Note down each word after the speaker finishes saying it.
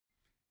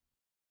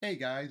Hey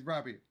guys,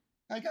 Robbie.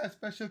 I got a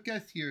special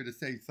guest here to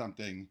say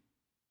something.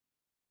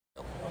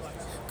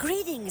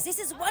 Greetings, this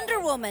is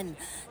Wonder Woman.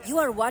 You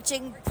are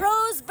watching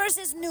Pros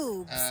versus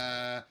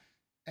Noobs.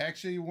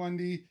 Actually,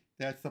 Wendy,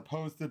 that's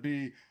supposed to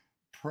be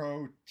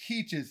Pro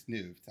teaches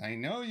noobs. I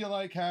know you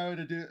like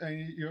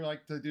you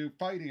like to do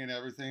fighting and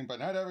everything, but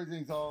not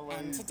everything's always.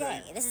 And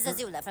today, this is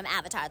Azula from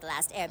Avatar: The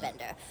Last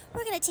Airbender.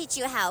 We're gonna teach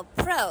you how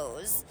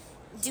pros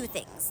do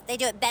things. They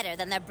do it better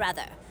than their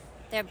brother.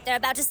 They're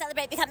about to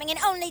celebrate becoming an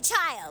only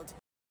child.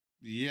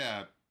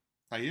 Yeah,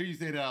 I hear you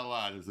say that a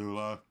lot,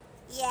 Azula.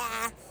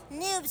 Yeah,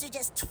 noobs are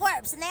just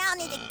twerps and they all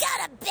need to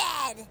go to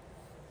bed.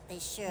 They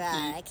sure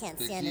are. I can't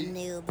stand a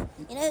noob.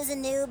 You know who's a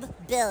noob?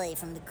 Billy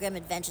from the Grim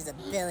Adventures of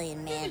Billy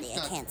and Mandy.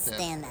 I can't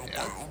stand that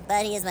guy.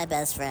 But he is my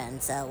best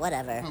friend, so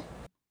whatever. Oh,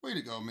 way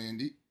to go,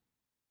 Mandy.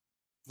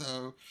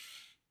 So,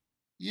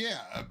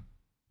 yeah.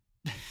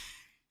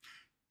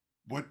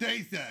 What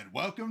they said.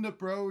 Welcome to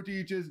Pro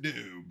Teaches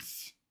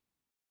Noobs.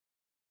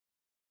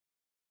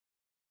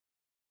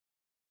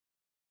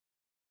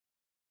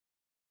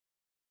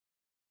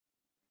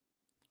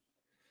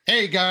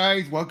 Hey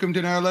guys, welcome to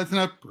another lesson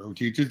of Pro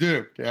Teaches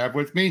Noob. To have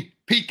with me,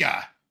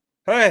 Pika.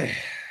 Hey.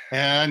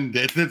 And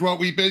this is what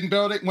we've been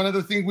building, one of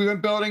the things we've been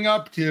building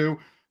up to.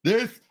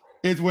 This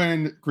is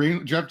when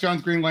Jeff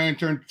Johns' Green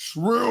Lantern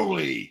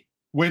truly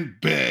went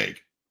big,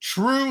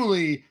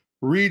 truly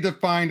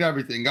redefined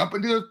everything. Up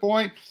until this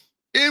point,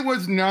 it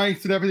was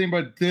nice and everything,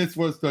 but this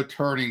was the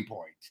turning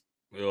point.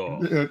 Oh.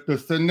 The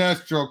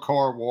Sinestro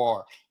Corps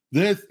War.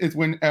 This is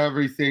when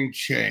everything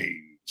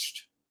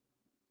changed.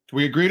 Do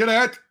we agree to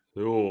that?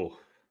 Oh.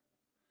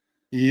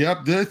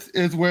 Yep, this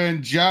is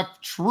when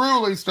Jeff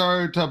truly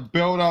started to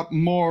build up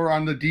more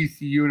on the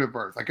DC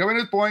universe. Like, up to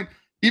this point,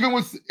 even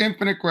with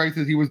Infinite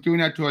Crisis, he was doing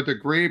that to a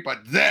degree, but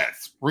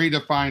this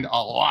redefined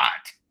a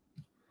lot.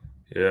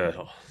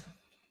 Yeah.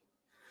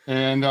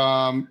 And,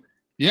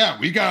 yeah,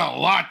 we got a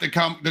lot to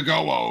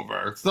go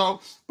over. So,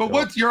 but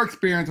what's your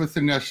experience with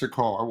Sinestro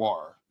Corps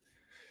War?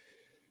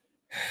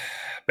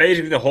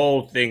 Basically, the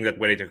whole thing that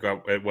when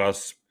it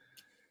was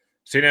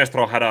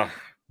Sinestro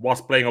was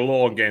playing a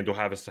long game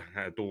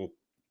to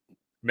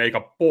make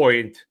a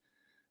point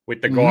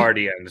with the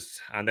Guardians,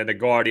 and then the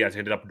Guardians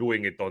ended up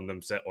doing it on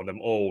them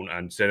own,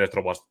 and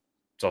Sinestro was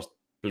just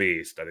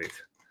pleased at it.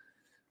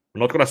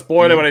 I'm not gonna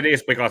spoil what it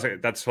is because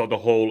that's the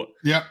whole.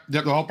 Yep,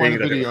 the whole point of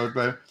the video,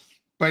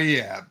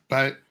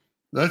 but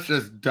let's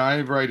just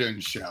dive right in,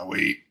 shall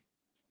we?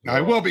 Oh.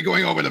 I will be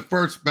going over the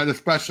first bit of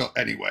special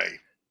anyway.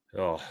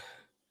 Oh,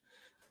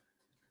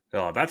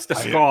 that's the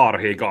scar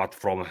he got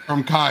from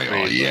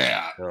Kyle.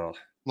 Yeah. Oh.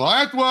 Well,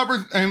 that's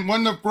what and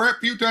one of the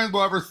few times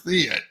we'll ever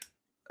see it.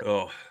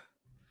 Oh.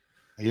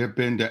 I have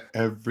been to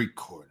every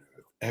corner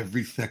of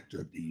every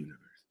sector of the universe,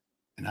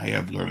 and I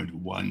have learned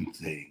one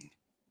thing.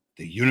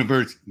 The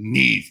universe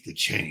needs to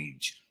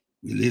change.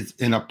 We live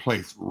in a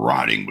place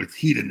rotting with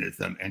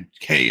hedonism and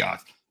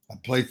chaos, a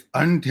place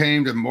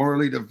untamed and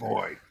morally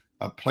devoid,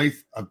 a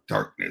place of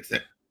darkness.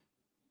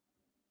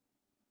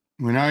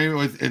 When I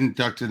was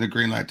inducted in the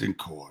Green Lantern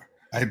Corps,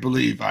 I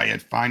believe I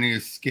had finally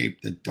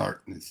escaped the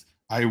darkness.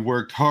 I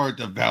worked hard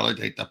to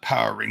validate the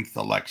power ring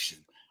selection.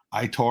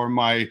 I tore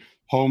my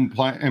home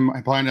planet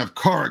of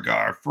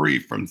Korugar free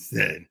from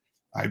sin.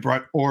 I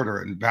brought order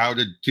and vowed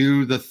to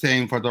do the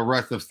same for the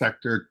rest of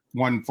Sector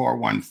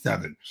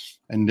 1417.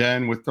 And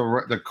then with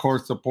the Corps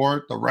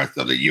support, the rest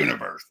of the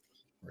universe.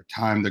 For a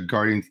time, the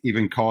Guardians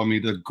even called me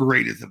the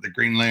greatest of the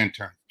Green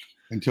Lanterns,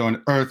 until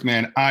an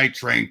Earthman I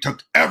trained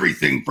took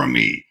everything from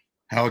me.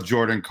 Hal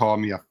Jordan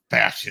called me a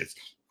fascist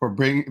for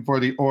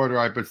the order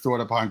I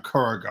bestowed upon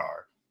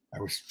Korugar. I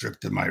was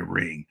stripped of my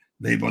ring,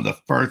 labeled the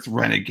first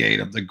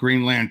renegade of the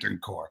Green Lantern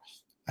Corps.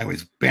 I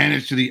was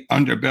banished to the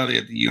underbelly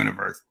of the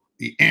universe,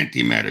 the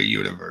antimatter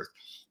universe,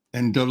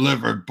 and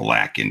delivered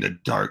back into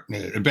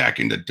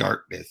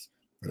darkness.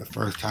 For the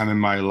first time in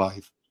my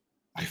life,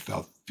 I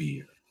felt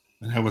fear,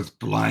 and I was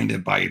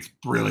blinded by its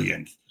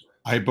brilliance.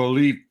 I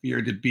believed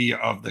fear to be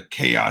of the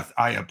chaos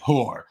I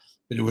abhor,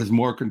 but it was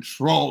more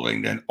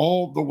controlling than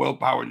all the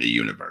willpower in the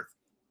universe,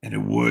 and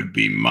it would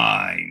be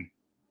mine.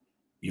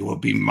 You will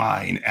be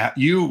mine.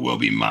 You will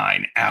be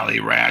mine, Alley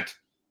Rat.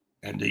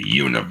 And the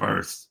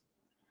universe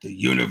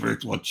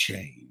will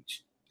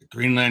change. The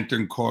Green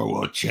Lantern Corps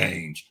will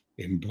change.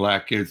 In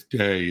blackest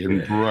day,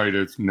 in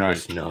brightest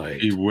night.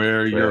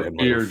 Beware your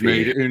fears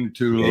made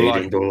into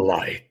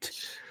light.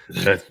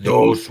 Let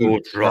those who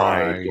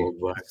try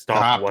to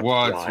stop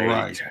what's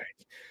right.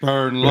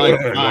 Burn like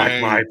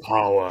my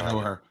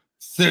power.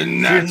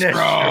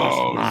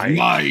 Sinestro's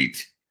might.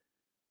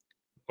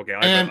 Okay,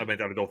 I meant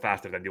to go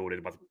faster than you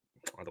did, but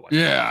otherwise.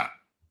 Yeah.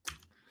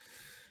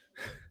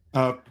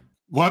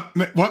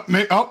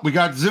 We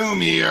got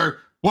Zoom here.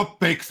 What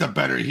makes a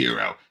better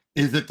hero?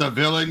 Is it the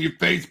villain you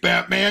face,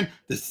 Batman?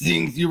 The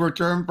things you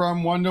return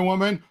from, Wonder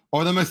Woman?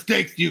 Or the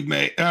mistakes you've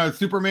made,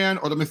 Superman?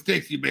 Or the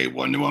mistakes you made,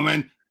 Wonder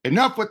Woman?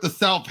 Enough with the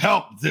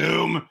self-help,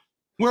 Zoom.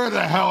 Where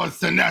the hell is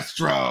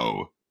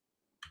Sinestro?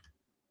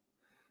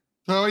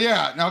 So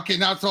yeah,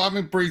 so I'm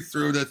gonna breeze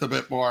through this a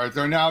bit more.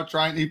 They're now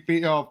trying to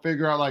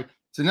figure out, like,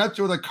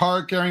 Sinestro was a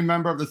card-carrying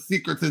member of the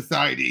secret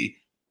society.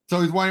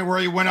 So he's wondering where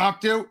he went off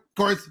to. Of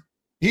course,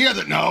 he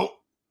doesn't know.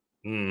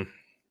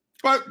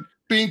 But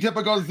being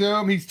typical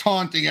Zoom, he's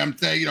taunting him,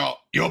 saying,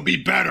 you'll be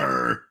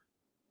better.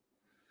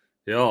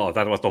 Yeah,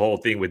 that was the whole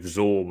thing with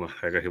Zoom.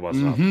 He was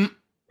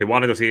he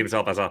wanted to see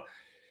himself as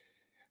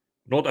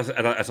not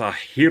as a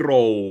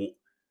hero,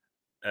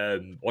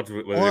 what was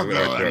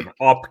the term?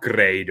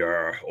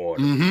 Upgrader or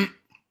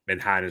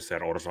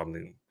enhancer or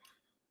something.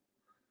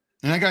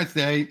 And I gotta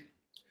say,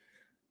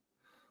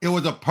 it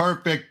was a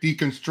perfect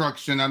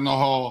deconstruction on the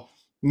whole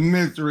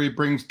misery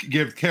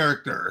gives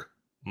character.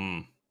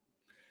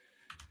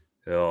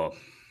 Yeah.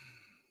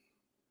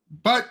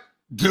 But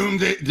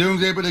Doom's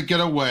able to get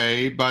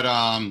away, but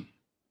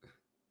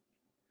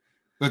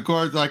of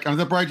course, like, I'm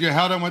surprised you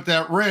held him with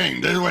that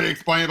ring. This is what he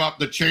explained about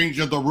the change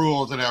of the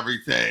rules and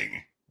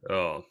everything.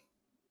 Oh.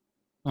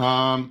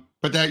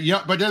 But this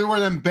is where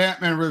then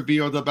Batman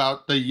revealed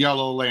about the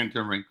Yellow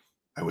Lantern ring.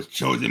 I was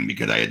chosen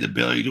because I had the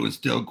ability to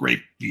instill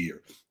great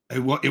fear.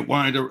 It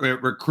wanted to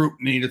recruit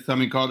me to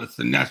something called the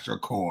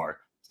Sinestro Corps.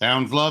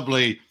 Sounds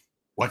lovely.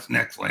 What's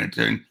next,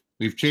 Lantern?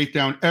 We've chased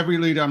down every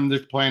leader on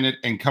this planet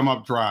and come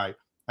up dry.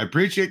 I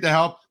appreciate the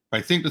help, but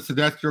I think the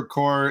Sinestro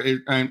Corps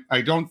and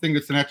I don't think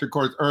the Sinestro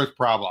Corps is Earth's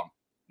problem.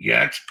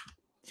 Yet.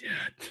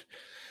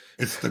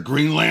 It's the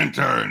Green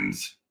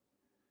Lanterns.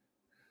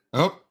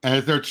 Oh,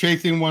 as they're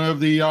chasing one of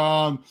the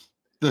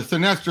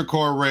Sinestro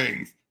Corps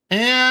rings.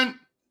 And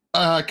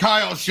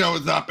Kyle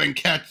shows up and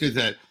catches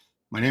it.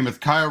 My name is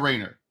Kyle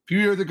Rayner. A few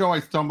years ago, I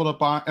stumbled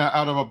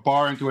out of a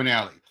bar into an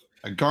alley.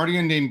 A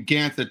guardian named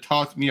Gantz had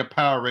tossed me a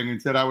power ring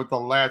and said I was the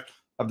last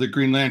of the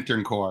Green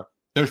Lantern Corps.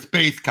 They're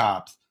space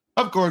cops.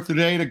 Of course,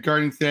 today the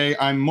Guardians say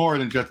I'm more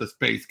than just a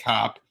space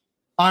cop.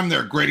 I'm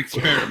their great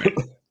experiment,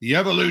 the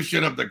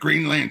evolution of the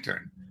Green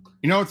Lantern.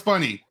 It's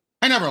funny.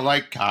 I never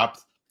liked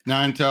cops,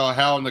 not until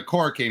Hal and the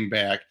Corps came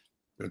back.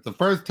 It's the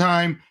first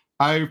time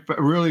I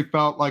really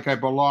felt like I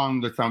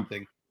belonged to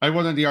something. I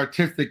wasn't the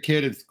artistic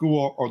kid in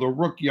school or the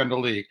rookie on the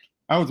league.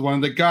 I was one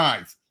of the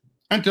guys,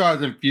 until I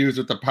was infused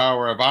with the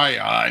power of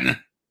Ion.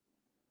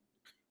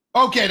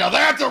 Okay, now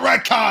that's a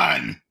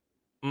retcon!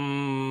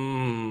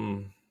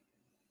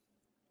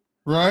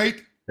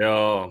 Right?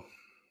 Yeah.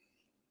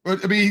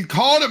 But, he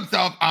called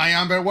himself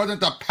Ion, but it wasn't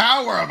the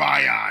power of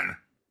Ion.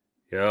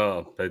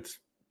 Yeah, that's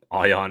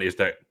Ion is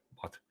the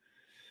what?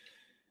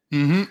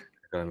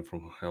 Kind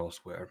from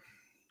elsewhere.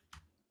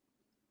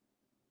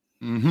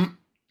 Who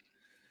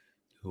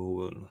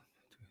will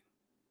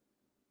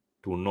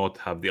do not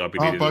have the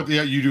ability.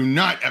 You do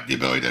not have the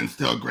ability to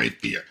instill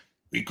great fear.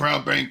 We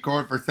crowd-brain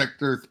core for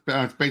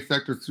Space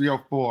Sector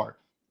 304.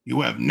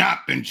 You have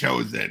not been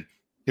chosen.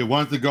 It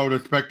wants to go to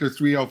Sector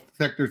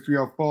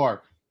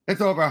 304. It's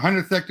over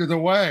 100 sectors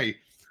away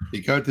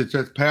because it's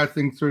just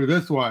passing through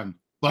this one,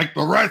 like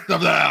the rest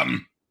of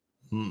them.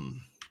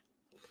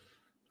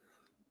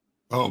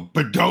 Oh,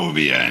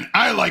 Badovian.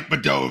 I like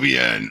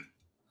Badovian.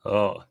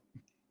 Oh.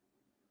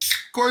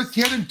 Of course,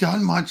 he hasn't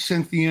done much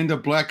since the end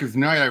of Blackest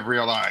Night, I've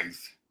realized.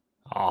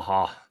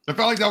 I felt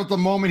like that was the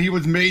moment he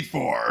was made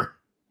for.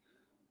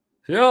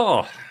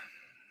 Yeah.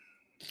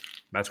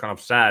 That's kind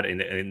of sad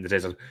in the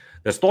sense of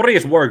the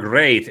stories were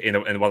great in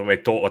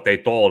what they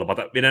told,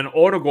 but in an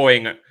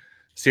ongoing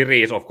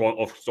series of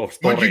stories.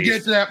 Once you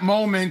get to that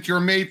moment you're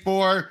made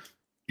for,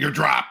 you're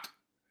dropped.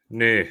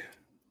 No.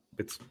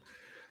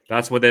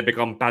 That's when they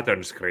become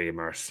pattern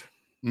screamers.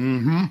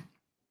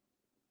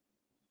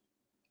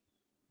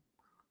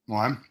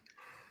 What?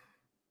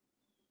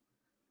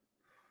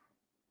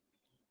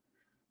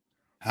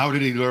 How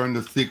did he learn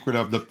the secret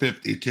of the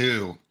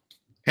 52?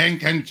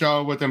 Hank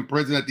Henshaw was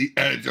imprisoned at the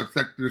edge of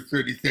Sector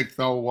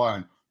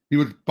 3601. He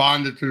was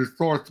bonded to the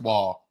source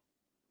wall,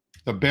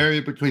 the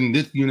barrier between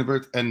this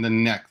universe and the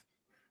next.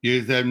 He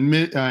is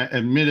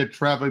admitted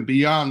traveling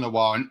beyond the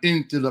wall and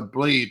into the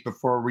blade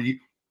before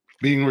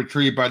being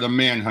retrieved by the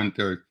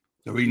Manhunters.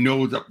 So he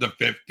knows up the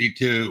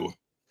 52.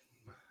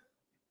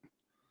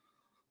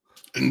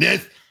 And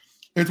this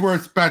is where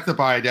it's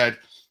specified that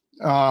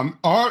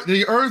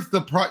the Earth,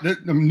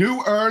 the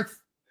new Earth,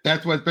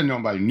 that's what's been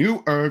known by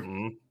New Earth,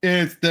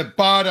 is the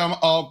bottom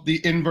of the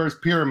inverse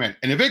pyramid.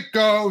 And if it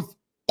goes,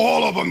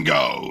 all of them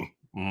go.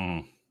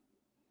 The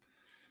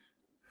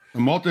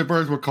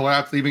multiverse will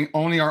collapse, leaving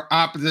only our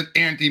opposite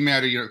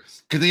antimatter.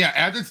 Because,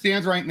 as it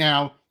stands right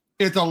now,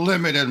 it's a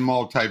limited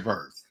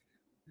multiverse.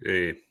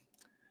 Yeah.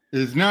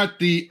 It's not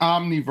the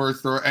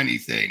omniverse or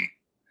anything.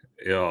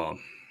 Yeah.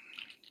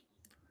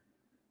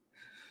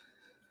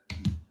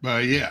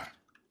 But, yeah.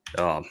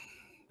 Yeah.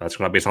 That's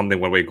going to be something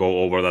when we go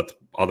over that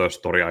other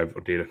story I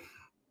did.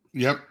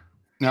 Yep.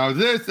 Now,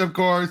 this, of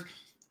course,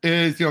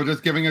 is,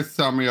 just giving a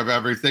summary of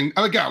everything.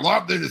 Again, a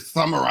lot of this is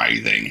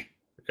summarizing.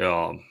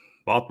 Yeah.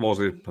 But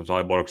mostly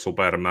Cyborg,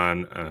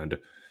 Superman, and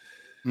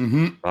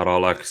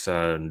Parallax,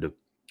 and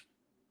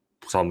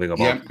something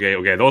about... Yep.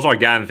 Okay, those are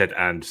Ganthet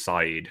and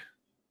Side.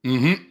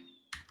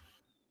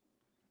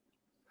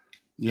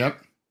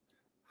 Yep.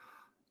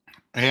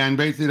 And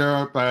basically,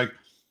 they're like...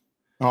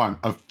 On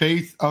a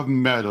face of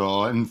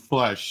metal and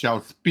flesh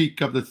shall speak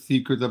of the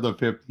secrets of the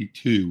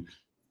 52.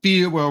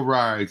 Fear will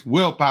rise,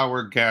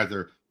 willpower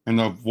gather, and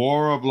the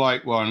war of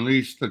light will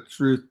unleash the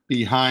truth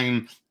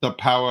behind the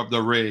power of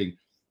the ring.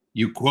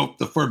 You quote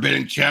the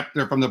forbidden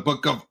chapter from the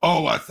book of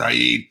Oa,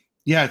 Saeed.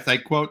 Yes, I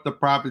quote the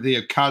prophecy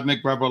of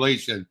cosmic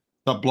revelation,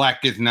 the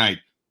blackest night.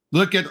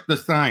 Look at the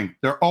signs.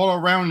 They're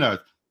all around us.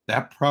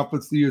 That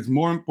prophecy is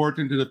more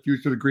important to the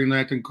future of the Green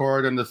Lantern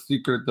Corps than the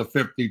secret of the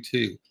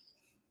 52.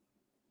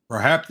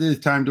 Perhaps it is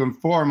time to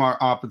inform our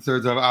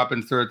officers of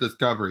Oppensur's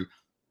discovery.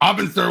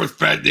 Oppensur was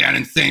fed that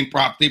insane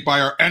prophecy by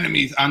our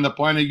enemies on the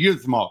planet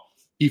Yuzmal.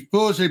 He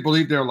foolishly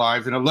believed their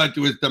lies and it led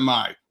to his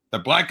demise. The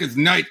blackest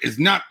night is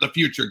not the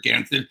future,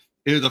 Ganson.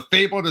 It is a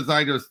fable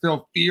designed to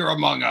instill fear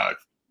among us.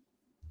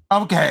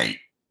 Okay.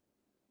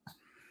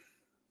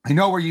 I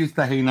know we're used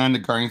to hating on the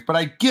Guardians, but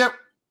I get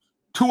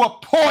to a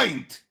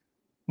point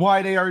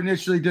why they are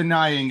initially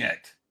denying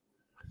it.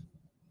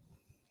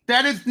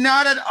 That is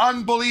not an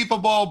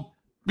unbelievable,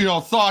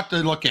 thought to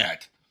look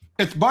at.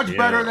 It's much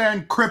better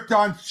than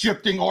Krypton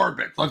shifting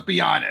orbits, let's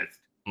be honest.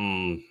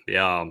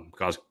 Yeah,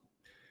 because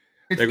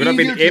there could have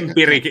been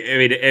empirical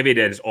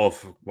evidence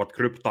of what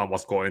Krypton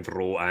was going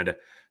through, and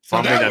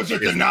something that was a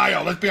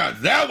denial. Let's be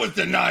honest, that was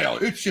denial.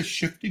 It's just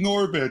shifting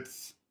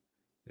orbits.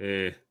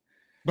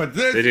 But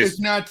this is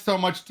not so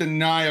much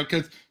denial,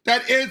 because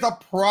that is a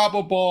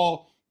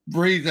probable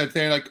reason.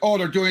 Saying like, oh,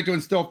 they're doing it to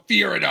instill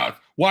fear in us.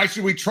 Why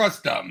should we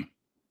trust them?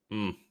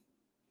 You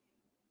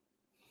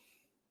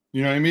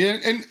know what I mean?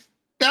 And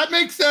that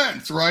makes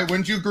sense, right?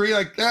 Wouldn't you agree?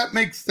 Like, that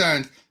makes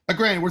sense.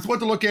 Granted, we're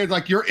supposed to look at it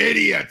like you're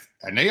idiots,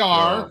 and they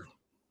are.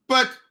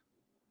 But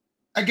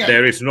again,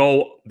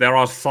 there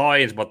are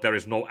signs, but there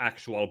is no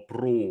actual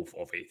proof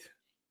of it.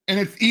 And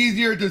it's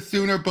easier to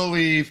sooner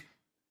believe,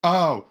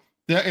 oh,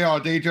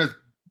 they just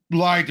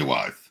lied to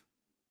us.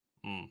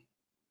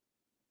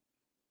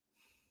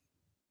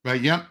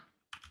 Right? Yep.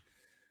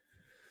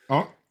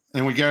 Oh,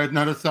 and we get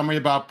another summary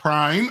about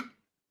Prime.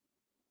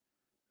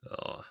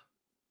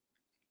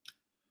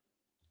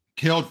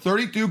 Killed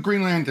 32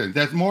 Green Lanterns.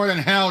 That's more than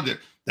Hal did.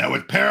 That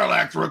was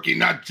Parallax, rookie,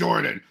 not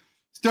Jordan.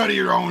 Study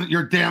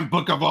your damn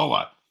book of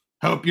Oa.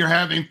 Hope you're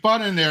having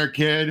fun in there,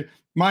 kid.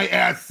 My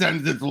ass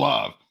sends its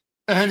love.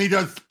 And he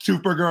does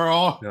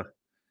Supergirl.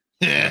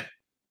 Yeah.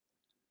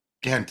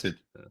 Gansett,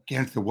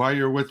 why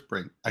you're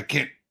whispering? I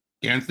can't.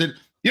 Gansett?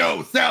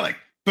 Yo, Sally,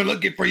 been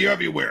looking for you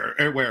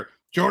everywhere.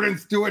 Jordan,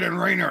 Stewart, and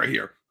Rainer are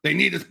here. They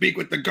need to speak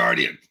with the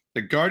Guardian.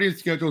 The Guardian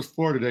schedule's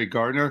for today,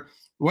 Gardner.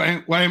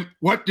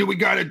 What do we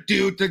got to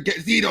do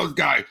to see those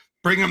guys?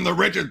 Bring them the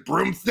richest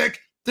broomstick?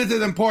 This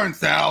is important,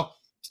 Sal.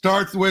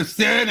 Starts with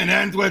Sin and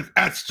ends with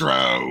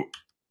Estro.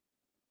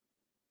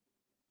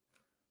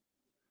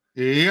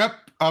 Yep,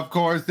 of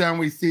course. Then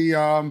we see,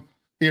 I'm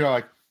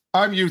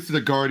used to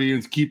the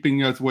Guardians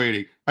keeping us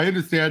waiting. I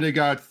understand they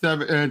got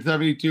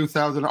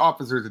 72,000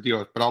 officers to deal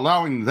with, but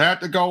allowing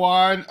that to go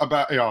on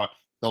about,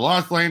 the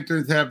Lost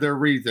Lanterns have their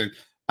reason.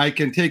 I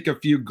can take a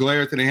few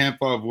glares and a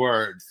handful of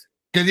words.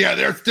 Because,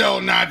 they're still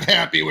not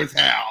happy with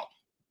Hal.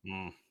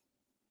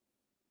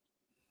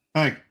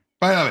 Like,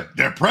 by the way,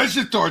 their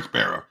precious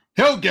torchbearer.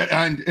 He'll get,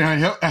 let's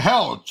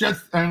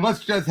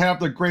just have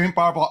the great and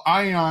powerful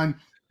Ion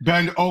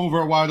bend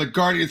over while the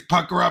Guardians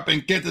pucker up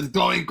and get his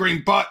glowing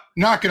green butt.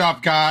 Knock it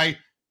off, guy.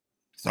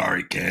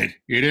 Sorry, kid.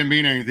 You didn't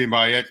mean anything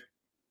by it.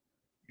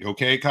 You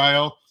okay,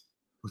 Kyle?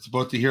 We're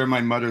supposed to hear my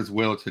mother's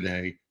will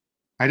today.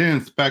 I didn't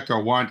inspect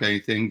or want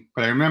anything,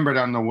 but I remembered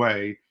on the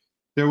way.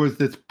 There was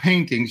this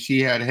painting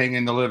she had hanging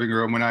in the living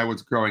room when I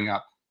was growing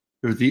up.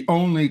 It was the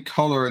only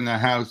color in the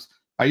house.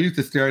 I used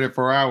to stare at it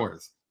for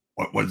hours.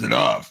 What was it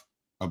of?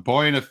 A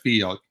boy in a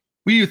field.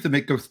 We used to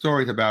make up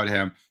stories about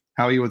him,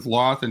 how he was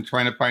lost and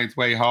trying to find his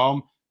way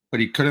home, but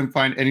he couldn't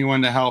find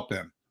anyone to help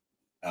him.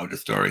 How'd the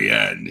story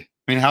end?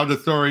 How'd the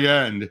story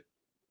end?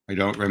 I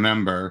don't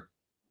remember.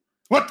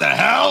 What the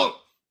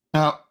hell?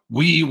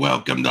 We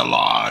welcome the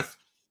loss.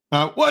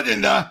 What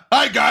in the?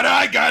 I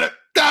got it.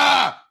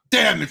 Ah!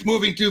 Damn, it's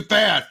moving too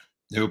fast.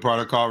 New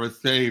protocol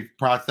received,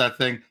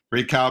 processing,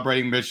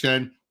 recalibrating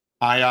mission,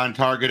 Ion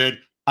targeted,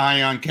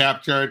 Ion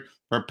captured,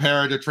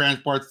 prepare to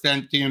transport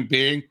sentient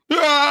being.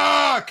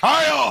 Ah,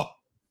 Kyle!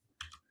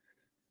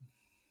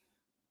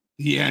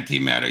 The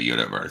antimatter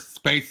universe,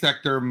 space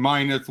sector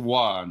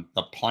 -1,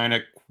 the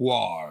planet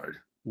Quard,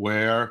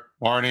 where,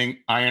 warning,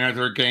 Ion has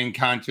regained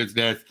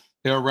consciousness,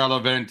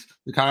 irrelevant,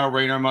 the Kyle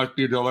Rayner must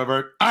be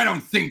delivered. I don't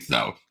think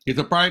so. He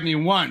surprised me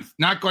once,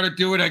 not going to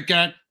do it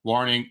again.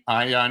 Warning,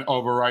 Ion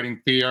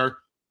overriding fear.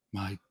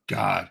 My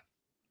God.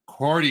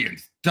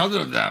 Guardians,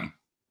 dozens of them.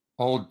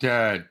 All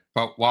dead.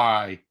 But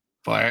why?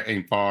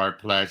 Fighting for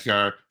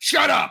pleasure.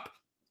 Shut up!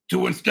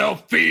 To instill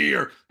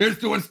fear is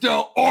to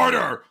instill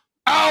order.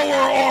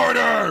 Our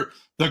order!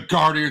 The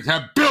Guardians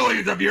have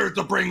billions of years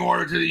to bring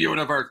order to the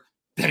universe.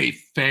 They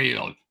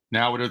failed.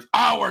 Now it is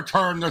our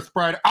turn to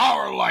spread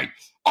our light.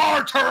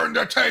 Our turn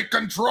to take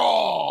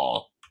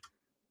control.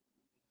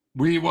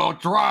 We will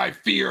drive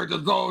fear into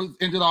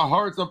the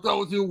hearts of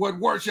those who would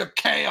worship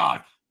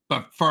chaos.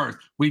 But first,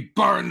 we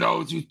burn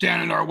those who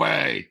stand in our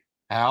way.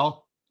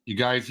 Hal, You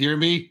guys hear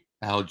me?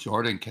 Hal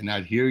Jordan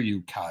cannot hear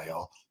you,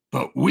 Kyle,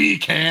 but we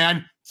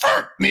can.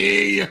 For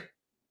me.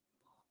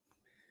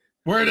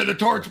 Where did the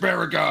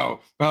torchbearer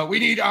go? Well, we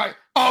need.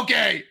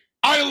 Okay,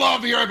 I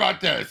love hearing about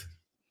this.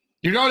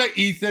 You know that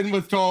Ethan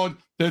was told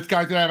this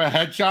guy's gonna have a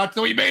headshot,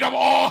 so he made them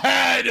all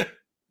head.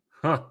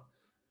 Huh.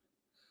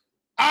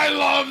 I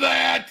love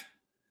that.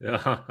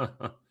 Yeah.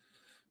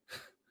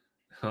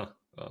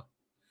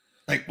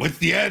 Like, what's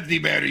the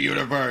antimatter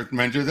universe?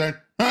 Mentions it.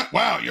 Huh?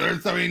 Wow, you learn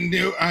something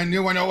new. I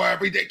know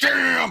every day.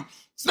 Damn,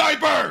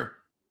 sniper.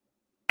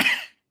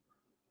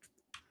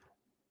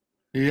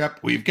 Yep,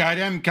 we've got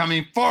him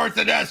coming. For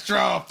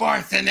Sinestro,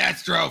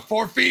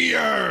 for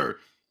fear.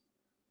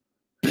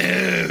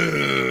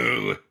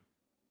 Boo.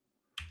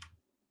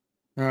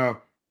 Oh,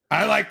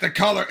 I like the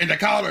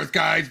colors,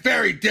 guys.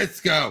 Very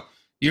disco.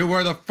 You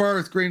were the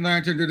first Green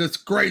Lantern to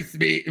disgrace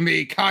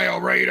me, Kyle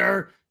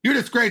Rayner. You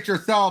disgraced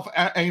yourself,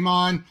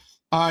 Amon.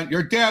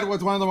 Your dad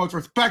was one of the most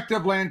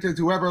respected lanterns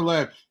who ever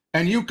lived,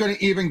 and you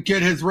couldn't even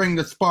get his ring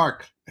to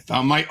spark. I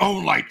found my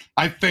own light.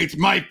 I faced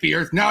my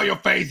fears. Now you'll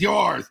face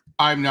yours.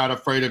 I'm not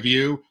afraid of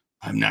you.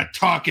 I'm not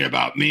talking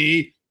about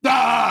me.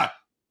 Ah!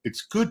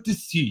 It's good to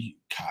see you,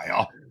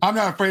 Kyle. I'm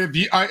not afraid of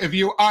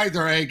you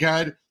either,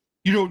 Egghead.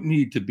 You don't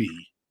need to be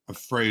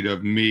afraid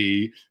of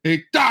me.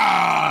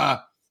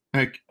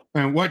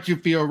 And what you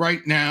feel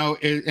right now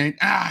is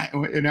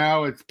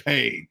now it's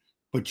pain,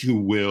 but you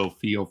will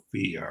feel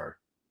fear.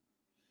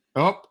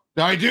 Oh,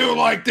 I do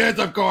like this,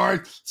 of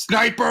course.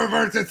 Sniper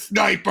versus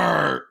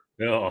sniper.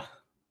 Yeah.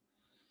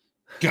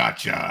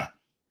 Gotcha.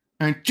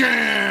 And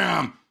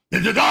jam!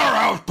 This is our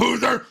house,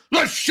 Poozer.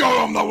 Let's show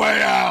them the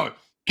way out.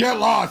 Get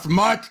lost,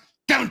 mutt.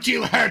 Don't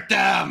you hurt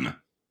them.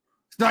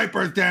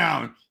 Sniper's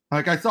down.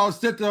 Like I saw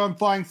Citadel and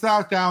Flying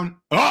South down.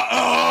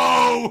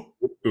 Uh-oh!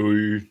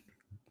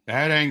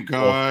 That ain't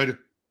good.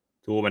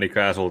 Too many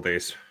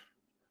casualties.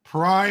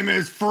 Prime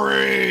is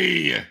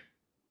free.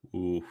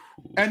 Ooh.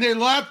 And they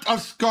left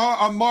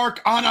a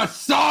mark on a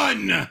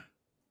sun.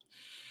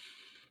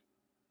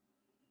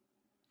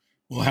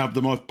 We'll have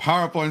the most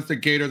powerful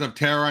instigators of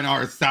terror on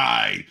our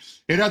side.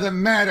 It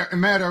doesn't matter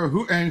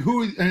who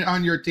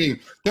on your team.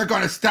 They're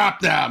going to stop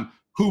them.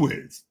 Who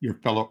is your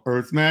fellow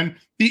Earthman?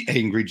 The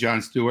angry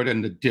Jon Stewart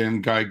and the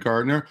dim Guy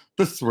Gardner,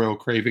 the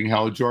thrill-craving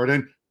Hal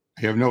Jordan.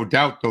 I have no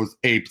doubt those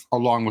apes,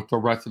 along with the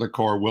rest of the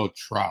Corps, will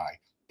try.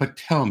 But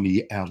tell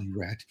me, Alley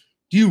Rat,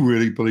 do you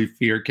really believe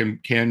fear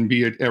can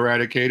be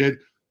eradicated?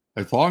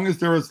 As long as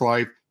there is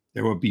life,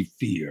 there will be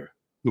fear.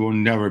 We will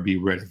never be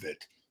rid of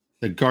it.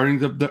 The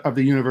Guardians of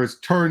the Universe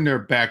turned their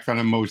backs on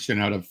emotion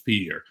out of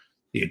fear.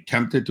 They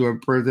attempted to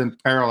imprison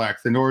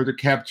Parallax in order to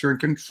capture and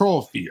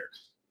control fear,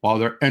 while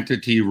their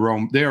entity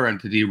roamed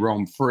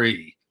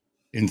free.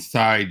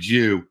 Inside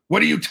you.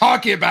 What are you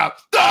talking about?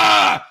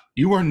 Ah!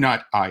 You are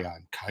not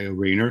Ion, Kyle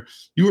Rayner.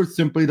 You are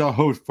simply the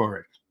host for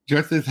it,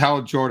 just as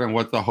Hal Jordan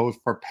was the host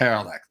for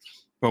Parallax.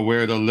 But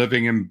where the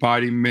living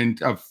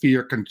embodiment of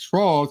fear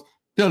controls,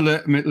 the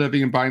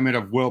living embodiment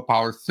of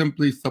willpower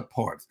simply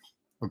supports.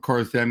 Of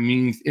course, that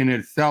means in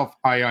itself,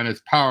 Ion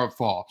is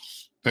powerful,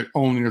 but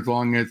only as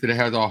long as it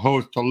has a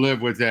host to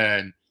live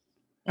within.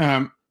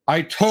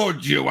 I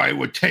told you I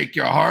would take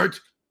your heart.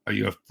 Are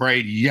you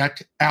afraid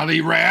yet,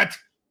 Alley Rat?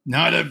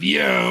 Not of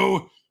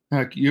you.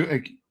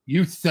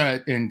 You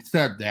said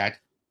that,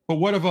 but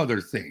what of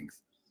other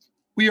things?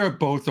 We are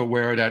both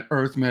aware that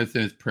Earth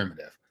medicine is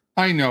primitive.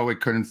 I know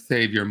it couldn't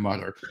save your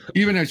mother,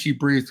 even as she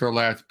breathed her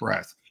last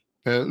breath.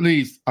 But at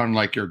least,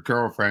 unlike your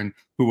girlfriend,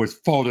 who was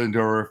folded into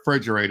a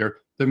refrigerator,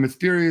 the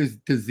mysterious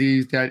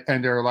disease that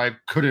ended her life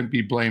couldn't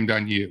be blamed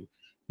on you.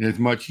 And as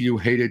much you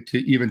hated to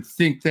even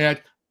think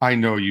that, I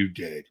know you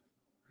did.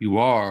 You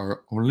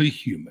are only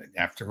human,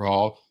 after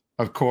all.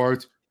 Of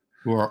course,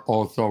 you are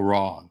also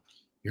wrong.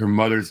 Your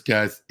mother's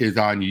death is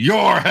on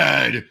your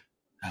head.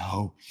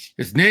 No,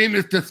 his name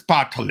is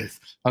Despotilus,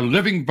 a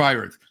living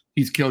virus.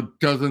 He's killed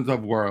dozens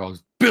of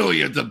worlds,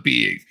 billions of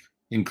beings,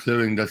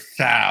 including the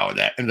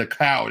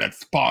cow that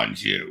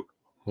spawns you.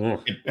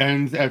 It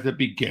ends as it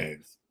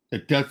begins. The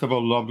death of a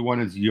loved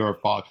one is your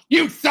fault.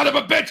 You son of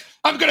a bitch!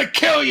 I'm going to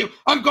kill you!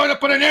 I'm going to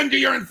put an end to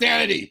your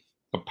insanity!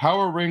 The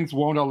power rings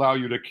won't allow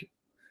you to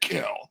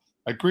kill.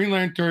 A Green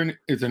Lantern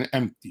is an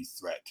empty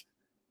threat.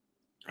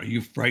 Are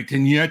you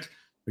frightened yet?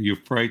 Are you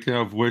frightened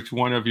of which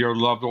one of your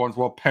loved ones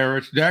will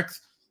perish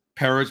next?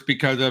 Perish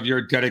because of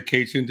your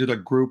dedication to a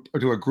group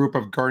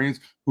of Guardians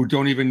who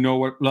don't even know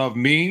what love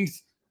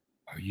means?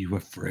 Are you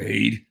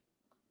afraid?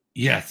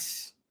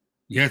 Yes.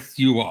 Yes,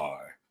 you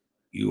are.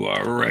 You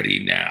are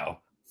ready now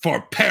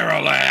for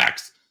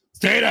Parallax.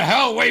 Stay the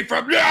hell away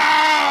from me!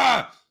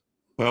 Ah!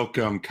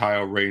 Welcome,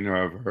 Kyle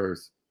Rayner of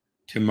Earth,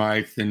 to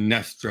my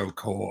Sinestro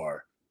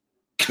Corps.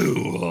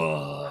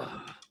 Cool.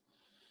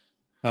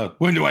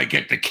 When do I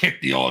get to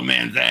kick the old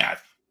man's ass?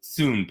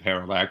 Soon,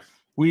 Parallax.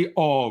 We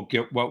all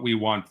get what we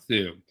want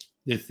soon.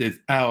 This is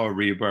our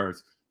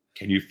rebirth.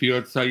 Can you feel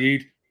it,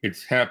 Saeed?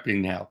 It's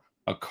happening now.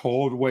 A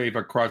cold wave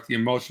across the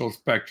emotional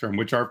spectrum,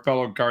 which our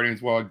fellow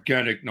Guardians will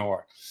again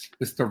ignore.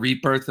 It's the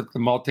rebirth of the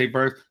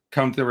multiverse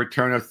comes the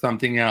return of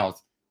something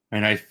else.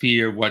 and I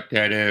fear what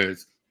that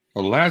is.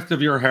 The last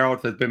of your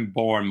heralds has been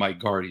born, my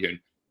guardian.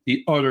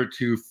 The other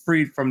two,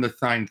 freed from the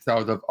sign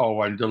cells of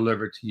Owen,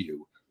 delivered to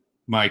you.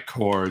 My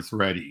core is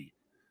ready.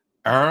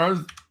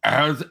 As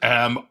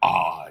am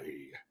I.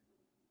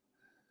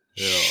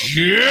 Yeah.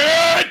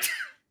 Shit!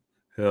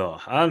 Yeah.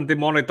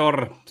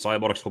 Anti-Monitor,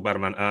 Cyborg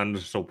Superman, and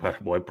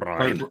Superboy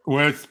Prime.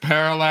 With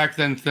Parallax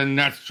and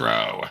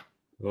Sinestro.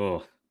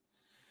 Oh.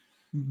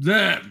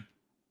 Then,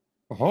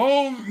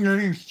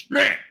 holy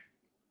shit!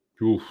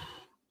 Oof.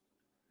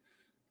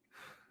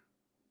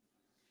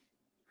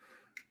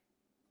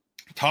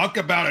 Talk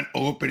about an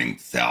opening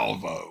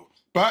salvo.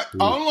 But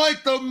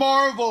unlike the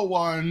Marvel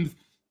ones,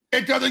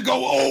 it doesn't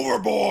go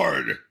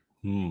overboard.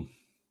 Because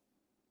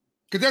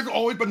that's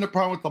always been the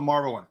problem with the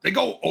Marvel ones. They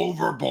go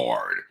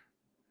overboard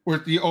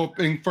with the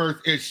opening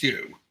first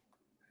issue.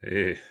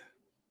 Where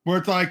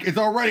it's like, it's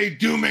already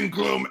doom and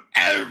gloom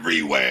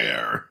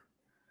everywhere.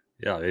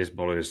 Yeah, it's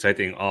probably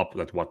setting up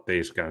that what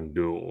these can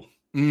do.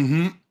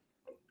 Mm-hmm.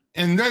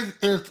 And this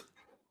is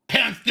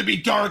pants to be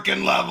dark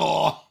and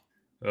level.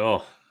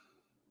 Oh.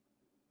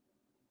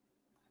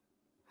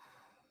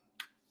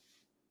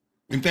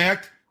 In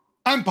fact,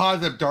 I'm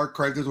positive Dark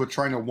Crisis was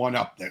trying to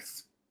one-up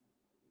this.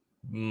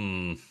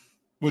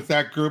 With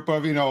that group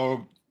of,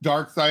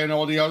 Darkseid and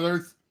all the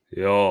others.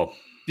 Yeah.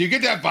 Do you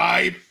get that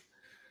vibe?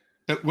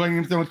 That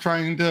Williamson was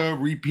trying to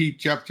repeat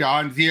Jeff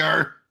Johns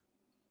here?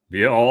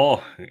 Yeah,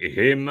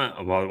 him,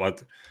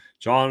 what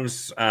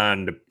Johns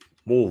and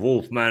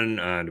Wolfman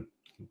and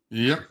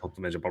not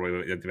to mention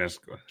probably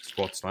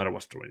Scott Snyder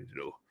was trying to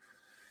do.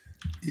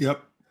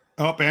 Yep.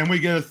 Oh, and we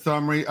get a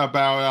summary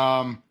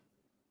about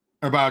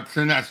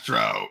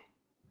Sinestro.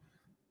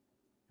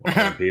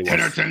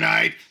 Dinner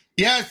tonight.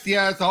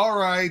 Yes, all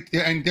right.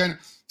 And then,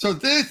 so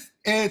this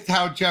is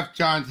how Jeff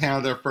Johns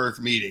handled their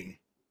first meeting.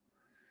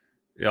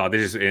 Yeah,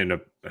 this is in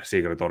the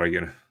Secret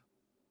Origin.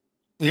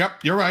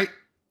 Yep, you're right.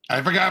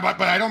 I forgot about,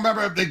 but I don't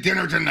remember if the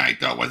dinner tonight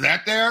though. Was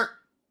that there?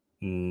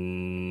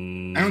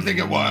 I don't think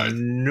it was.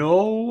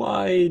 No,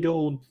 I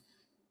don't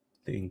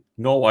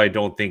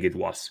think it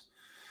was.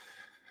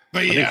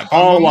 But yeah,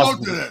 Hal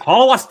was.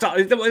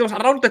 It was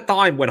around the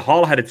time when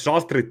Hal had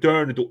just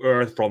returned to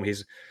Earth from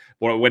his,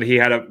 when he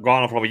had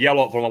gone from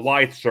a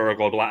white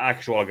circle to an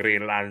actual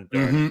Green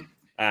Lantern,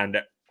 and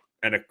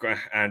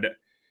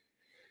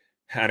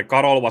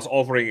Carol was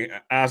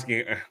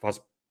asking was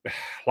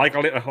like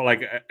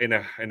in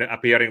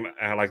appearing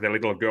like the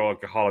little girl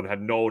Hal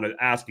had known, and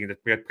asking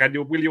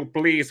that will you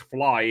please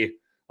fly?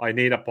 I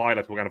need a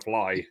pilot who can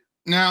fly.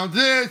 Now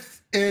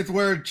this is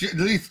where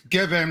these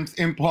givens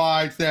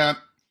implies that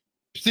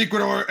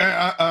Secret or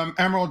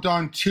Emerald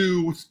Dawn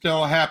 2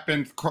 still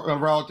happens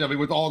relatively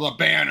with all the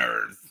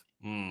banners.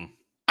 I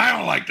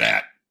don't like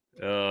that.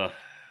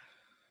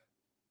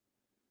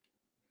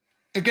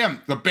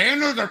 Again, the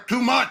banners are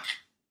too much.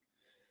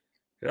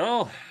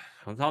 Yeah,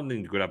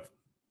 something could have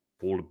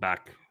pulled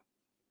back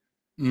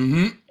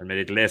and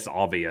made it less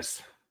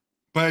obvious.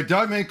 But it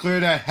does make clear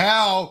that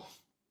Hal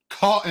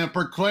called and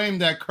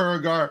proclaimed that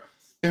Kurgar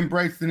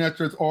embraced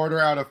Sinestro's order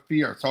out of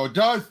fear. So it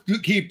does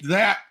keep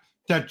that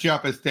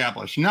Jeff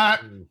established,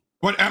 not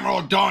what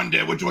Emerald Dawn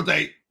did, which was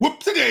a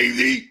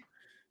whoopsie-daisy.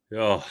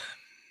 Yeah.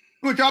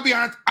 Which, I'll be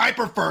honest, I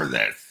prefer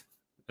this.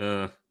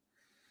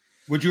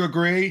 Would you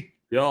agree?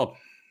 Yeah.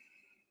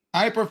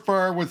 I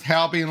prefer with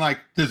Hal being like,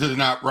 this is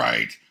not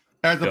right,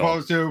 as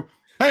opposed to,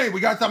 hey, we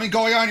got something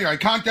going on here. I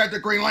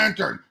contacted Green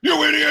Lantern.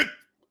 You idiot!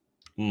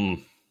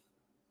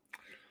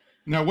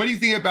 Now, what do you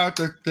think about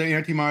the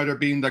Anti-Monitor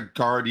being the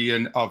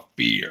guardian of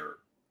fear?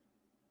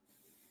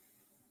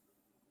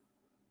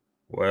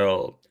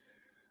 Well,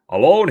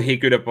 alone he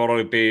could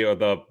probably be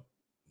the.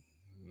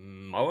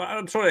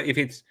 I'm sorry if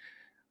it's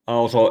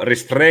also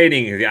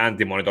restraining the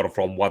Anti-Monitor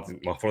from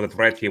the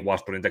threat he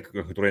was during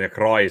the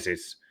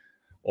crisis,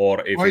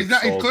 or if he's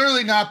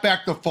clearly not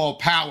back to full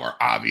power,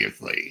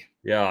 obviously.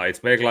 Yeah,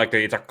 it's make like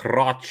it's a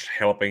crutch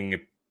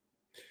helping.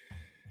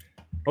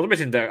 Not to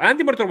mention the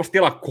Anti-Monitor was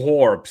still a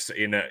corpse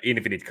in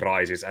Infinite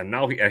Crisis, and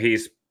now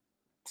he's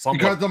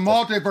because the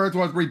multiverse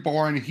was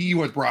reborn, he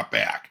was brought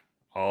back.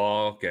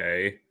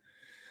 Okay.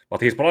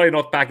 But he's probably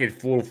not back in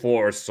full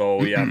force,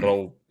 so yeah.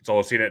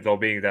 So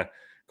being the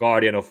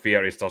guardian of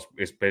fear is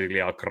basically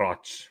a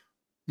crutch.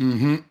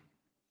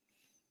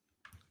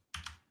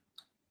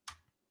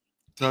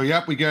 So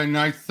yep, we get a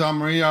nice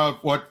summary of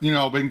what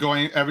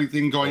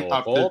everything going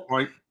up to this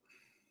point.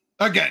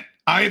 Again,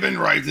 Ivan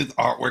Rice's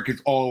artwork is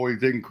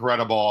always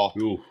incredible.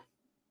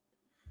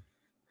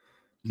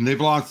 And they've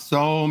lost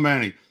so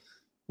many.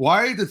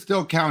 Why is it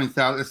still counting,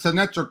 Sal? The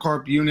Sinestro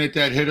Corps unit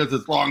that hit us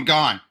is long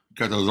gone.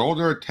 Because those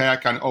older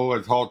attack on O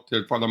is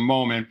halted for the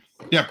moment.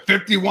 Yeah,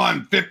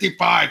 51,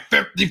 55,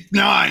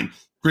 59.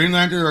 Green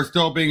Lanterns are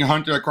still being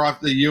hunted across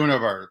the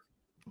universe.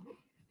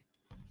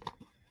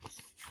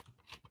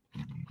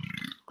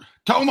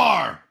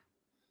 Tomar!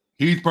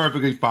 He's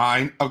perfectly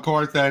fine. Of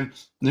course, then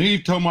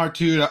leave Tomar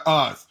 2 to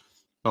us.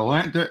 The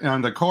Lantern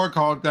and the Corps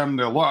called them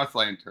the Lost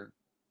Lantern.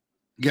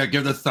 Yeah,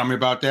 give us a summary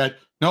about that.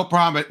 No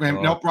problem,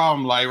 man. No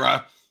problem,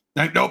 Lyra.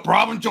 Ain't no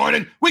problem,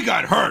 Jordan. We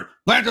got hurt.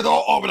 Landed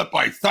all over the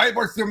place.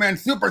 Cyborg, Superman,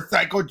 Super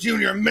Psycho,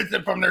 Jr.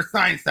 missing from their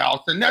science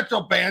house. The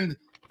natural band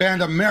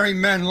of merry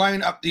men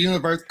lining up the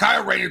universe.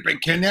 Kyle Rayner's been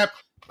kidnapped.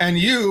 And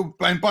you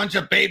and a bunch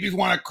of babies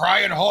want to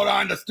cry and hold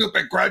on to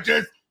stupid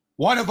grudges?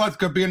 One of us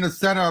could be in the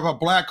center of a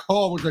black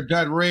hole with a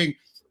dead ring,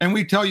 and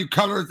we tell you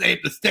Colors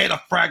Ape to stay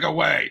the frag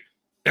away.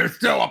 There's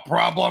still a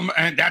problem,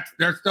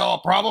 there's still a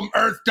problem,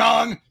 Earth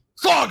Dung.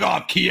 Slog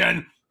off,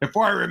 Kian,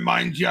 before I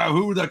remind you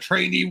who the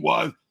trainee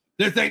was.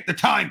 This ain't the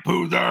time,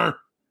 Poother.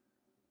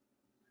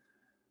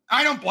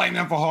 I don't blame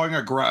them for holding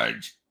a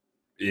grudge.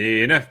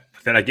 Then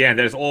again,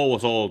 there's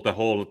also the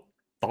whole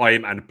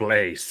time and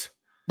place.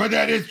 But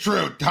that is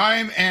true.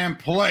 Time and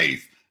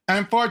place.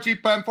 Unfortunately,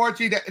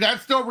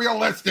 that's still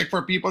realistic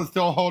for people to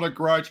still hold a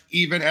grudge,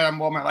 even at a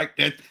moment like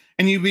this.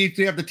 And you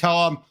basically have to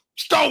tell them,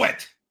 stow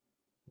it.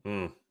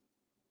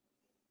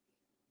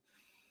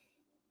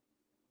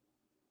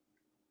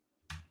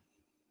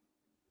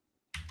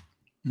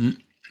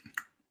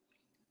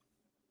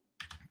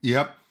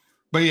 Yep.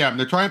 But yeah,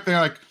 they're trying to figure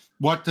out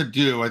what to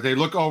do as they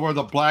look over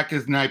the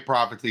Blackest Night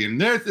prophecy. And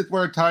this is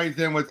where it ties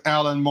in with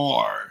Alan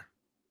Moore.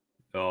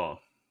 Oh.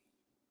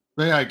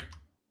 They're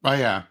oh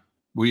yeah,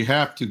 we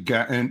have to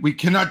get, and we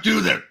cannot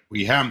do that.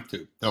 We have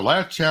to. The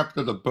last chapter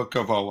of the Book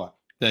of Oa,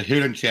 the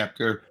hidden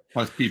chapter,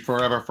 must be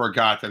forever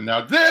forgotten.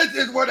 Now, this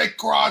is where they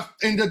cross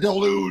into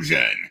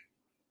delusion.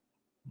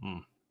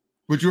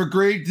 Would you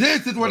agree?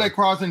 This is where they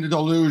cross into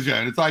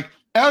delusion. It's like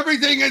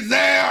everything is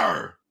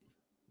there.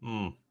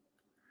 And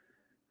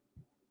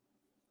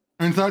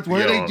so that's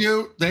what they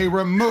do. They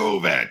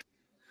remove it.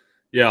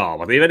 Yeah,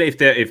 but even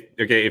if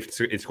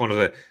it's one of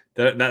the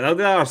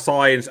there are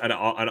signs and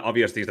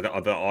obvious things that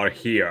are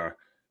here,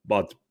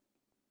 but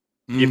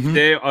if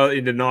they are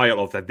in denial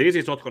of that this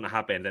is not going to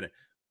happen, then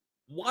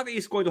what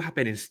is going to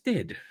happen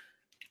instead?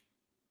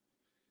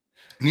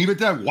 And even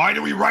then, why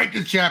do we write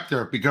this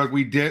chapter? Because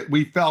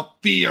we felt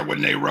fear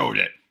when they wrote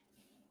it.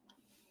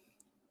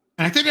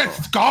 And I think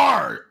that's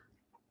Scar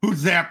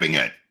who's zapping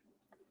it.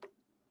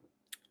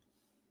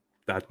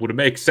 That would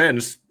make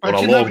sense.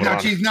 But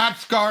she's not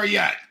Scar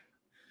yet.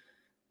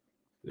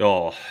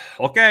 Oh,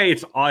 okay,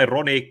 it's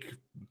ironic.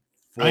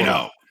 I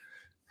know.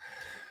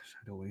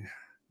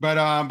 But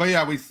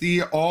yeah, we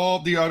see all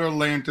the other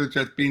lanterns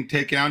just being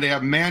taken out. They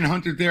have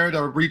Manhunters there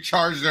to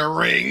recharge their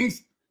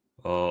rings.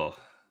 Oh.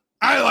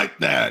 I like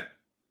that.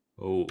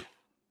 Oh.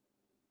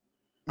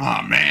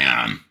 Oh,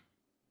 man.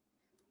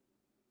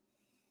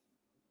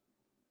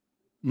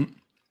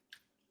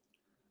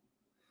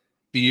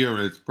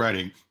 Fear is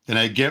spreading. Can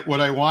I get what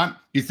I want?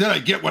 He said I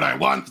get what I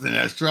want,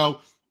 Sinestro.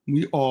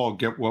 We all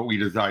get what we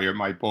desire,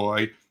 my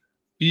boy.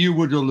 You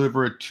will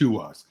deliver it to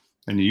us,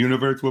 and the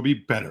universe will be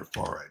better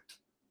for it.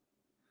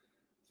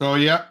 So,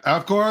 yeah,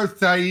 of course,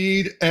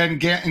 Saeed and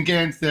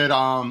Gansett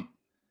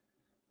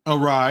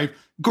arrived.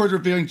 Of course,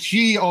 revealing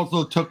she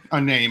also took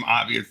a name,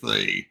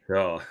 obviously.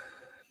 Oh.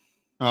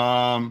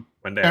 And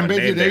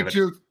basically, they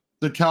choose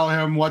to tell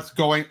him what's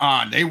going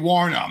on. They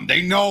warn him.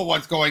 They know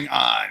what's going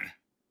on.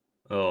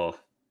 Oh.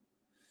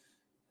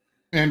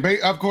 And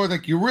of course,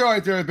 like you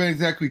realize there have been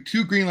exactly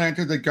 2 Green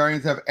Lanterns that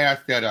Guardians have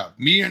asked that of.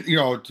 Me and,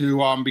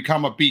 to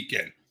become a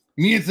beacon.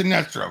 Me and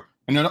Sinestro.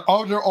 And then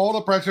under all the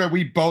pressure,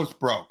 we both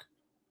broke.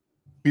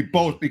 We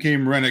both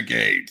became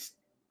renegades.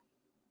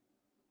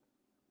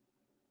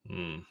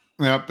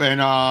 Yep.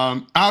 And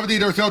obviously,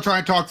 they're still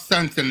trying to talk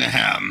sense into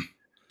him.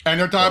 And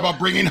they're talking about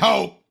bringing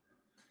hope.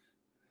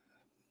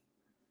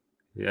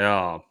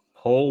 Yeah.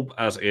 Hope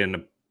as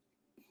in,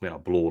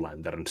 Blue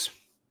Lanterns.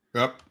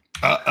 Yep.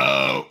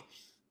 Uh-oh.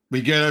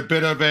 We get a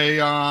bit of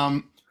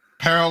a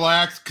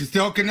parallax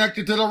still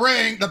connected to the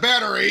ring, the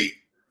battery.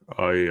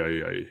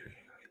 Aye.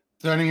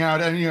 Sending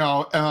out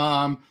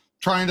and,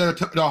 trying to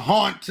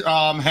haunt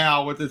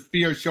Hal with his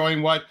fear,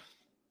 trying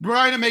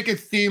to make it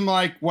seem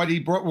like what he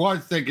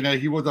was thinking, that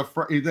he was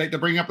afraid to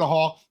bring up the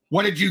hall.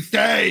 What did you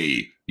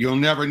say? You'll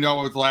never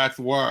know his last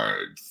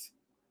words.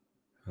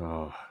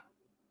 Oh.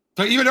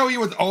 So even though he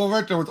was over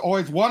it, there was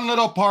always one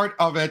little part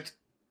of it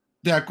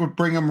that could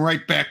bring him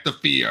right back to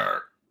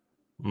fear.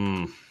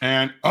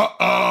 And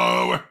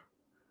uh-oh.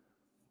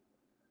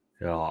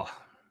 Yeah.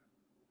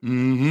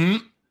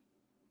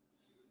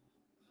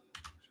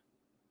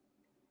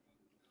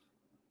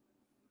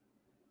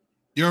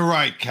 You're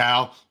right,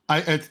 Cal.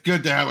 It's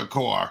good to have a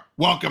core.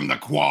 Welcome to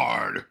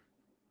Quard.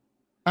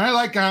 I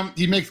like how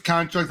he makes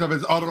constructs of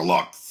his other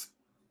looks.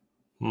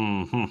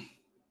 Yeah.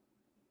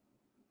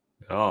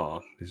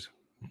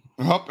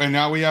 And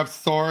now we have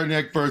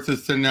Sornik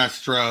versus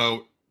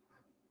Sinestro.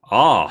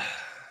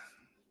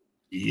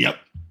 Yep.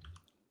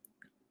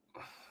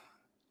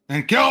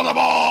 And kill them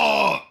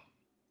all!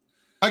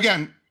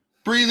 Again,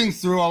 breathing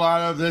through a lot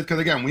of this, because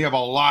again, we have a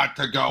lot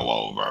to go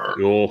over.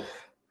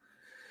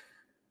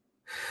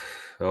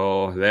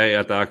 Oh, they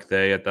attack,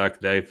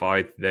 they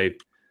fight, a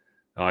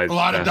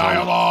lot of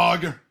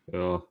dialogue.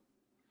 Of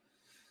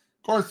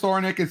course,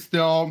 Sornik is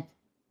still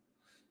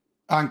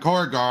on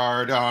Corps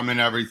Guard and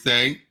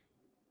everything.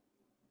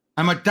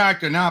 I'm a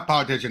doctor, not a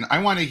politician.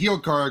 I want to heal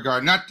Corps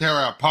Guard, not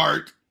tear it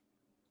apart.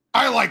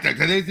 I like that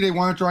because they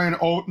want to try and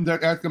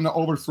ask him to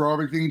overthrow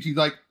everything. And she's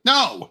like,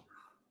 no,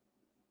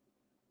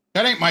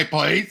 that ain't my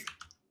place.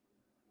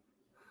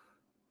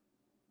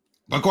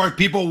 Of course,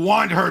 people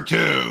want her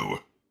to.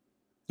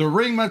 The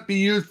ring must be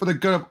used for the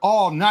good of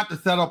all, not to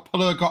settle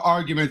political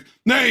arguments.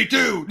 They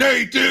do.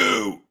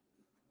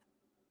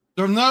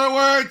 So in other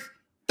words,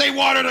 they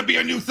want her to be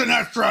a new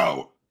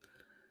Sinestro.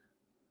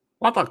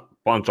 What a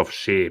bunch of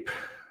sheep.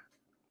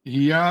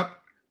 Yep.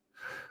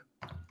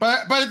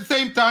 But at the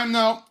same time,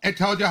 though, it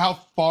tells you how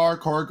far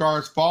Korgar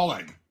has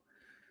fallen.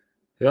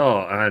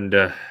 Yeah, and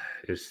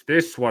is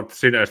this what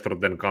Sinestro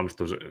then arrives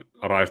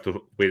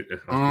to with?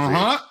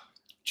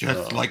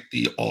 Just like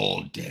the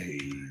old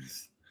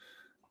days.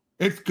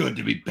 It's good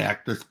to be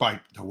back despite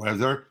the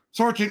weather.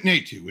 Sergeant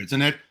Natu,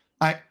 isn't it?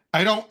 I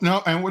don't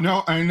know.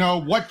 I know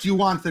what you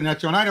want,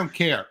 Sinestro, and I don't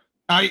care.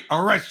 I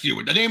arrest you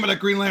in the name of the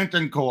Green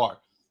Lantern Corps.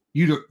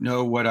 You don't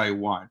know what I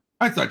want.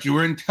 I thought you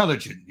were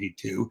intelligent,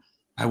 Natu.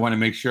 I want to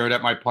make sure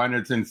that my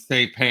planet's in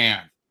safe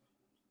hands.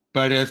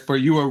 But as for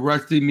you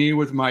arresting me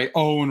with my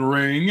own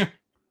ring,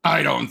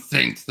 I don't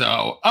think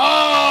so.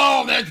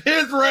 Oh, that's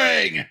his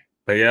ring!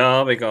 But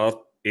yeah, because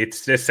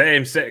it's the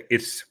same.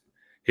 It's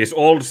his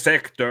old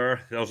sector.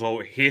 So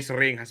his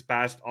ring has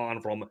passed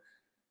on from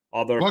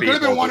other people. Well, it could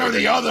have been one or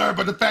the other,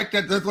 but the fact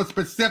that this was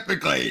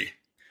specifically.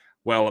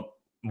 Well,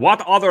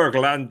 what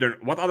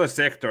other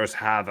sectors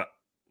have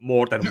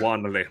more than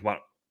one?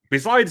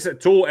 Besides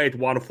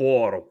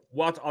 2814,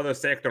 what other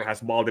sector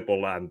has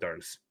multiple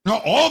lanterns? No,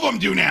 all of them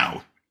do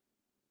now.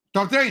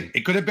 So I'm saying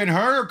it could have been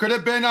her, or could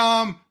have been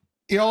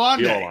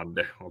Yolande.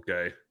 Yolande,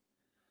 okay.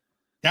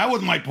 That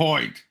was my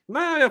point.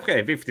 Nah,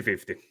 okay,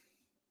 50-50.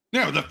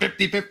 Yeah, it was a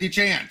 50-50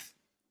 chance.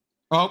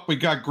 Oh, we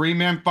got Green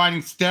Man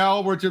finding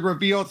Stell, which it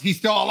reveals he's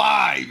still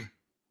alive.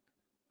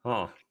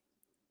 Huh.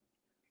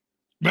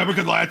 Remember,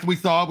 because last we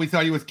saw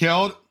he was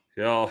killed?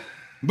 Yeah.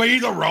 But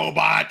he's a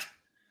robot.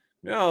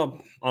 Yeah,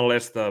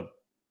 unless the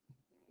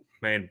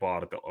main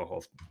part of...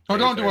 Oh,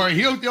 don't worry.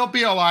 He'll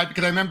be alive,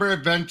 because I remember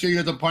eventually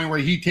there's a point where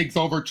he takes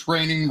over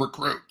training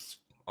recruits.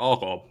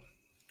 Okay.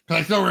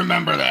 Because I still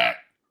remember that.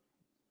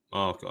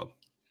 Okay.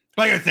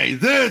 Like I say,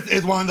 this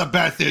is one of the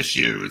best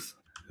issues.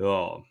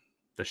 Yeah.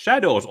 The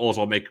shadows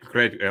also make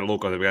great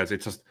look at it, because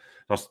it's just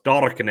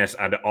darkness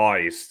and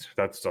ice.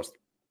 That's just...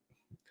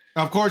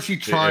 Of course, she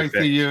tries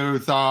to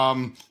use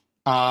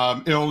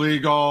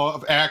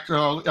illegal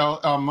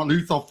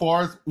lethal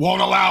force.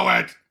 Won't allow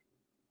it.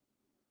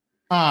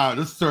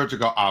 The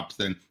surgical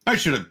option. I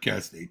should have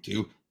guessed it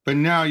too. But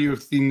now you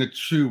have seen the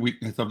true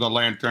weakness of the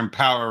Lantern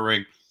Power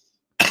Ring.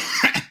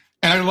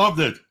 And I loved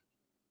it.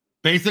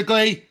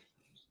 Basically,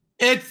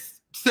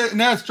 it's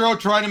Sinestro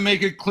trying to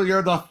make it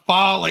clear the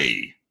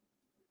folly.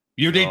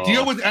 They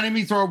deal with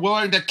enemies who are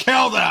willing to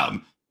kill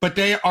them, but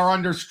they are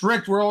under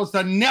strict rules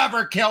to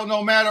never kill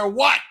no matter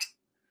what.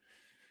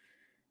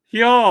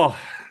 Yeah,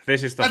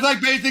 this is That's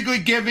like basically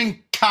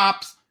giving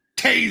cops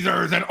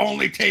tasers and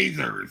only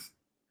tasers.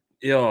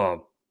 Yeah,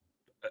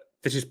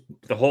 this is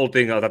the whole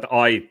thing that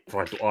I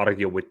try to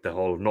argue with the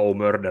whole no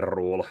murder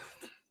rule.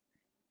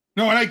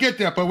 No, and I get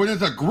that, but when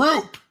it's a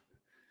group.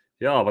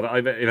 Yeah, but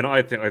I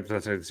think I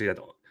see that.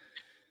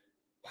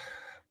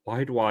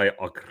 Why do I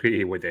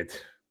agree with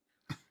it?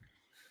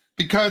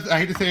 Because I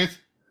hate to say it,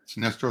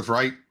 Sinestro's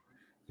right.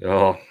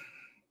 Yeah.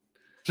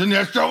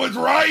 Sinestro is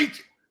right.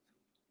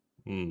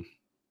 Hmm.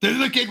 This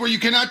is a case where you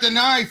cannot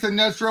deny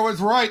Sinestro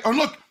is right. Oh,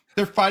 look,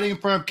 they're fighting in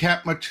front of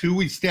Cat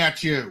Matui's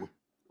statue.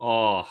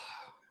 Oh.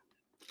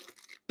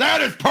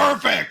 That is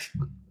perfect.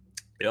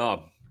 Yeah.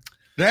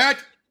 That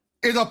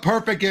is a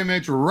perfect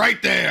image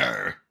right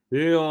there.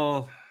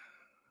 Yeah.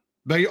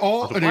 They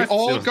all got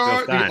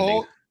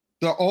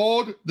the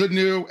old, the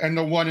new, and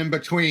the one in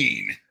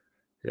between.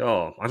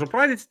 Yeah. I'm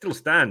surprised it's still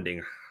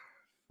standing.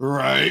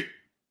 Right.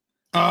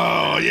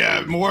 Oh,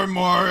 yeah. More and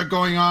more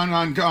going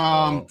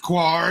on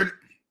Quard.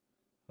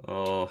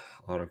 Oh,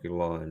 Arky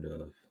lined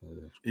up.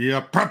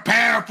 Yeah,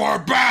 prepare for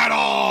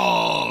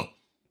battle!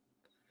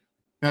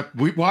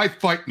 Why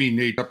fight me,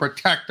 Nate? To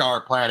protect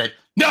our planet.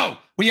 No,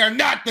 we are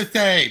not the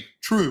same.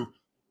 True.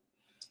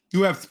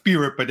 You have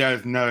spirit, but that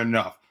is not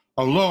enough.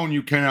 Alone,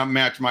 you cannot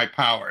match my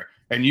power,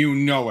 and you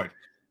know it.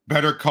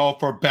 Better call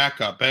for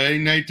backup, eh,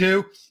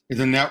 Natu?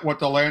 Isn't that what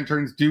the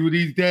Lanterns do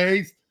these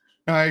days?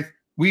 Guys,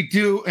 we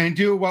do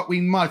what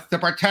we must to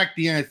protect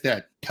the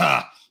innocent.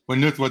 When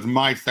this was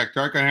my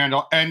sector, I could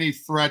handle any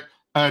threat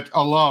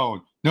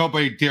alone.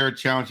 Nobody dared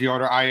challenge the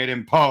order I had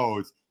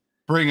imposed.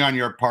 Bring on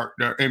your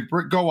partner and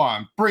go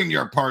on. Bring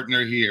your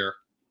partner here.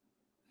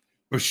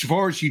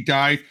 Before she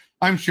dies,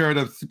 I'm sure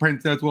the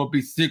princess will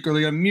be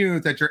secretly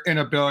amused at your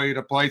inability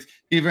to place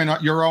even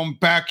your own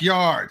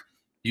backyard.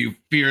 You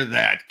fear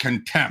that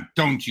contempt,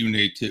 don't you,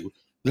 Natu?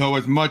 Though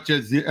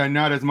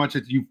not as much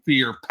as you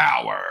fear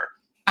power.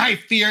 I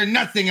fear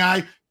nothing.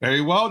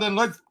 Very well, then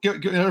let's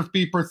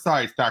be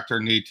precise, Dr.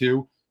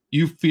 Natu.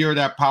 You fear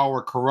that power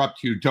will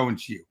corrupt you,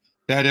 don't you?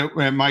 That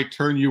it might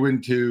turn you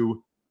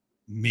into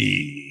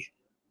me.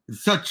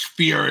 Such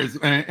fear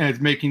is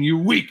making you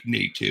weak,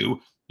 Natu.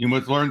 You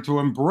must learn to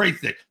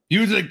embrace it.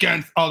 Use it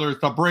against others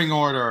to bring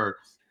order.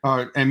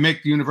 and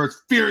make the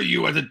universe fear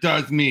you as it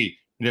does me.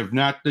 And if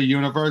not the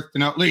universe,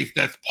 then at least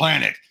this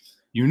planet.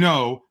 You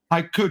know,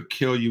 I could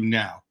kill you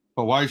now,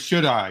 but why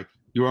should I?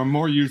 You are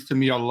more used to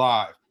me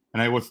alive,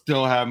 and I will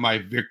still have my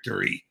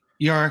victory.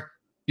 Your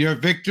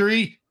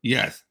victory?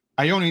 Yes.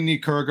 I only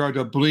need Kurgar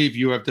to believe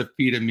you have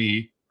defeated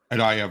me,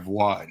 and I have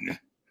won.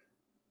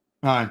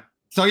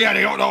 So yeah,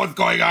 they don't know what's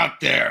going on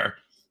there.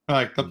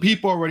 Like the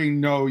people already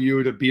know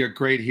you to be a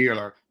great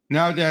healer.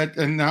 Now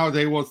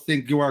they will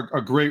think you are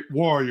a great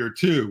warrior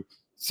too.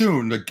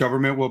 Soon the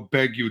government will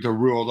beg you to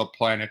rule the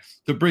planet,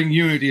 to bring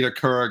unity to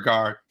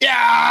Kurgar.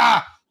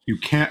 Yeah! You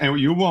can't and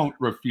you won't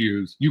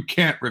refuse. You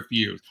can't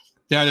refuse.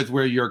 That is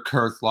where your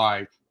curse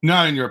lies,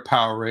 not in your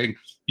power ring.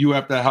 You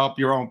have to help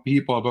your own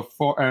people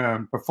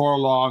before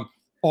long.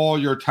 All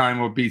your time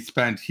will be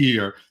spent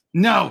here.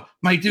 No,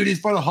 my duty is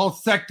for the whole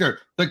sector.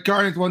 The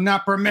Guardians will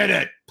not permit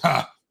it.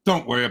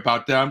 Don't worry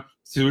about them.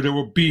 Soon there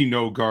will be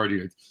no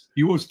Guardians.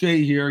 You will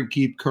stay here and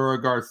keep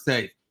Kurgar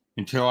safe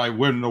until I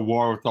win the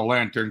war with the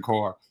Lantern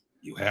Corps.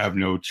 You have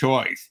no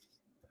choice.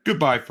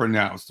 Goodbye for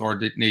now,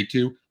 Sword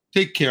Natu.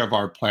 Take care of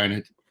our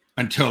planet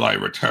until I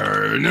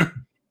return.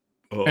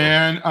 Uh-oh.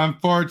 And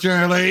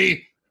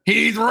unfortunately,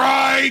 he's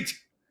right.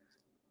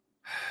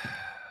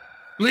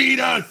 Lead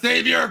us,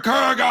 Savior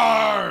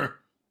Kurgar.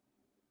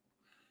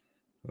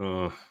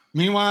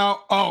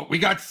 Meanwhile, we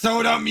got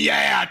Sodom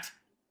yet.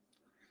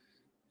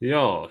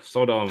 Yeah,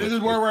 Sodom. This is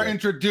where we're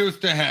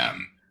introduced to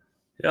him.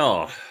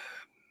 Yeah.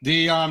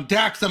 The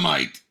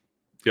Daxamite.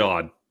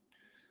 God.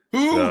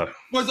 Who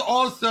was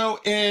also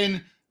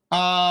in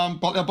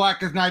the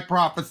Blackest Night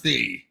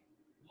Prophecy.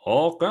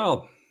 Oh,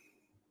 God.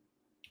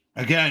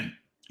 Again,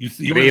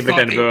 you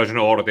rewritten version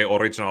or the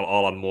original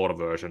Alan Moore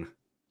version?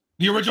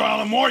 The original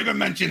Alan Moore even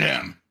mentioned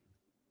him.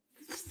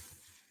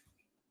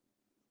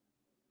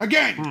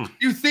 Again,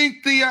 you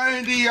think the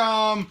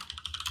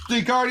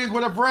Guardians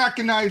would have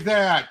recognized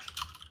that?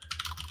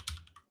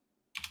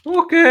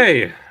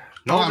 Okay.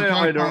 Now they're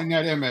either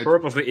that image.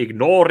 Purposely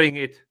ignoring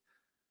it.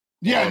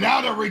 Yeah,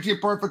 now they're reaching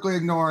perfectly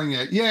ignoring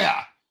it.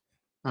 Yeah.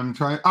 I'm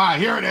trying.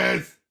 Here it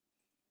is.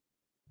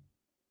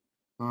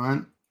 All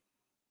right.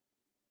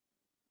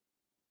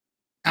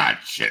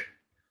 Shit.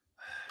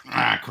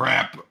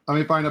 Crap. Let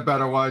me find a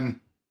better one.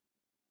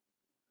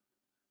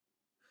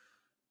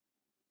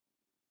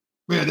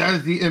 Yeah, that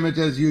is the image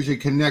that's usually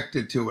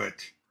connected to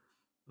it.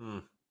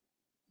 All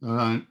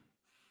right.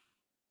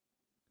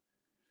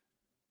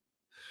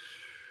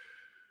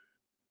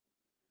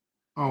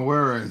 Oh,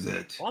 where is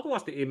it? What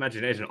was the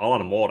imagination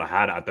Alan Moore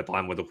had at the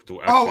time with this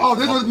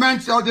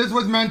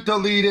was meant to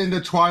lead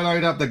into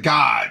Twilight of the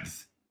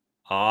Gods.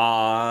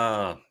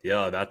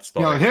 Yeah, that's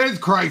his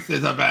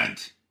crisis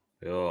event.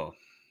 Yeah.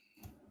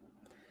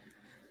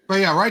 But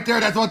yeah, right there,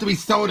 that's supposed to be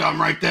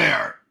Sodom right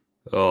there.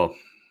 Oh.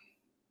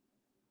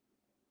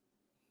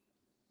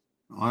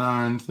 Hold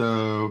on,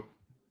 so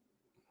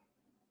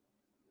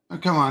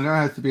come on, there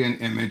has to be an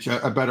image,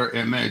 a better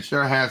image.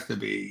 There has to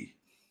be.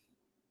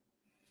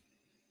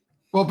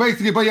 Well,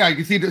 basically, but yeah, you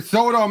can see that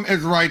Sodom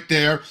is right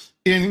there.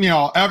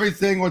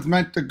 Everything was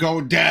meant to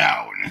go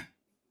down.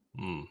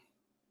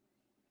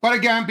 But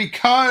again,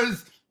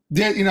 because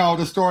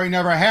the story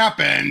never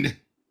happened.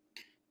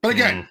 But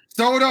again,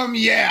 Sodom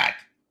yet.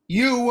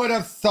 You would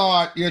have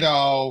thought, you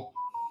know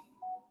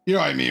what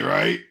I mean,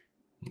 right?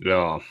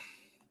 Yeah.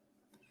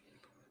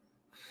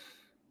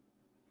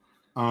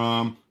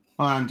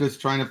 I'm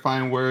just trying to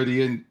find where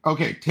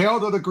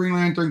Tales of the Green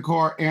Lantern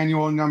Corps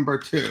Annual number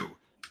 2.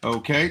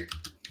 Okay.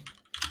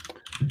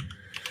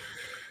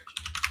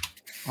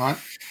 All right.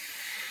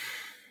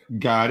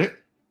 Got it.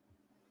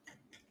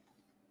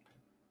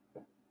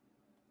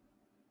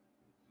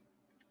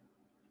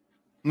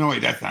 No,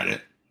 wait, that's not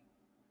it.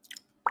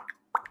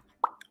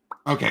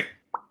 Okay.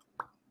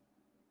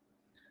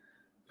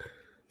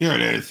 Here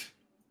it is.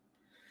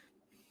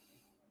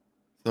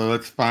 So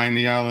let's find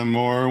the Alan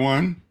Moore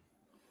one.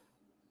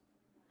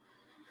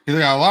 There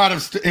got a lot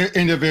of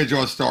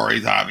individual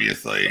stories,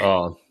 obviously.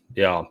 Oh,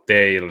 yeah,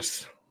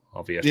 Tales,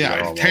 obviously.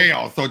 Yeah, it's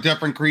Tales, so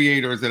different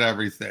creators and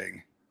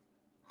everything.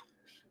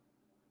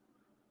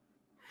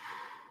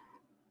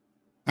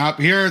 Up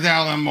here's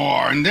Alan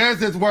Moore, and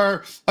this is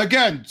where,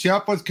 again,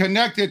 Jeff was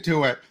connected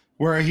to it,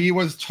 where he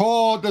was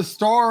told the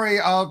story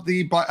of on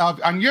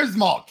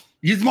Yzmolt.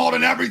 Yzmolt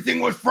and everything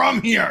was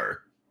from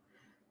here.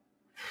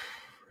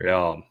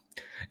 Yeah.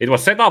 It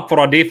was set up for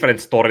a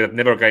different story that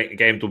never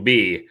came to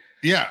be.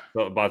 Yeah.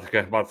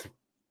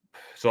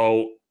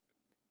 So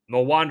no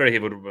wonder they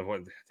would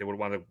want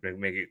to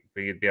make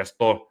it be a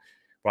story,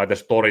 a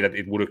story that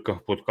it would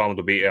come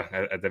to be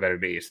at the very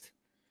least.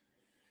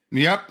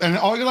 Yep, and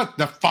look,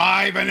 the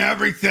 5 and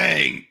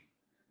everything.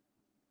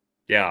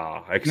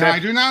 Yeah, except now, I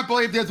do not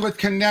believe this was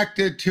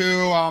connected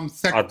to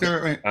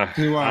Sector.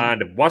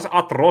 And was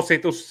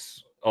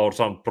Atrocitus or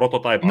some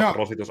prototype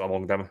Atrocitus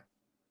among them?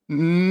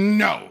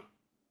 No,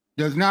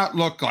 does not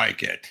look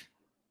like it.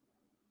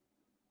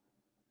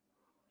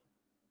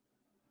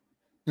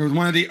 There was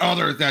one of the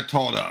others that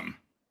told him.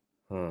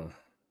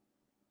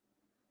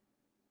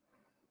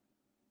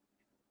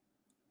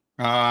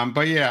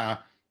 But yeah,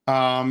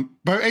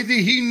 But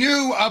he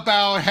knew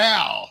about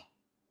Hal.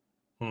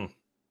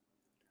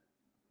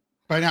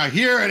 But now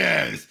here it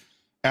is.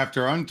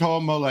 After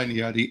untold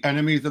millennia, the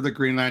enemies of the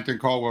Green Lantern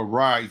Corps will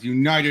rise,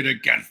 united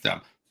against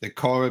them. The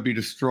Corps will be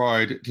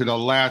destroyed to the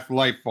last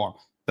life form.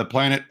 The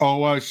planet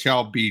Oa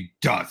shall be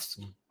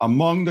dust.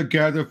 Among the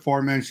gathered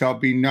foremen shall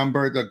be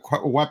numbered the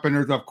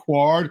weaponers of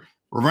Quard,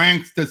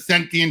 ranks the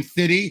sentient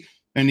city,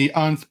 and the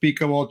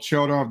unspeakable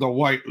children of the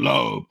White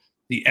Lobe,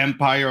 the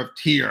Empire of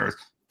Tears.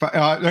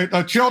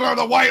 The children of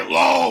the White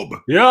Lobe!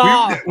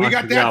 Yeah! We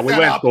got that yeah, we set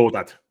went up. through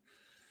that.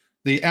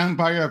 The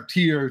Empire of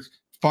Tears,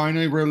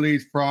 finally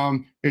released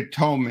from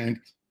atonement,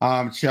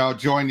 shall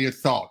join the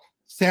assault.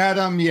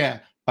 Saddam,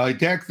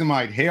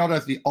 Dexamite, hailed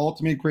as the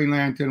ultimate Green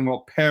Lantern,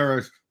 will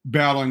perish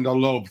battling the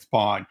Lobe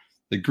Spawn.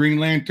 The Green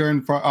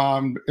Lantern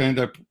and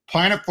the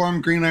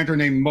planet-formed Green Lantern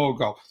named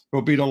Mogo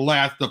will be the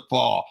last to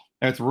fall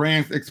as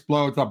Rance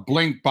explodes a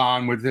blink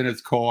bomb within his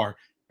core.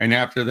 And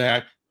after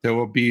that, there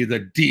will be the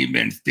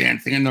demons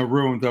dancing in the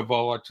ruins of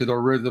Oa to the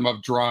rhythm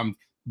of drums,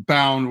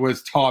 bound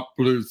with taut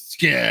blue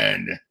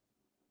skin.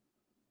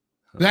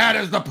 That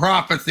is the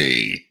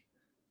prophecy.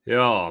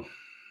 Yeah.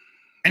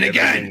 And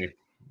again,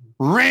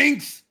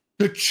 ranks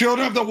the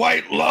children of the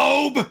White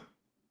Lobe.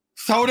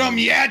 Sodom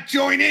yet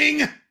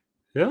joining?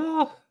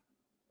 Yeah.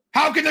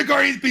 How can the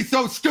Guardians be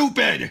so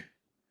stupid?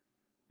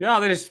 Yeah,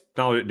 there is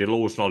now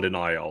delusional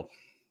denial.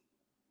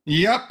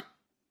 Yep.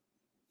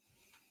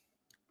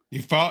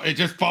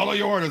 Just follow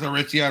your orders,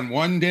 Aricia, and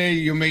one day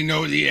you may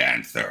know the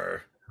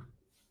answer.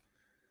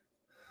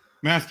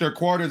 Master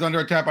Quard is under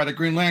attack by the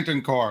Green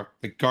Lantern Corps.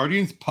 The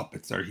Guardians'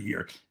 puppets are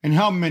here, and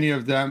how many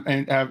of them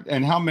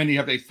and how many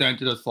have they sent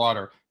to the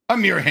slaughter? A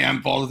mere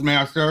handful,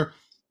 Master.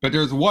 But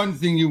there's one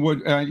thing you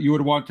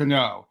would want to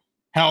know: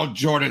 Hal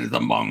Jordan is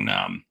among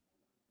them.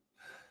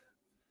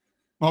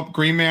 Well,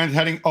 Green Man's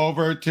heading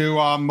over to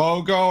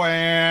Mogo,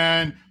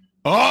 and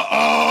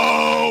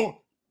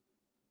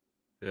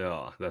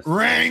yeah, that's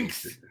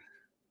ranks.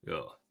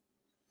 Yeah.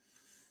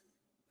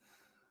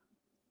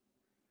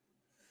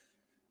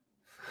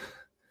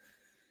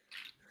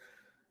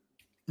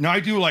 No, I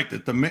do like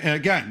that.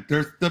 Again,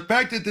 there's the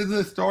fact that this is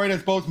a story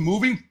that's both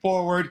moving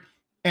forward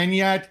and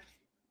yet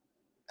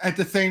at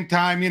the same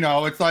time,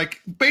 it's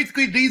like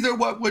basically these are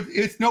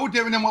it's no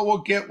different than what we'll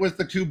get with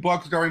the two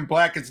books during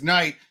Blackest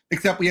Night,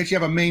 except we actually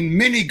have a main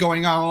mini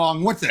going on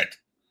along with it.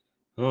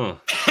 Huh.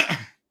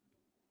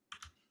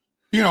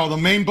 The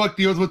main book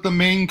deals with the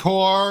main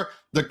core,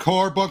 the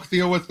core books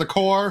deal with the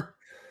core.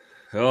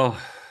 Oh.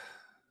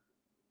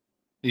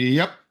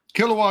 Yep.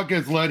 Kilowog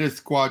has led his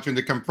squadron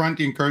to confront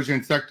the incursion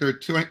in Sector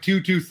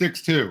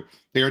 2262.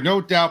 They are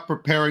no doubt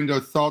preparing to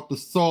assault the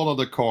soul of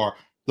the Corps,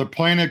 the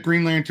planet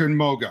Green Lantern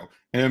Mogo.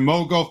 And if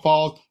Mogo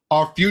falls,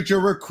 our future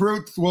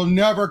recruits will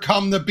never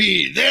come to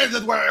be. This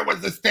is where it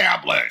was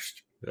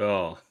established.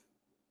 Oh.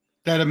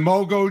 That if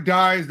Mogo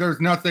dies, there's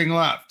nothing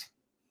left.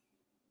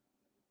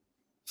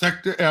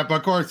 But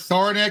of course,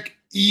 Sornik,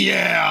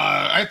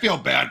 I feel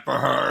bad for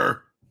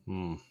her.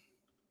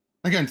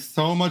 Again,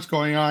 so much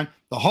going on.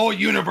 The whole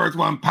universe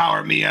will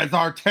empower me as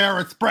our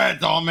terror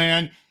spreads,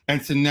 man.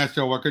 And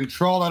Sinestro will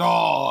control it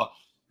all.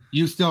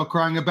 You still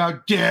crying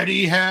about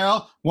Daddy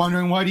Hal?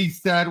 Wondering what he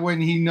said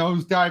when he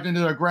nosedived into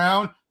the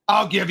ground?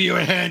 I'll give you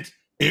a hint.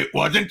 It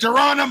wasn't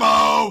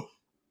Geronimo.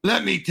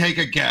 Let me take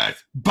a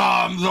guess.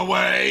 Bombs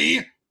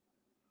away.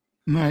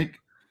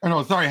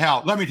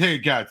 Hal. Let me take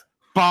a guess.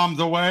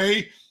 Bombs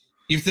away.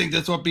 You think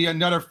this will be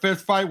another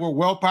fist fight where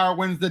willpower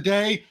wins the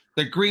day?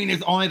 The green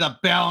is only the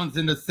balance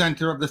in the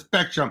center of the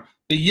spectrum.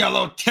 The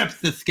yellow tips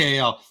the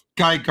scale.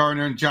 Guy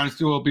Gardner and John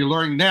Stewart will be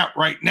learning that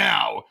right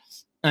now.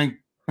 And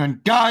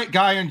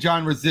Guy and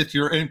John resist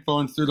your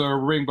influence through the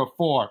ring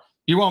before.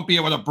 You won't be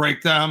able to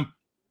break them.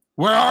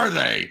 Where are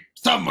they?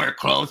 Somewhere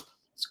close.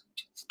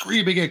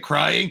 Screaming and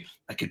crying.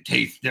 I can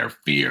taste their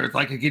fears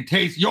like I can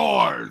taste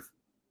yours.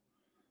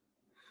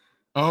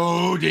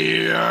 Oh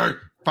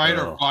dear. Fight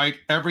or flight.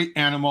 Every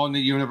animal in the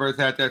universe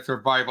has that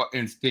survival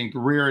instinct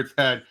rear its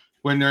head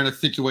when they're in a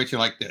situation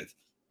like this.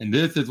 And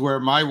this is where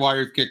my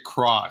wires get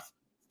crossed.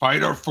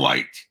 Fight or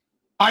flight.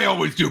 I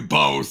always do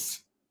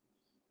both.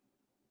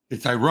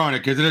 It's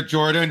ironic, isn't it,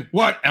 Jordan?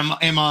 What,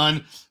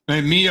 Amon?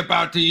 And me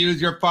about to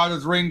use your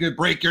father's ring to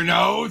break your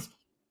nose?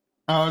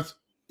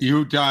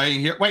 You dying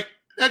here. Wait,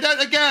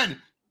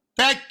 again,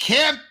 that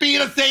can't be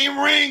the same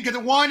ring, because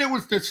one, it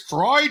was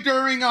destroyed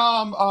during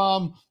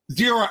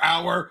 0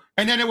 hour,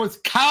 and then it was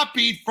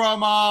copied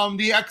from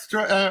the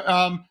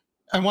extra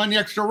and one of the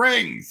extra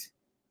rings.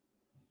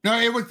 No,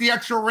 it was the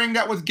extra ring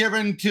that was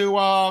given to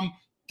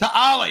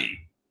Ollie.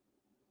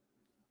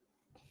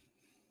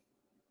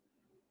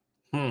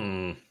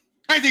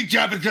 I think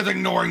Jeff is just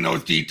ignoring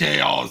those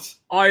details.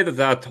 Either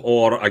that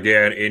or,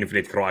 again,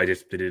 Infinite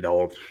Crisis did it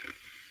all.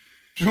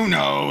 Who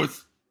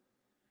knows?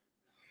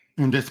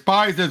 And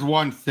despise is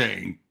one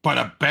thing, but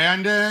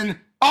abandon?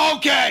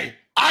 Okay,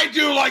 I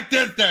do like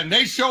this then.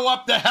 They show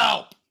up to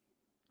help.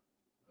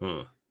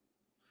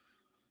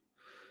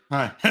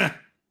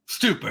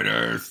 Stupid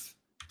Earth.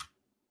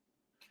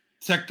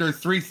 Sector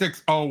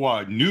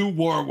 3601, New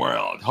War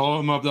World,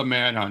 home of the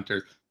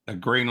Manhunters. The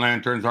Green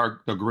Lanterns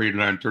are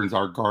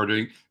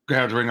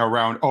gathering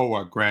around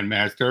Oa,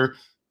 Grandmaster.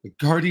 The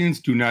Guardians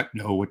do not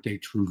know what they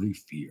truly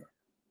fear,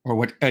 or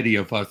what any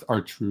of us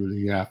are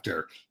truly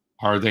after.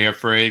 Are they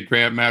afraid,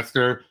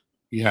 Grandmaster?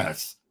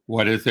 Yes.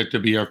 What is it to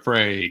be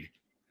afraid?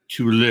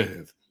 To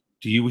live.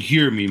 Do you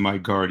hear me, my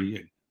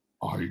Guardian?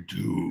 I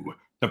do.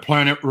 The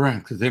planet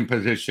Ranks is in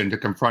position to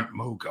confront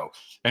Mogo,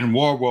 and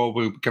War World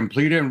will be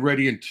completed and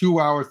ready in 2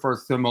 hours for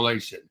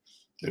assimilation.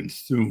 Then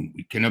soon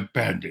we can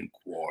abandon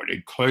Quad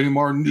and claim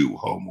our new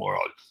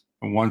homeworld.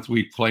 And once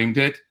we've claimed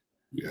it,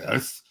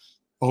 yes,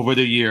 over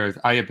the years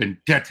I have been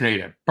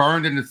detonated,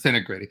 burned, and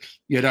disintegrated,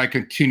 yet I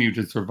continue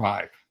to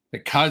survive. The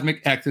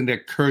cosmic accident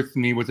that cursed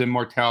me with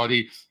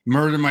immortality,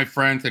 murdered my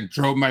friends, and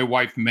drove my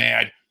wife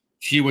mad.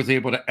 She was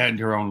able to end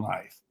her own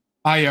life.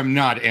 I am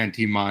not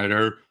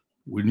Anti-Monitor.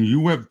 When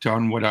you have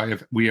done what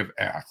we have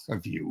asked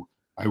of you,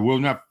 I will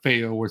not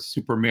fail as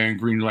Superman and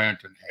Green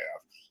Lantern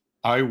have.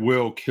 I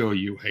will kill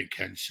you, Hank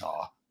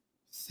Henshaw.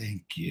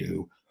 Thank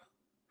you.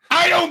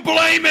 I don't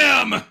blame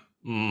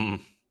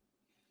him!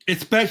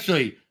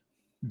 Especially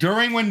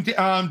during when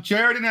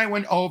Jared and I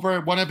went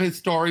over one of his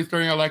stories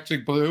during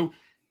Electric Blue.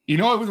 You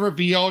know, it was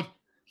revealed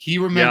he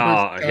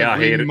remembers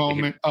every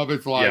moment of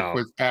his life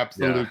with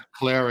absolute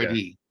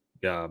clarity.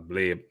 Yeah,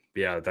 the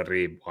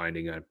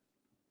rewinding.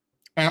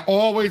 And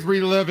always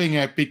reliving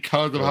it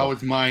because of how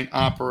his mind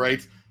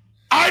operates.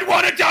 I'd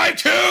want to die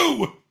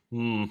too!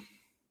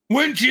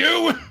 Wouldn't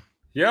you?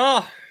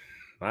 Yeah.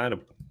 I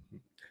don't...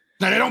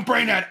 Now, they don't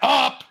bring that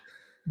up,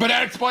 but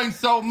that explains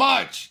so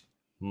much.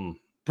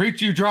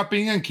 Preach you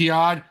dropping in,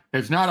 Kiad.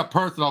 It's not a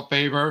personal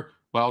favor.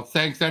 Well,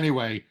 thanks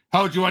anyway.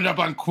 How'd you end up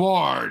on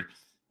Quad?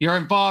 You're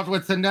involved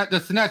with the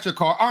Sinestro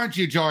Corps, aren't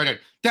you, Jordan?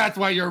 That's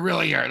why you're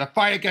really here. The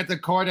fight against a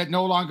Corps that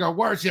no longer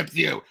worships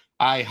you.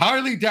 I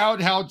hardly doubt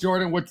Hal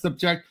Jordan would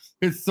subject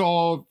his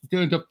soul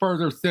to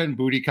further sin,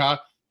 Boudica.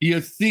 He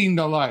has seen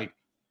the light.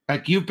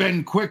 Like you've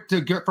been quick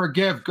to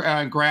forgive,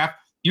 Graf.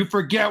 You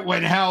forget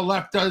when Hal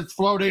left us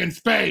floating in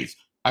space.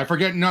 I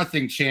forget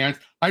nothing, Chance.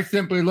 I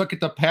simply look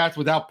at the past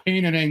without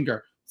pain and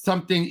anger.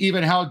 Something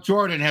even Hal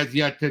Jordan has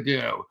yet to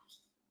do.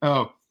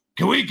 Oh,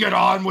 can we get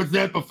on with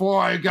it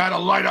before I gotta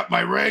light up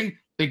my ring?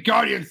 The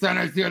Guardian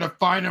Center is here to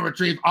find and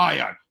retrieve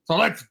Ion. So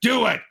let's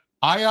do it.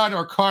 Ion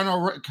or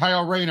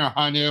Kyle Rayner,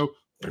 Hanu?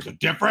 There's a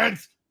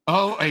difference?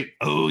 Oh,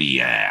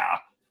 yeah.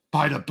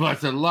 By the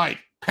blessed light.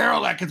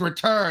 Parallax has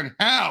returned.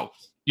 How?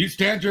 You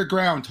stand your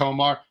ground,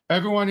 Tomar.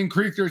 Everyone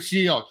increase your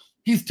shield.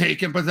 He's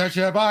taken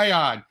possession of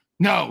Ion.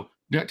 No,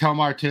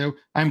 Tomar too.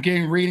 I'm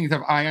getting readings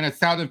of Ion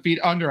 1,000 feet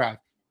under us.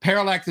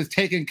 Parallax is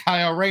taking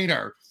Kyle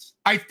Rayner.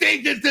 I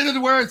think this is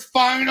where it's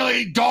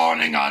finally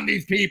dawning on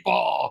these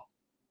people.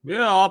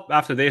 Yeah,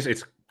 after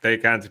this, they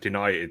can't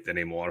deny it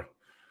anymore.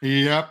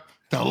 Yep.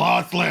 The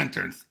Lost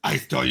Lanterns. I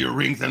stole your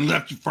rings and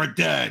left you for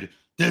dead.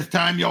 This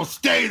time you'll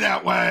stay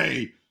that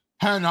way.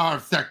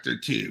 Hanar Sector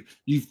 2.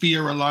 You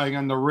fear relying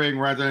on the ring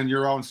rather than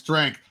your own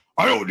strength.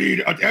 I don't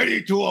need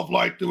any tool of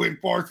light to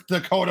enforce the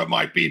code of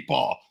my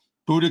people.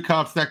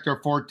 Budikov Sector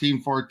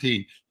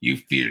 1414. You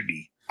fear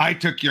me. I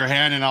took your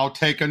hand and I'll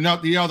take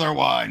the other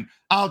one.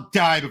 I'll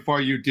die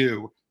before you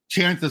do.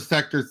 Chance of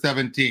Sector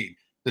 17.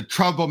 The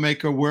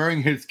troublemaker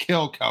wearing his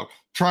kill coat,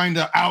 trying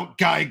to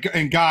out-guy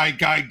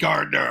Guy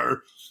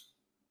Gardner.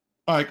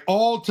 Like,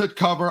 all to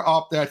cover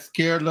up that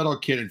scared little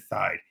kid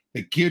inside.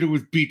 The kid who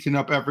was beaten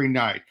up every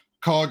night,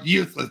 called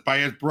useless by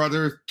his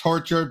brothers,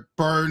 tortured,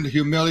 burned,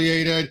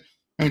 humiliated.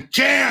 And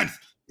Chance,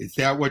 is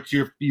that what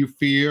you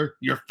fear?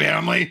 Your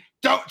family?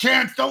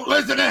 Chance, don't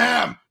listen to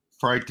him!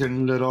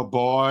 Frightened little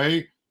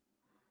boy.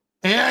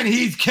 And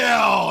he's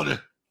killed!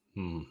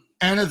 And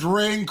his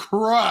ring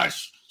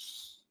crushed.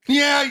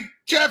 Yeah,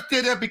 Jeff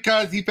did it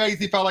because he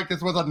basically felt like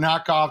this was a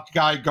knockoff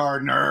Guy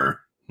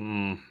Gardner.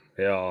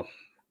 Yeah.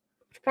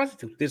 Surprised it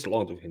took this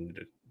long to him.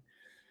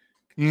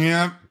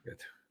 Yeah.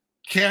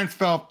 Chance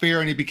felt fear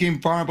and he became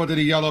vulnerable to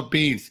the yellow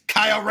beams.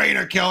 Kyle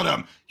Rayner killed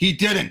him. He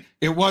didn't.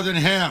 It wasn't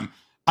him.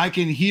 I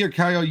can hear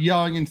Kyle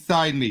yelling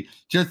inside me,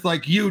 just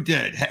like you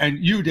did. And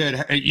you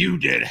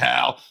did,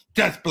 Hal.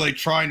 Desperately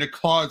trying to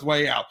claw his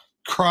way out.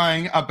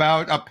 Crying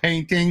about a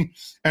painting.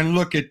 And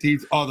look at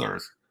these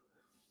others.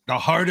 The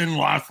hardened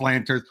Lost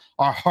Lanterns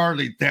are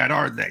hardly that,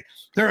 are they?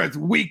 They're as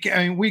weak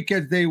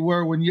as they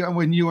were when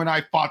you and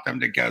I fought them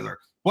together.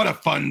 What a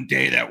fun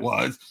day that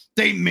was.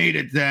 They made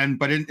it then,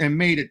 but in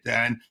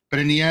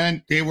the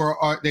end, they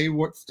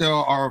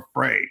still are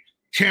afraid.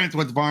 Chance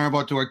was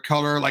vulnerable to a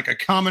color like a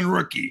common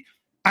rookie.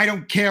 I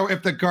don't care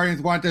if the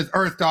Guardians want this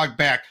Earth Dog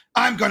back.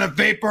 I'm gonna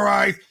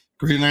vaporize.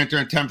 Green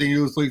Lantern attempting to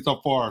use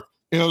lethal force.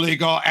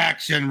 Illegal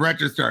action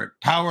registered.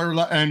 Power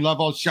and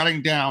level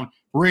shutting down.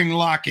 Ring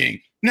locking.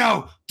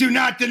 No, do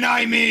not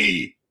deny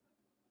me.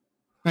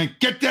 And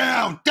get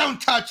down.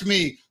 Don't touch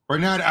me. We're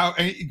not out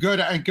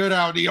good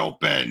out in the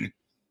open.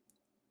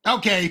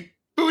 Okay,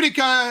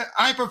 Boudica,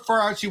 I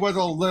prefer how she was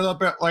a little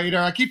bit later.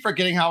 I keep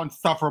forgetting how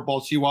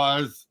insufferable she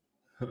was.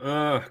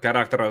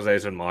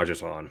 Characterization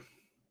marches on.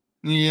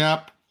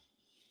 Yep.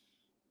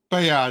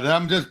 But yeah,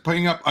 them just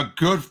putting up a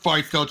good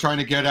fight, still trying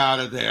to get out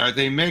of there.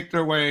 They make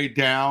their way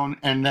down,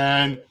 and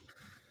then,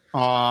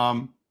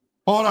 hold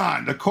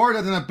on. The Corps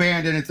doesn't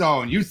abandon its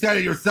own. You said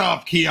it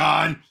yourself,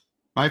 Keon.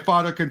 My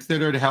father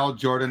considered Hal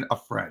Jordan a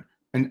friend,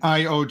 and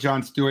I owe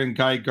John Stewart and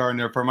Guy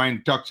Gardner for my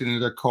induction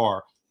into the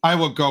Corps. I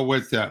will go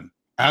with them,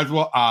 as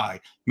will I.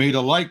 May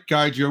the light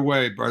guide your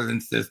way, brothers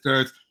and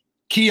sisters.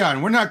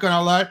 Keon, we're not going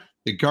to let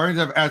the Guardians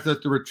have asked us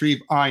to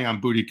retrieve Ion,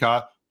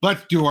 Boudica.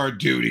 Let's do our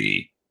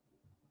duty.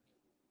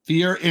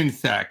 Fear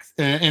infects.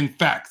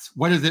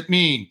 What does it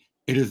mean?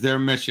 It is their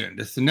mission.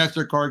 The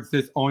Sinestro Corps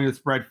exists only to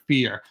spread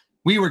fear.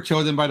 We were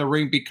chosen by the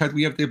ring because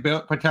we have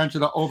the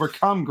potential to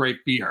overcome great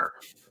fear.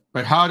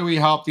 But how do we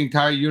help the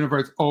entire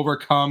universe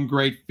overcome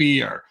great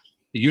fear?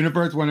 The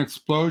universe where an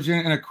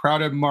explosion in a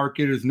crowded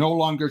market is no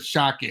longer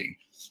shocking.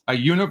 A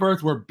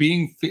universe where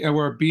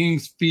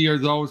beings fear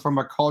those from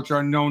a culture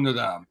unknown to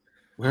them.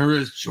 Where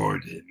is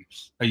Jordan?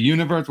 A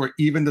universe where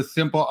even the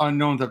simple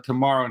unknowns of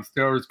tomorrow and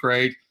still is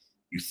great.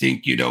 You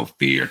think you know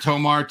fear,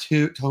 Tomar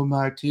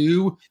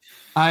too?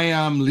 I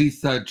am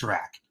Lisa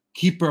Drack,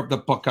 keeper of the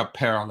Book of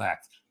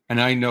Parallax, and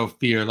I know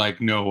fear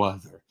like no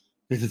other.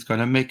 This is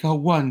going to make a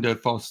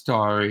wonderful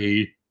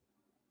story.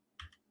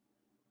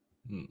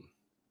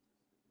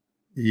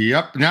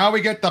 Yep, now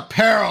we get the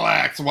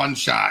Parallax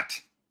one-shot.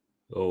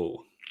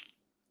 Oh.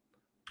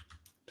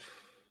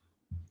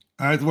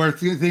 As we're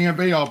seeing a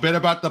bit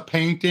about the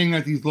painting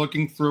as he's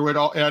looking through it,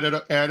 all at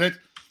it.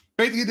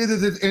 Basically, this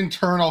is his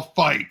internal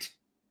fight.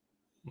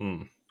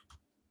 And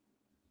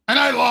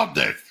I love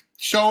this,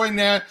 showing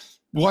that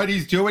what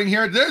he's doing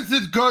here. This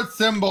is good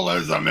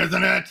symbolism,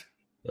 isn't it?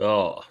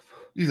 Oh,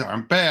 these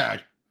aren't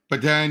bad.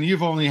 But then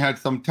you've only had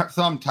some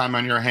time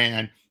on your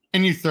hand,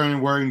 and you started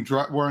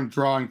weren't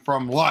drawing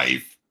from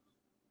life.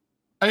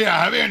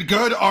 Yeah, having a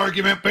good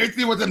argument,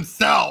 basically with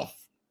himself.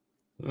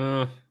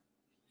 Though,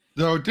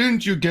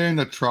 didn't you get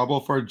into trouble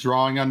for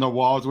drawing on the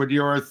walls when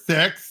you were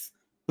 6?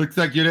 Looks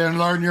like you didn't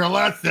learn your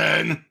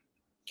lesson.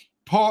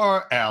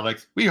 Poor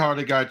Alex, we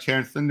hardly got a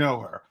chance to know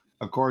her.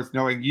 Of course,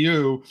 knowing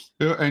you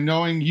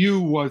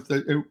was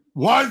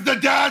the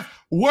death,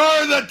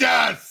 were the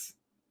deaths.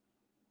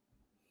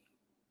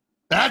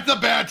 That's a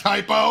bad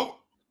typo.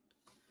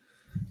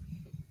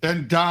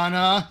 Then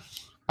Donna,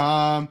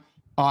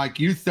 like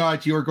you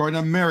thought you were going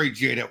to marry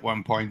Jade at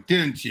one point,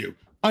 didn't you?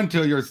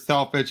 Until your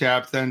selfish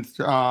absence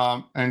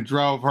and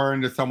drove her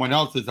into someone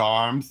else's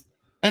arms,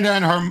 and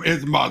then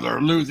his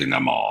mother, losing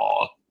them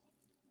all.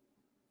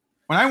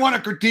 When I want a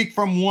critique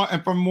from one,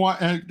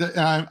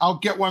 I'll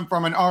get one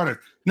from an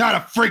artist, not a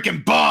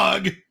freaking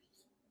bug.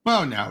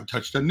 Well, now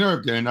touched a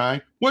nerve, didn't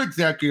I? What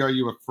exactly are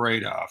you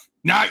afraid of?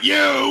 Not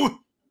you.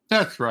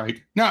 That's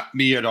right, not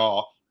me at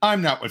all.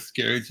 I'm not what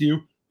scares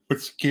you. What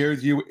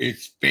scares you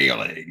is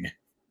failing.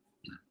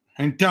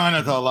 And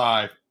Donna's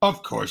alive.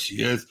 Of course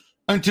she is.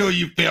 Until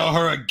you fail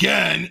her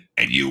again,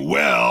 and you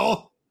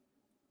will.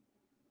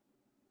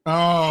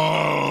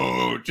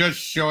 Oh, just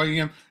showing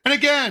him. And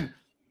again,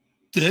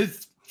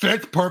 this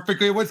fits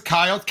perfectly with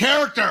Kyle's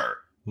character.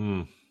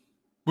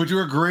 Would you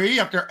agree?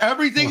 After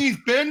everything he's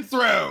been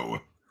through.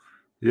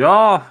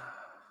 Yeah,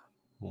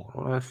 more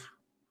or less.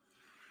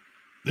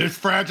 This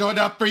fragile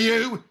enough for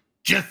you?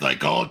 Just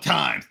like old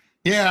times.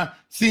 Yeah,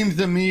 seems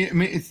to me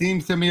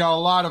a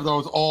lot of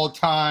those old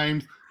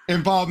times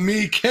involve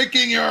me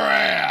kicking your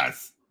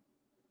ass.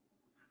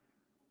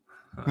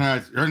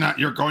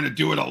 You're going to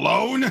do it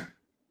alone?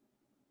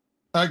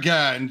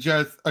 Again,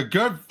 just a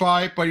good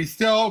fight, but he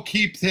still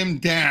keeps him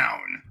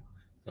down.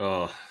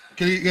 Oh.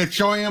 It's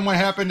showing him what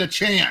happened to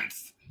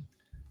Chance.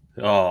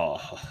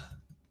 Oh.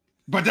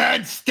 But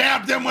then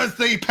stabbed him with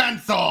the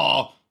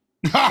pencil.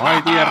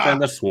 Mightier than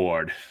the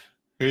sword.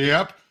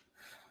 Yep.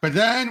 But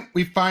then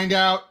we find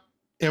out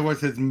it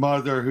was his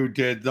mother who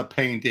did the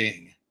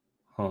painting.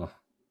 Huh.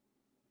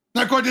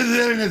 Like, what is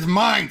it in his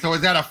mind? So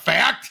is that a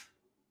fact?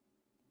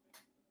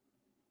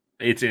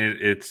 It's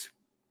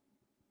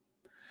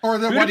or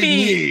is that what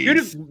he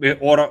needs?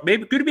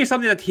 Could it be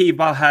something that he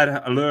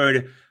had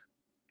learned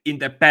in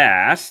the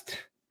past,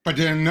 but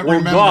didn't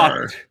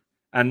remember,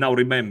 and now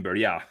remember?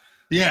 Yeah.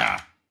 Yeah.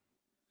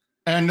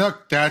 And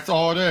look, that's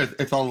all it is.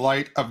 It's a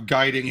light of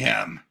guiding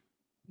him.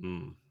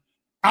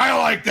 I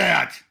like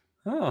that.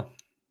 Oh.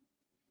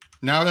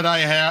 Now that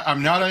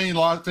I'm not any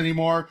lost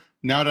anymore.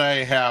 Now that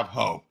I have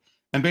hope,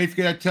 and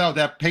basically I tell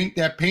that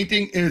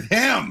painting is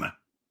him.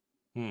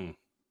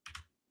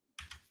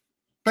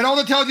 But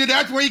also tells you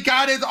that's where he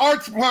got his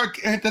artwork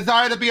and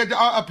desire to be an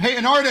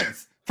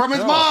artist from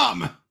his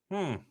mom.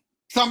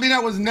 Something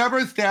that was never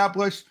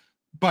established,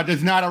 but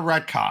is not a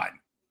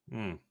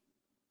retcon.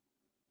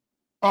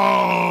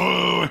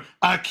 Oh,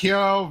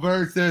 Akio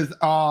versus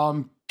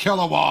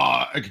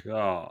Kilowog.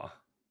 Oh.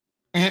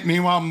 And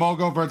meanwhile,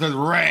 Mogo versus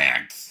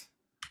Ranks.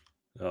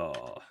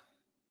 Oh.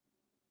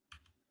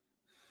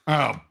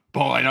 Oh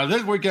boy, now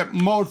this would get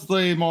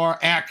mostly more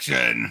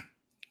action.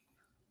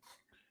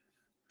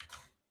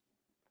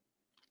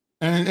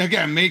 And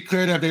again, make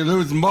clear that they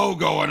lose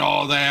Mogo and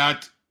all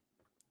that.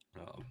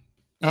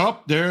 Oh,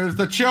 there's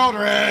the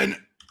children.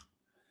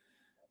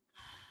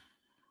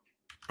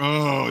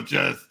 Oh,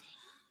 just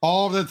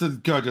all of this is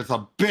good. Just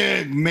a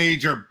big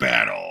major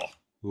battle.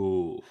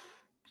 Ooh.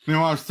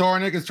 Meanwhile,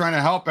 Sornik is trying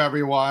to help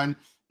everyone,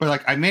 but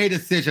like I made a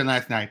decision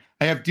last night.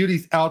 I have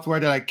duties elsewhere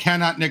that I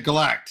cannot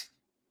neglect.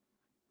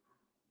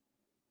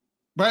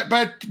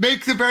 But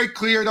makes it very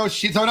clear though.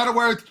 So in other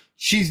words,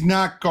 she's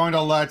not going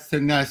to let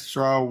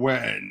Sinestro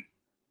win.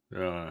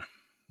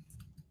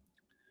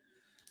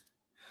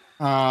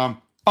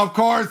 Of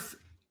course,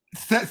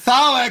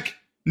 Salik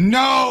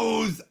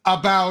knows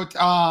about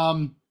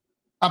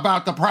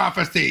the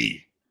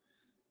prophecy,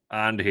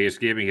 and he's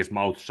keeping his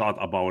mouth shut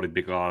about it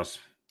because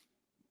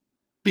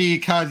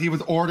he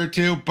was ordered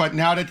to. But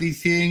now that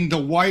he's seeing the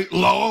white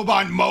lobe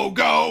on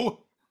Mogo,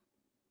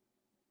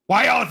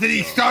 why else is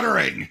he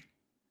stuttering?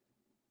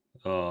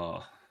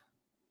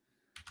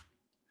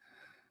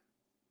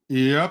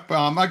 Yep.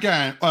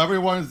 Again,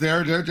 everyone's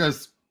there. They're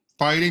just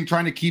fighting,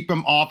 trying to keep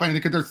him off, and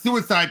because they're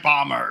suicide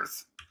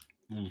bombers.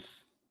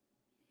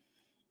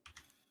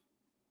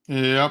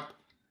 Yep.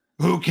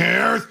 Who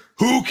cares?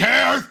 Who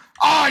cares?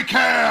 I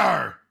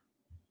care!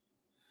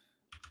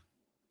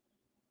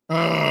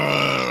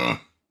 The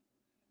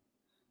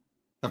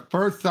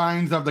first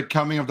signs of the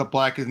coming of the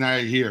Black is now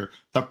here.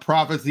 The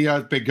prophecy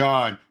has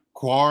begun.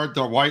 Quard,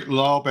 the White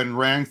Lobe, and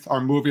Ranks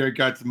are moving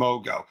against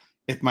Mogo.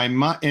 In my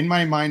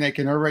mind, I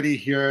can already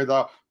hear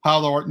the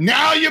hollow.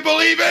 Now you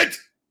believe it!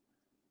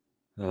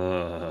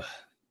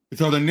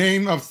 So the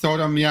name of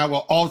Sodom Yat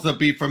will also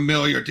be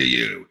familiar to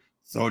you.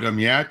 Sodom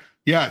Yat?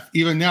 Yes,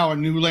 even now a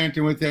new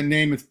lantern with that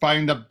name is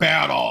fighting the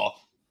battle.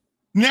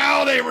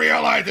 Now they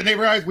realize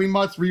we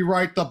must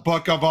rewrite the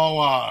Book of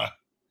Oa.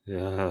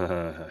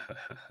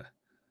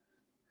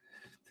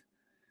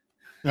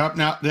 Yep,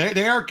 now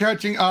they are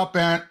catching up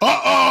and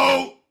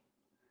uh-oh!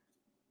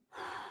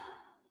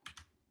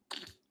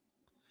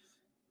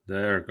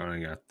 They're gonna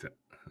get it.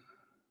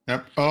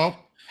 Yep. Oh,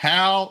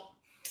 Hal,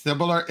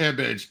 similar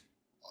image,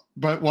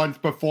 but once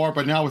before,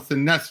 but now with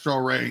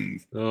Sinestro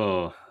rings.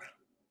 Oh,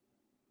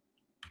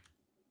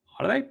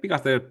 are they?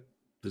 Because there's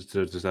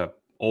just a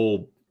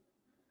old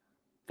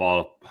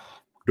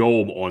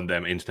dome on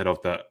them instead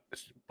of the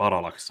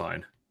parallax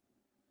sign.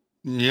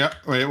 Yeah.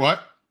 Wait,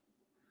 what?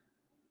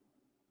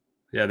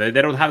 Yeah, they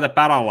don't have the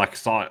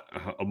parallax sign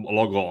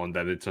logo on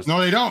them. It's just no,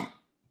 they don't.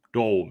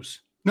 Domes.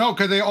 No,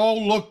 because they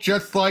all look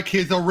just like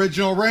his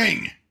original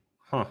ring.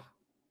 Huh.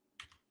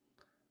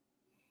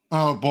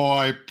 Oh,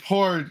 boy.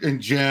 Poor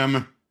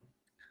Jim.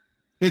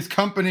 His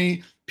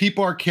company,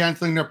 people are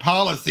canceling their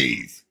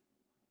policies.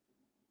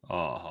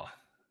 And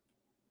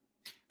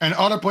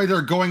other places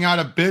are going out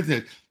of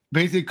business.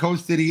 Basically,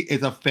 Coast City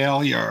is a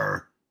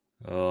failure.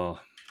 And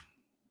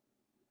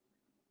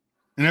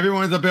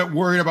everyone's a bit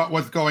worried about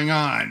what's going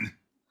on.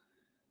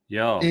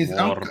 Yeah. Is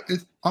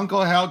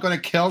Uncle Hal going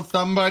to kill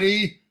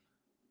somebody?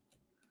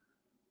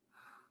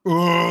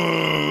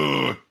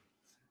 Ooh.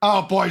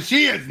 Oh boy,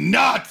 she is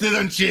nuts,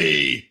 isn't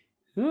she?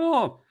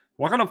 Oh,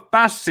 what kind of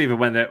passive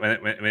when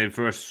they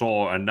first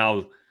saw, and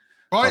now?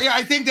 Well, yeah,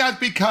 I think that's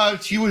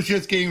because she was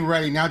just getting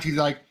ready. Now she's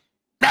like,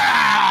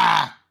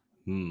 ah!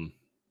 You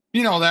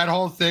know that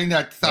whole thing,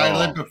 that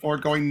silent before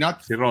going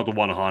nuts. 0 to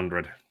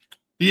 100.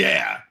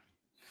 Yeah,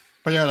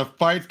 but yeah, the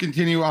fights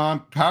continue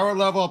on. Power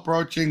level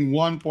approaching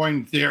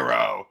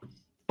 1.0,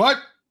 but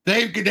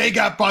they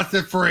got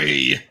busted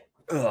free.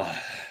 Ugh.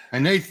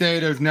 And they say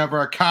there's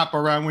never a cop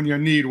around when you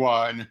need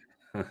one.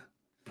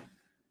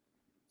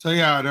 So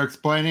yeah, they're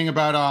explaining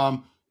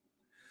about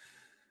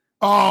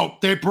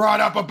they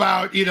brought up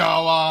about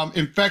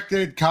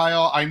infected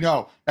Kyle. I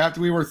know after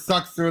we were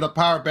sucked through the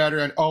power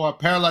battery and a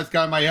paralyzed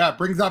guy in my head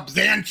brings up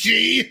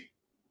Xanchi.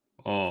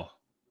 Oh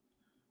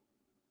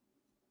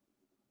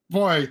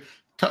boy,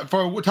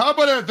 for talk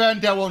about an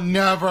event that will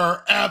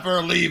never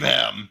ever leave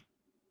him.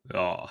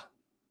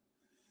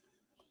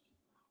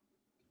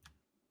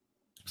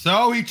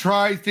 So he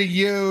tries to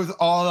use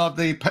all of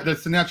the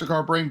Sinestro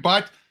Corps bring,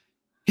 but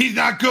he's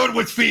not good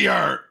with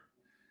fear.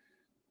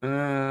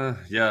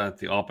 Yeah,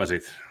 the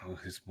opposite.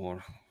 He's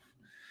more.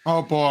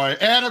 Oh boy!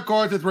 And of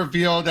course, it's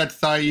revealed that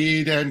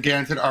Saeed and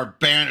Ganson are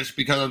banished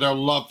because of their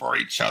love for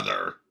each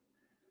other.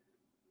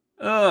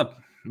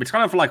 It's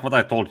kind of like what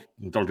I told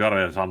you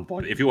at some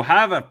point. If you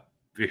have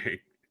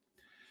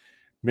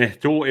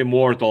two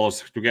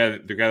immortals together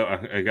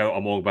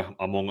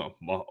among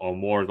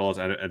mortals,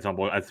 and at some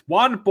point, at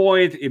one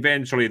point,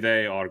 eventually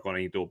they are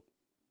going to.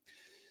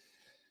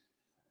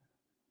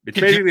 It's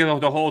basically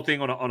the whole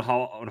thing on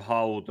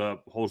how the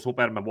whole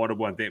Superman Wonder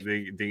Woman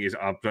thing is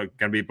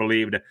can be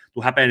believed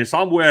to happen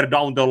somewhere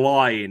down the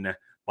line,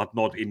 but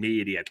not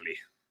immediately.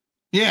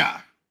 Yeah,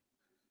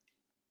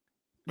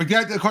 but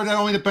that, of course, that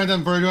only depends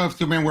on version of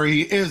Superman where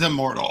he is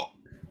immortal.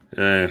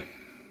 Not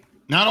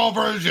all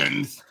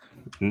versions.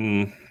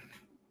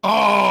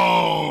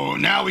 Oh,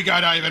 now we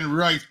got Ivan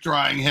Rice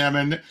drying him,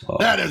 and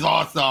that is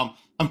awesome.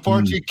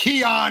 Unfortunately,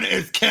 Keon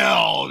is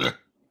killed.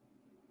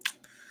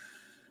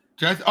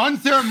 Just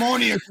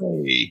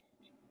unceremoniously.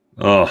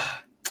 But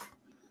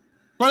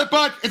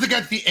it's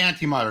against the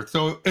Antimatter,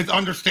 so it's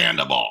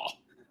understandable.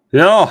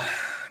 Yeah.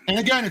 And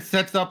again, it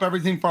sets up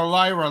everything for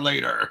Lyra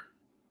later.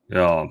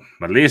 Yeah,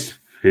 at least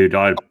he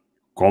died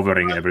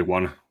covering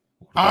everyone.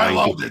 I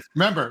love this.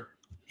 Remember,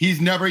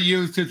 he's never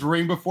used his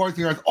ring before, so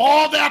he has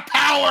all that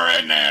power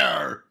in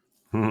there.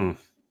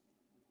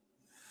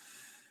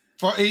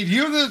 He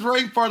used his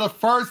ring for the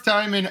first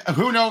time in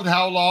who knows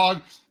how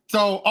long.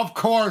 So of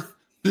course,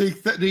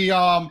 he's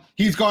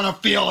gonna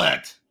feel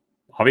it.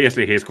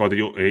 Obviously, he's going to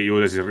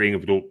use his ring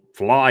to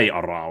fly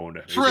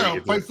around.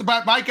 True,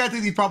 but my guess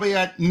is he's probably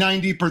at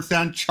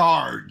 90%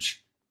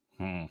 charge.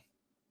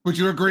 Would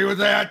you agree with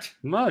that?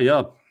 No,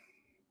 yeah.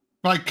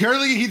 Like,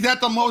 clearly, he's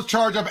at the most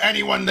charge of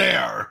anyone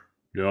there.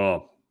 Yeah,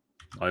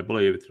 I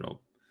believe it. So.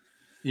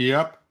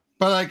 Yep.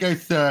 But like I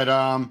said,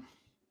 all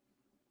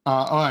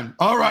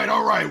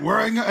right.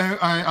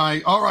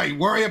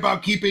 Worry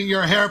about keeping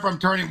your hair from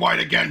turning white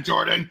again,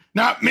 Jordan.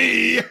 Not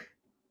me.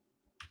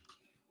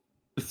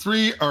 The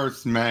three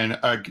Earthmen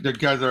are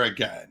together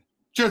again,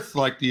 just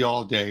like the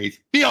old days.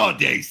 The old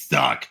days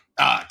suck.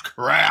 Ah,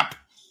 crap.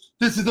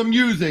 This is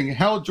amusing.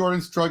 Hal Jordan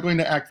struggling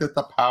to access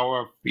the power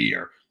of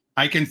fear.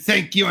 I can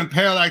thank you and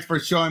Parallax for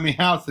showing me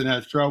how,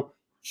 Sinestro.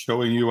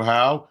 Showing you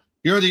how?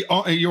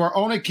 You are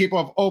only capable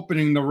of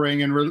opening the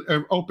ring and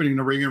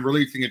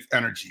releasing its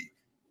energy.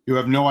 You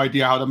have no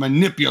idea how to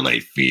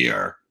manipulate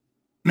fear.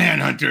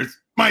 Manhunters,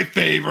 my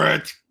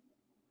favorite.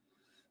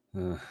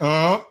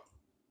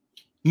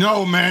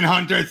 No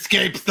manhunter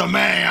escapes the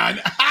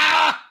man.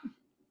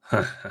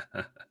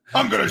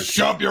 I'm gonna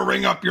shove your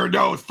ring up your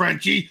nose,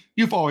 Frenchie.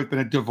 You've always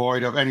been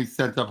devoid of any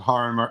sense of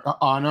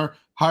honor,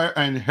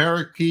 and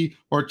hierarchy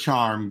or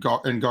charm,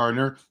 and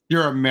Gardner.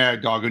 You're a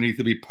mad dog who needs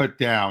to be put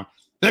down.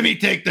 Let me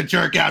take the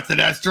jerk out,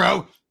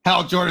 Sinestro.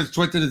 Hal Jordan's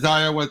twisted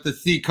desire was to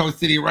see Coast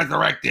City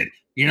resurrected.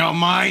 You know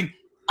mine?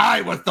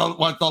 I was the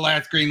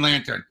last Green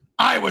Lantern.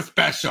 I was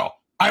special.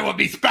 I will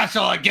be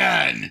special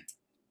again.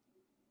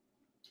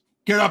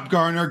 Get up,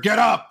 Gardner. Get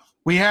up.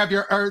 We have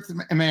your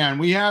Earthman.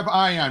 We have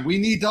Ion. We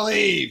need to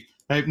leave.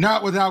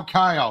 Not without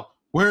Kyle.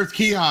 Where's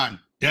Keon?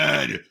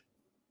 Dead.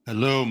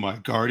 Hello, my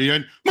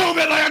guardian. Move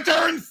it,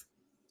 lanterns!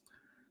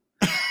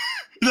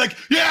 Like,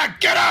 yeah,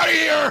 get out of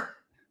here!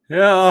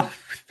 Yeah,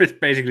 it's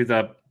basically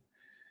that.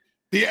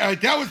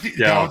 That was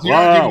the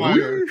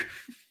anti-monitor.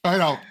 I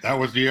know, that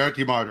was the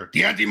anti-monitor.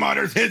 The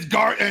anti-monitor's his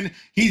guardian.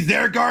 He's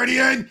their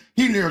guardian.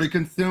 He nearly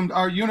consumed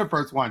our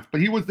universe once,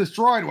 but he was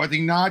destroyed, was he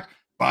not?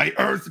 By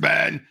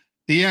Earthman.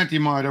 The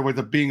anti-monitor was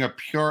being of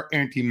pure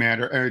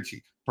antimatter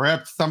energy.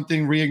 Perhaps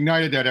something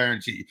reignited that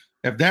energy.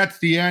 If that's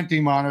the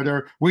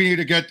anti-monitor, we need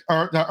to get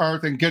to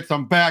Earth and get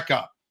some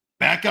backup.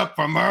 Backup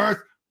from Earth?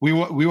 We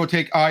will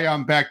take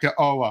Ion back to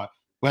Oa.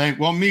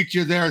 We'll meet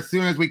you there as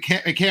soon as we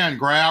can,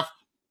 Graf.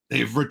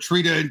 They've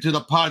retreated into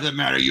the positive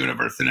matter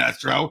universe,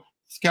 Sinestro.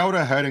 Scout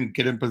ahead and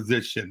get in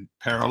position.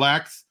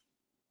 Parallax,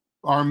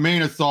 our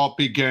main assault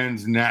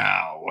begins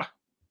now.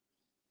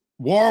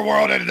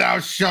 Warworld is now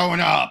showing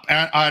up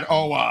at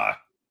Oa.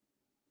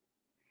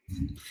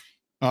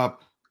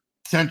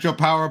 Central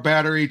power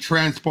battery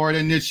transport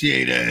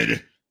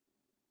initiated.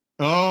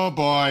 Oh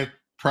boy,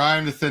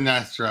 prime the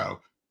Sinestro.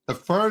 The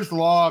first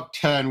law of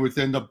 10 was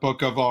in the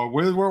Book of O.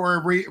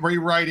 We're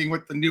rewriting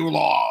with the new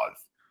laws.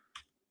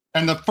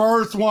 And the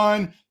first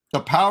one, the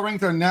power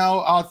rings are now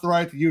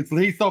authorized to use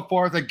lethal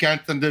force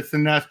against the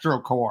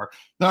Sinestro Corps.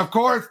 Now, of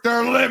course,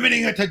 they're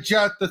limiting it to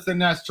just the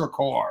Sinestro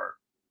Corps.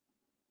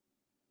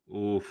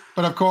 Oof.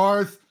 But of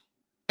course,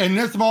 in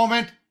this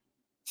moment,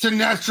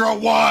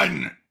 Sinestro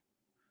won.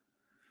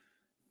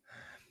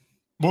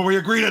 Will we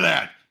agree to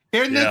that?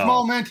 In this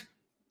moment,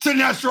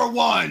 Sinestro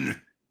won.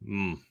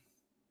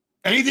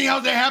 Anything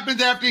else that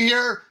happens after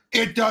here,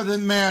 it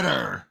doesn't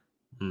matter.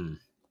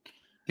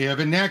 They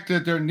have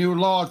enacted their new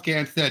laws,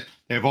 against it.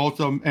 They have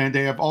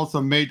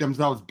also made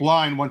themselves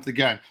blind once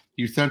again.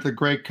 You sense a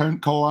great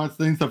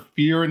coalescence of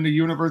fear in the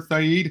universe,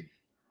 Saeed?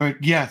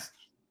 Yes,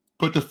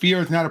 but the fear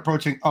is not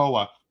approaching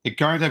Oa. The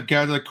Guardians have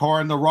gathered the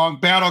Corps in the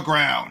wrong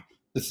battleground.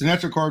 The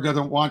Sinestro Corps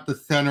doesn't want the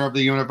center of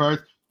the universe.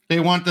 They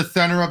want the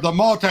center of the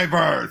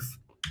multiverse.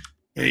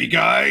 Hey,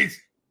 guys.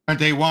 And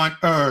they want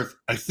Earth.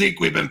 I think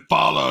we've been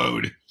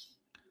followed.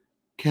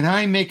 Can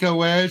I make a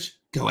wish?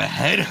 Go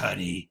ahead,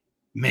 honey.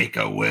 Make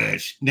a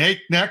wish.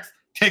 Next,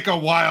 take a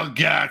wild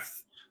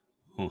guess.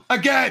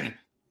 Again,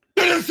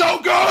 this is so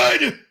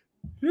good!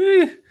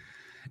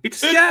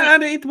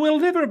 And it will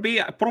never be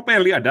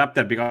properly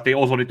adapted because they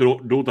also need to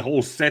do the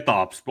whole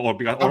setups, or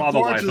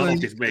otherwise none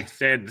of this makes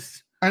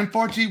sense.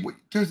 Unfortunately,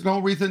 there's no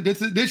reason. This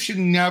should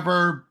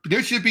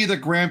be the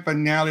grand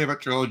finale of a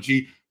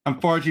trilogy.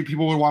 Unfortunately,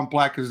 people would want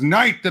Blackest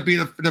Night to be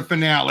the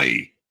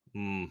finale.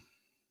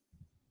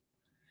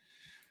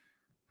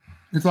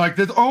 It's like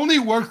this only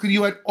works when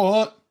you had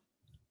all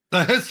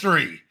the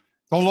history,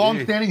 the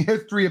long-standing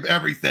history of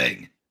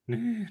everything.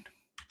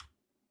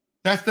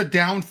 That's the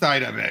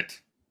downside of it.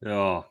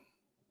 Yeah.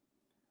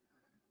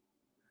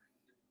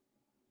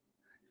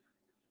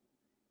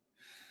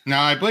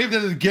 Now, I believe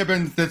this is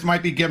Gibbons. This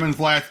might be Gibbons'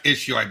 last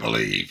issue, I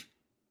believe.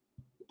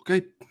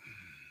 Okay.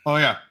 Oh,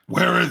 yeah.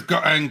 Where is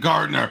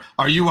Gardner?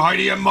 Are you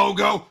hiding a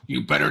Mogo?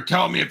 You better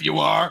tell me if you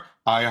are.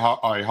 I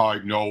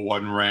hide no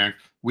one rank.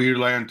 We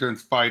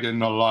lanterns fight in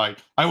the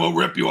light. I will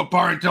rip you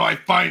apart until I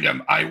find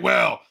him. I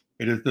will.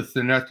 It is the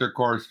Sinestro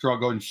Corps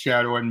struggle in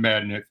shadow and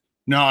madness,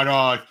 not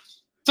us.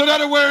 So in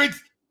other words,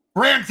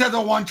 Rance has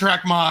a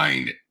one-track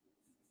mind.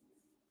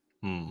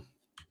 Oh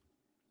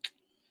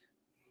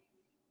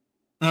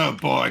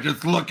boy,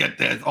 just look at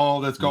this,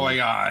 all this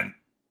going on.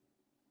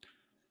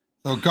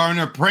 So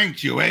Garner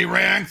pranked you, eh,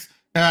 Rance?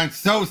 And it's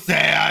so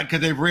sad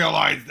because they've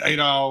realized, you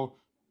know,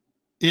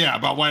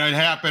 about what had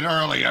happened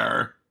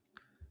earlier.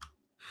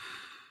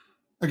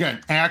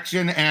 Again,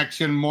 action,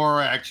 action, more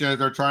action.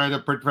 They're trying to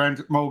prevent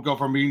Mogo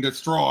from being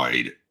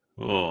destroyed.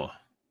 Oh.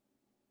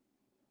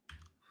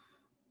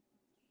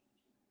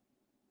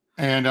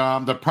 And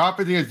the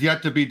prophecy is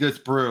yet to be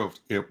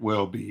disproved. It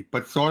will be.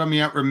 But Sodom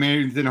yet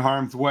remains in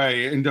harm's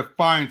way in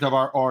defiance of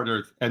our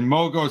orders. And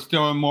Mogo is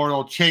still in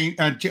mortal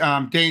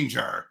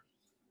danger.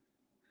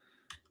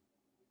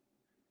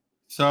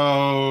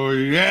 So,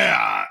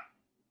 yeah.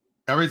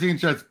 Everything's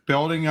just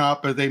building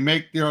up as they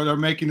make, they're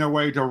making their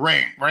way to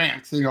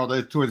Rance,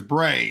 to his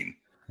brain.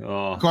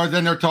 Oh. Of course,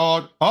 then they're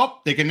told,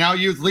 they can now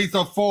use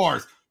lethal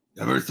force.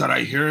 Never said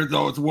I hear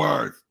those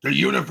words. The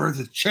universe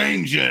is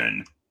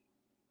changing.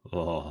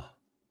 Oh.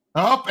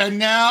 And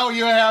now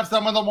you have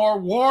some of the more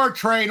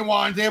war-trained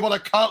ones able to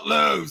cut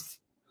loose.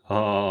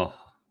 Oh.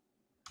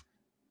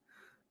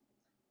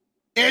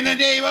 In the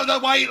name of the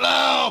White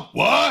Lobe.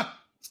 What?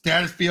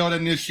 Status field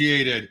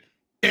initiated.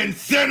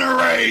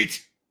 Incinerate!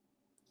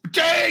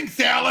 Dang,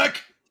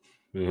 Salak!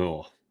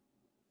 Oh.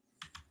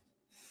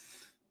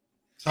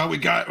 So we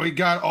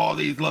got all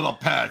these little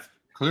pets.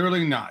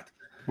 Clearly not.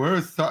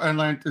 Where's sort of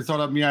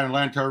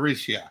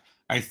Lantarisha?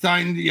 I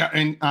signed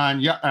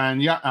on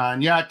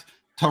Yacht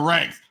to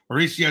ranks.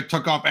 Mauricia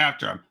took off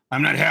after him.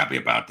 I'm not happy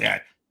about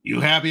that.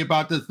 You happy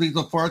about this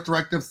lethal force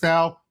directive,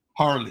 Sal?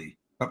 Hardly.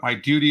 But my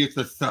duty is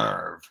to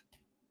serve.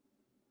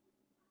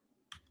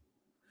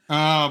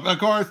 Of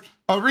course,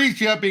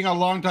 Mauricia, being a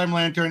longtime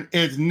lantern,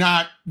 is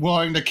not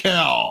willing to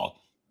kill.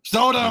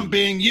 Sodom,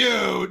 being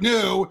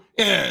new,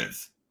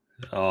 is.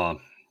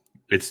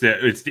 It's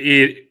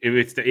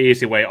the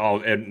easy way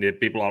out, and the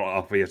people are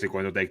obviously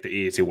going to take the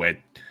easy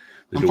way.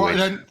 Then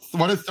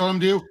what does Sodom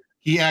do?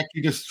 He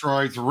actually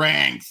destroys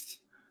ranks.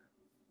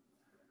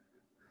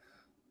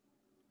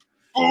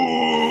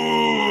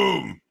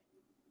 Boom!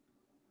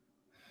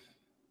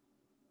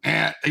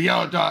 And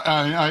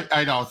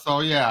I know.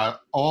 So yeah,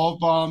 all of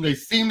them. They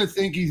seem to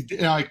think he's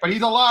but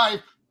he's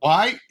alive.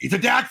 Why? He's a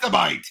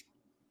Daxamite.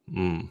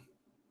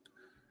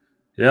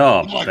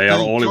 Yeah, they are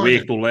only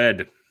weak to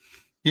lead.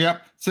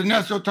 Yep.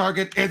 Sinestro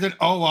target isn't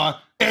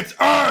Oa, it's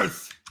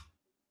Earth.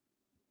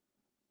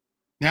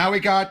 Now we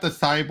got the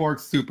Cyborg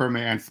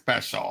Superman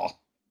special.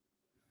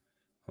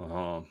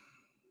 How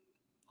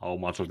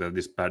much of that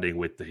is padding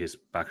with his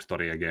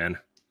backstory again?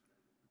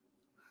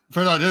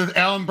 This is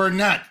Alan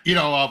Burnett,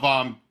 of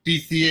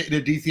DC,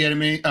 the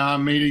DC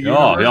animated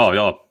universe.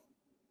 Yeah.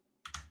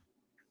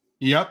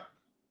 Yep.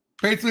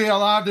 Basically, a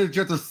lot of it is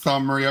just a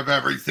summary of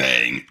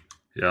everything.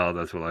 Yeah,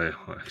 that's what I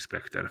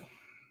expected.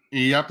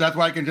 Yep, that's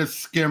why I can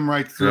just skim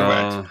right through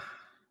it.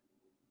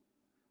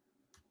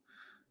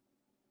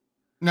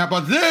 Now,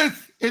 but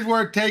this is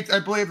where it takes, I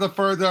believe, the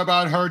further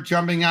about her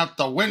jumping out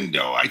the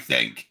window, I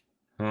think.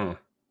 I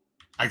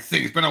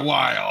think it's been a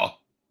while.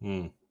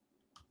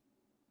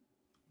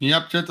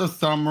 Yep, just a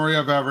summary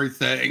of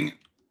everything.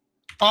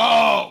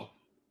 Oh!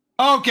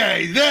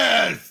 Okay,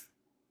 this!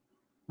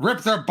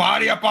 Rips her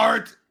body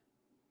apart?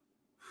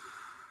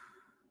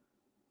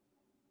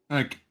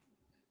 Like,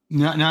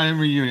 not in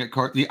reunion,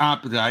 the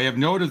opposite. I have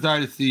no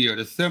desire to see you.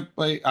 To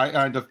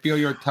feel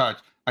your touch.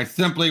 I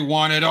simply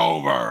want it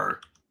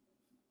over.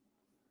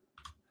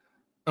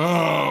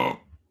 Oh,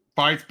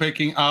 fights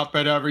picking up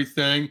at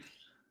everything.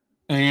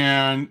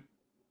 And,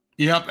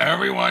 yep,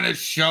 everyone is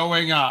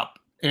showing up,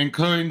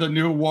 including the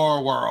new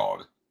war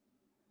world.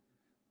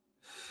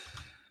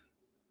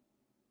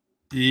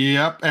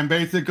 Yep, and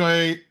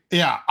basically,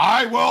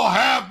 I will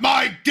have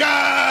my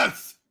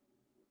death!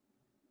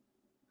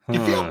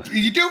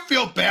 You do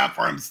feel bad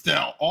for him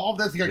still. All of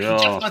this, he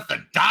just wants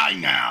to die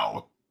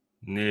now.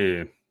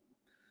 Yeah.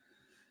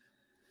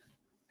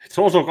 It's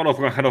also kind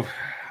of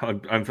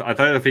I'm trying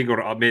to think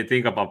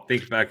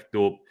back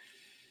to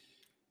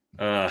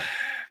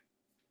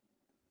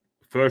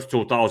first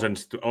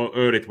 2000s to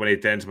early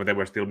 2010s when they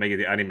were still making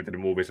the animated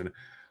movies, and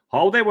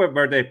how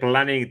were they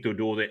planning to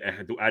do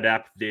to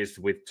adapt this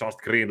with just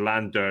Green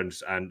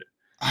Lanterns and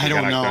I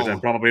don't know,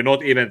 and probably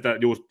not even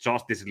use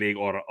Justice League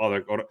or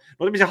other. Or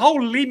let me say, how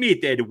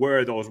limited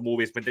were those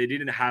movies when they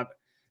didn't have,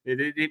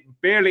 they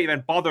barely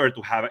even bothered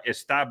to have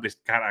established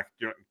other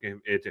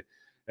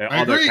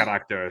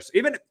characters.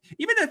 Even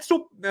that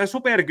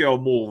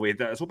Supergirl movie,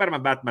 the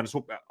Superman, Batman,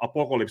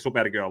 Apocalypse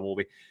Supergirl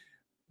movie.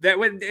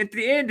 When at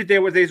the end they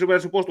were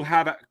supposed to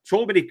have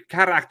so many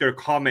character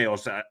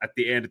cameos at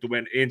the end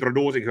when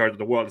introducing her to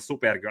the world of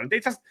Supergirl, and they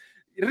just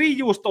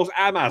reused those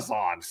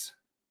Amazons.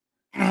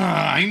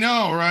 I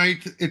know, right?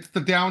 It's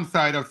the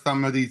downside of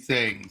some of these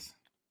things.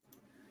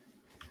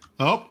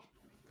 Oh,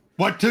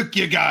 what took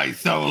you guys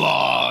so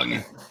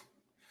long?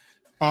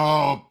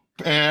 Oh,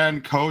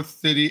 and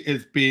Coast City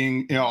is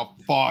being,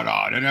 fought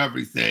on and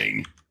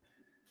everything.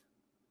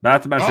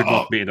 Batman should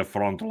not be in the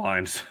front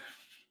lines.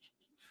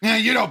 Yeah,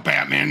 you know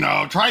Batman,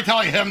 though. Try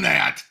telling him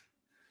that.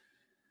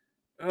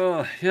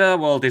 Yeah,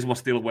 well, this was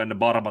still when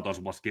Barbatos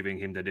was giving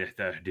him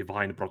the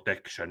divine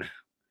protection.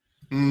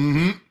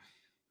 Mm-hmm.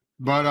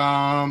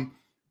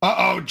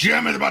 But,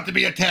 Jim is about to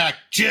be attacked.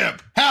 Jim,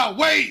 Hal,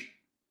 wait!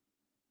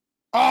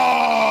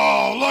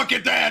 Oh, look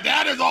at that!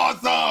 That is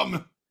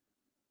awesome!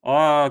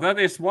 That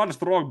is one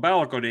strong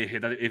balcony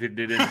that if it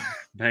didn't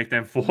make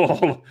them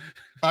fall.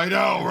 I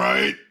know,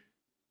 right?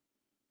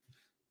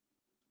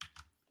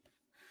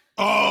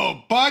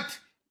 Oh, but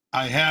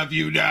I have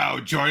you now,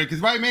 Jordan,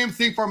 because my main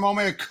thing for a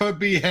moment, it could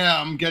be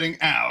him getting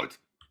out.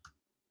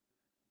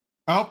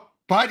 Oh,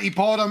 but he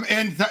pulled him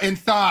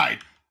inside.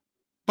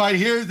 But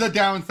here's the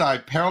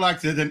downside.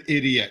 Parallax is an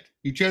idiot.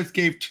 He just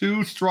gave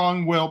 2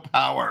 strong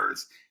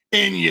willpowers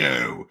in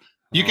you.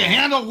 You can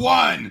handle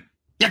 1.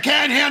 You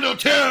can't handle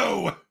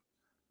 2.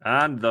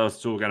 And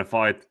those 2 can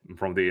fight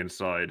from the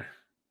inside.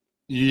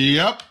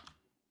 Yep.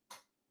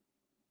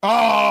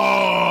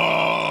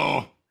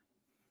 Oh!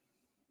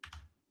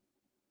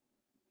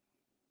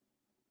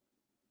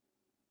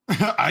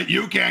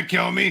 You can't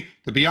kill me.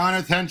 To be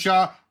honest,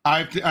 Henshaw,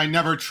 I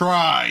never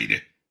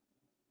tried.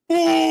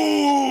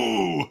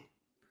 Ooh!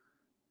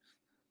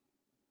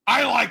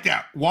 I like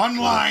that. One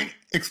line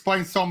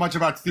explains so much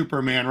about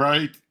Superman,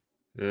 right?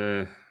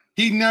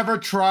 He never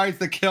tries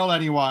to kill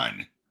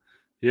anyone.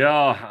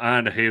 Yeah,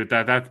 and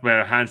that's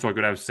where Hansel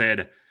could have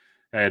said,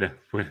 "Ed,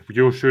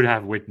 you should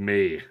have with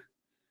me."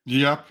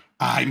 Yep.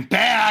 I'm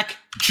back,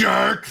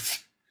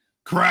 jerks.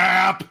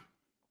 Crap.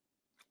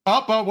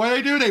 Oh, but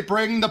what do? They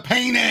bring the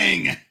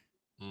painting.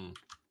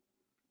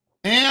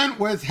 And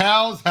with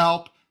Hal's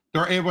help,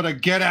 they're able to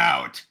get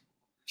out.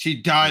 She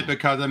died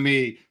because of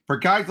me. For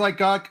guys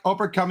like us,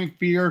 overcoming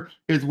fear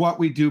is what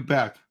we do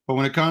best. But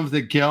when it comes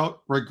to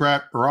guilt,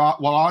 regret,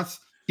 loss,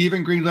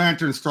 even Green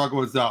Lantern struggle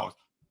with those.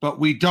 But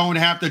we don't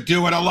have to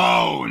do it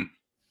alone.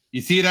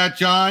 You see that,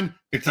 John?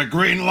 It's a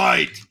green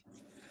light.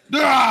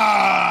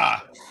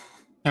 Ah!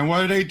 And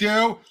what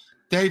do?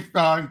 They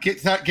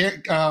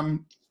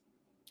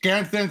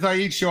Ganson and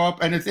Saeed show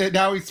up, and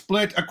now he's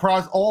split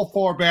across all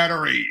 4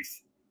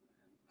 batteries.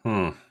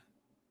 And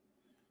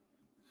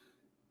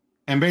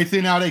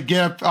basically now they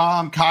give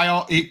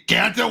Kyle.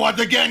 Ganson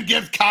once again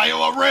gives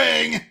Kyle a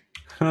ring.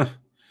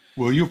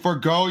 Will you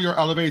forgo your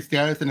elevated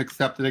status and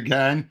accept it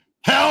again?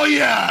 Hell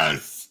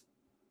yes!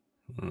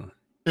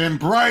 In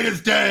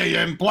brightest day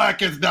and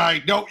blackest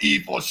night, no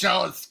evil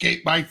shall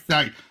escape my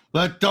sight.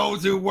 Let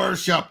those who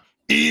worship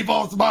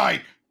evil's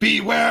might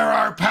beware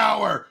our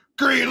power.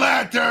 Green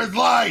Lantern's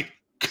light.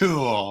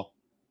 Cool.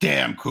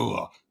 Damn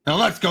cool. Now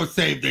let's go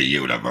save the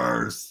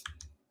universe.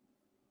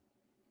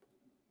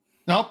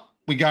 Nope.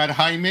 We got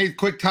Jaime's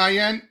quick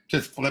tie-in.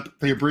 Just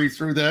breeze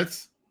through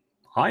this.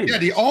 Jaime? Yeah,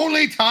 the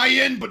only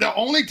tie-in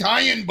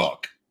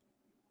book.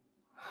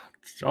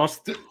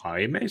 Just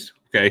Jaime's?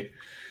 Okay.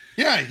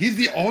 Yeah, he's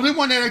the only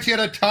one that actually had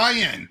a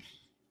tie-in.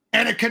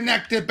 And it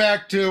connected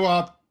back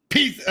to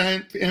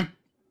Peacemaker.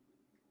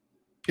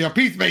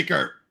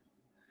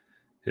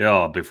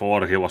 Yeah,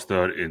 before he was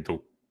turned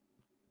into...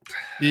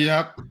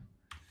 Yep.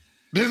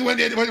 This is when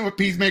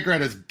Peacemaker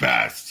at his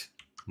best.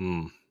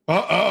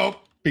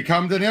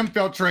 Becomes an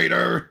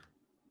infiltrator.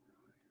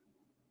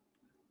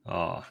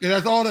 Yeah,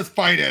 that's all this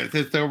fight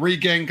is to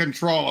regain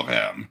control of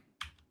him.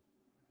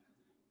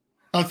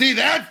 Now, see,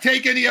 that's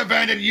taking the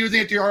event and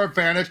using it to your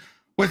advantage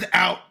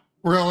without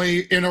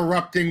really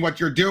interrupting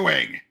what you're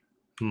doing.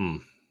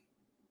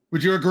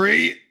 Would you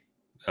agree?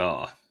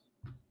 And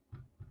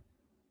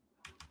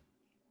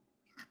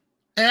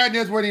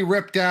that's when he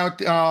ripped out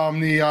the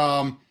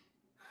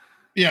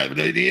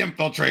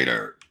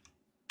infiltrator.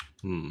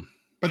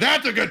 But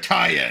that's a good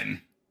tie-in.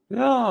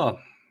 Yeah,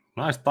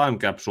 nice time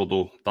capsule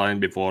to time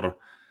before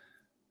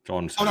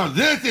Johnson. Oh no,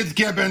 this is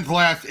Gibbons'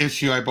 last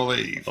issue, I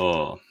believe.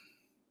 Oh,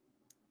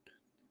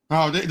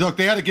 look,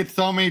 they had to get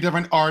so many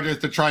different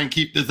artists to try and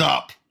keep this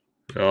up.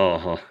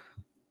 But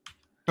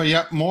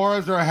yeah,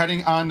 Moors are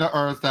heading onto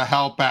Earth to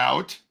help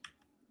out.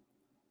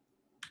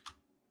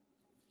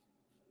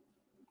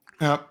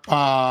 Yep.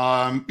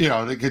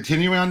 They're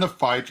continuing on the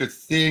fight,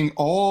 just seeing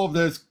all of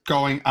this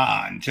going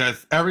on.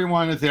 Just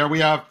everyone is there. We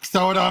have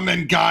Sodom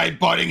and Guy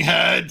butting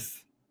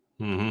heads.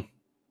 Yeah,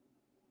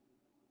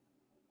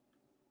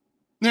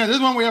 this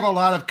one we have a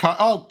lot of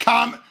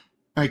Comic-Con,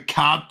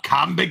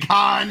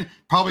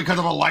 probably because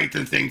of a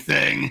licensing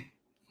thing.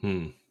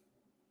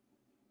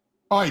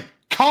 Oh,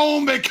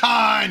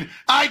 Comic-Con!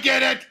 I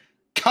get it!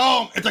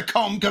 It's a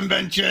comb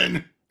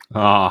convention.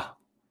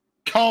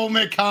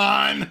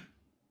 Comic-Con.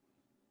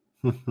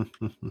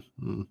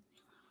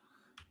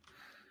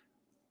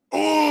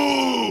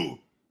 Ooh!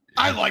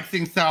 I like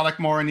seeing Salak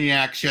more in the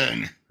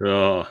action.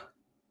 Like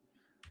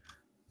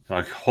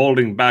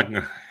holding back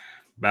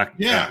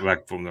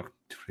from the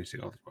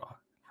physical.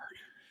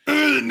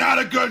 Not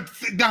a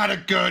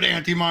good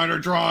anti-monitor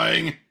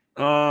drawing.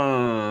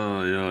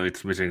 Yeah,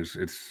 it's missing.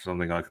 It's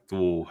something like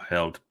 2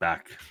 held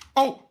back.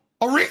 Oh,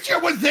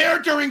 Orisha was there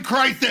during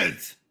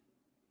Crisis.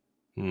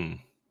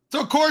 So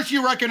of course she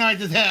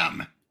recognizes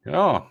him.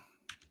 Yeah.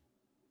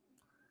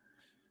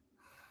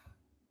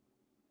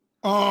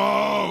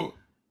 Oh.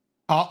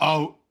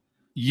 Uh-oh.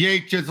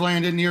 Yates just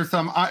landed near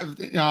some,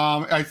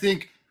 I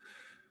think,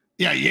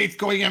 yeah, Yates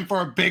going in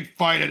for a big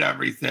fight and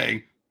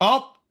everything.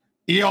 Oh,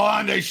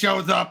 Yolande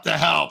shows up to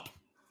help.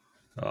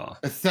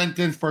 A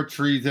sentence for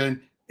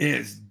treason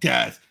is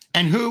death.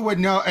 And who would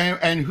know?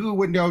 And who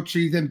would know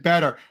treason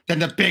better than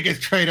the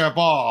biggest traitor of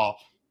all,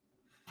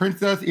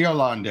 Princess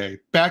Yolande?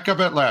 Back up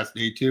at last,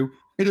 D2.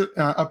 It is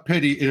a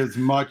pity. It is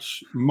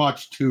much,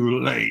 much too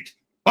late.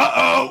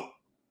 Uh-oh.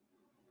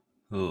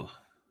 All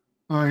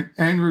right,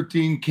 end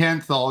routine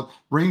canceled.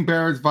 Ring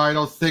bearer's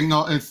vital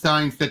signal and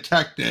signs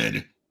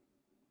detected.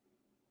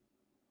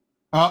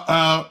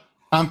 Uh-oh.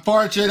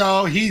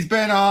 Unfortunately, he's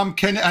been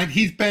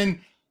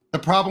the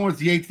problem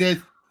with Yates is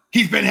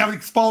he's been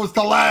exposed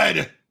to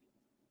lead.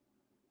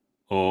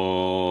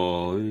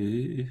 Oh,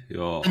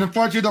 yeah. And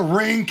unfortunately, the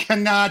ring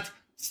cannot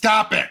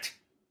stop it.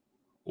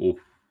 Oh.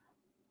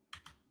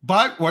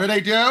 But what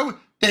do?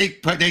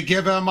 They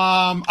give him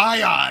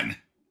ion.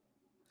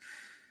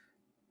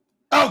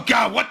 Oh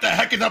God, what the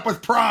heck is up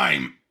with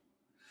Prime?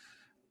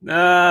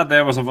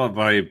 There was a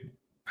very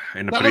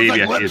in the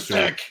previous like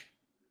issue.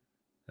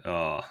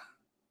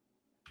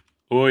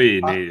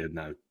 Oi, niin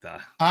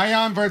näyttää.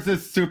 Ion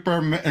versus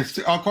Superman.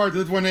 Of course,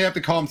 this is when they have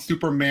to call him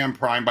Superman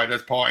Prime by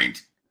this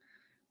point.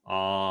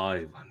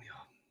 Aivan, joo.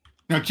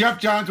 Now, Jeff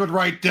Johns would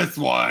write this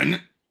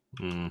one.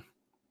 Yeah,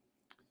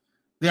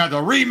 the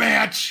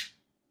rematch.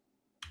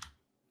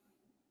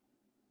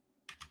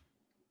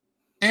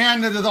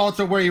 And this is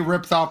also where he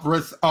rips off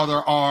Risk's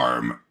other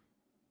arm.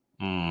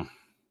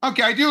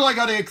 Okay, I do like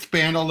how they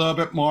expand a little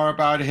bit more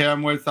about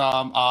him with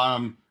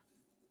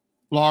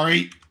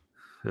Laurie.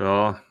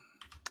 Yeah.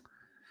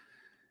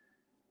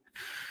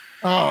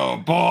 Oh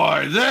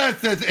boy,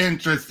 this is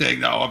interesting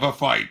though of a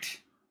fight.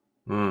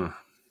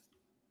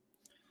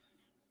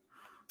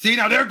 See,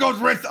 now there goes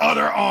Risk's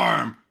other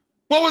arm.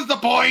 What was the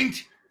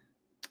point?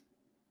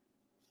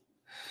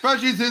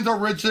 Especially since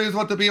originally it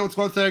was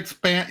supposed to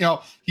expand. You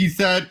know, he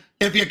said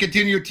if you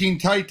continue Teen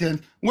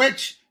Titans,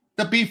 which,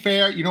 to be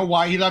fair, you know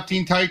why he left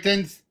Teen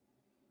Titans?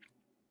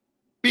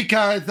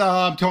 Because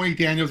Tony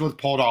Daniels was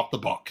pulled off the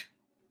book.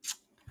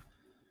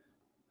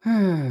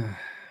 I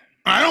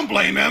don't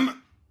blame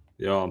him.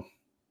 Yeah.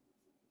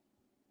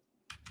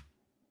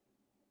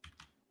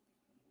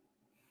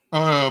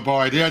 Oh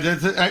boy,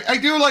 yeah. I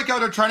do like how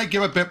they're trying to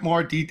give a bit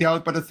more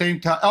details, but at the same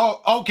time, oh,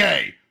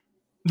 okay,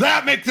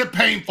 that makes it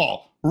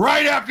painful.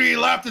 Right after he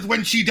left is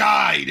when she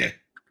died.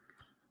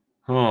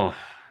 Of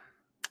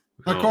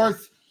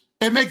course,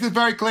 it makes it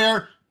very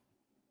clear,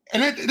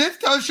 and this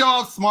does show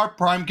how smart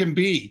Prime can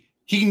be.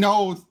 He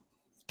knows,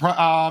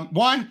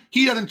 one,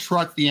 he doesn't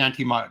trust the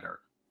Anti-Monitor.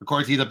 Of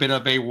course, he's a bit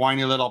of a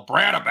whiny little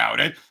brat about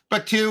it.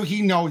 But two,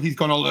 he knows he's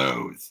going to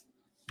lose.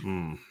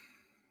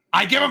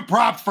 I give him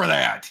props for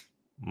that.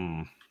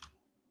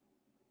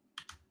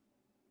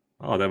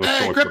 Oh, that was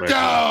hey,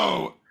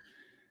 Crypto!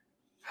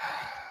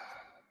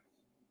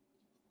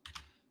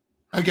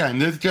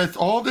 Again,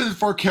 all this is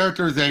for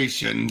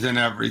characterizations and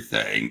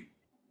everything.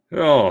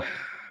 Oh,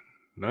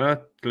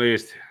 at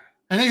least.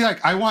 And he's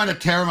like, I want to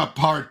tear him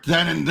apart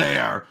then and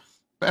there.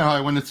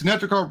 When the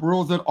Sinestro Corps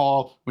rules it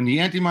all, when the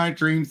Anti-Mind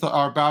dreams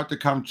are about to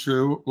come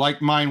true,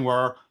 like mine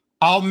were,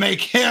 I'll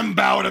make him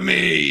bow to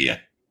me.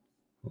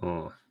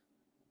 Oh.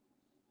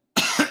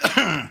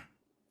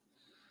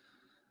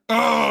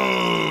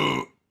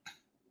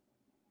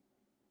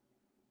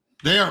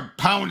 They are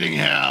pounding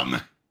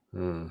him.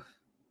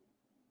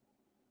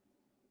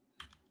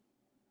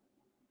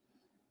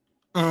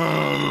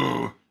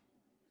 Oh.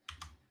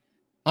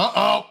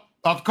 Uh-oh.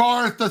 Of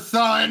course, the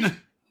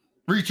sun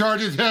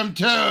recharges him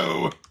too.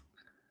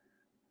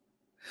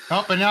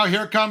 Oh, and now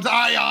here comes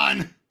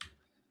Ion.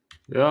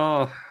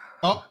 Yeah.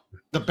 Oh,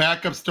 the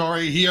backup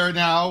story here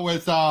now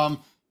with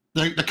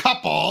the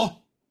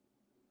couple.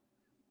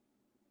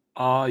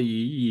 I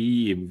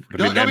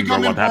remember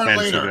what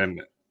happens to them.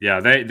 Yeah,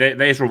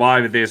 they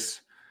survive this.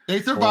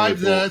 They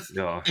survive this.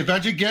 Yeah.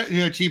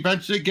 She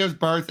eventually gives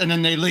birth, and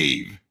then they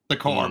leave the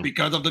Corps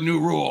because of the new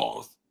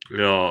rules.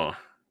 Yeah.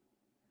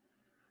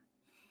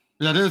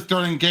 That is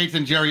Sterling Gates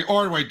and Jerry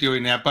Ordway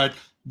doing that, but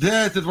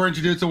this is we're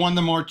introduced to one of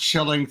the more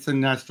chilling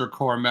Sinestro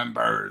Corps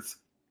members.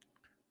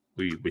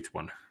 Which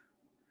one?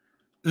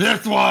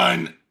 This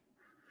one.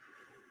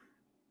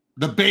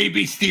 The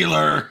baby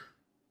stealer.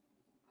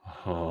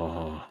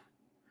 Oh.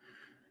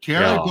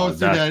 Jerry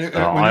boasted that.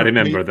 I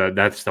remember that.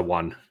 That's the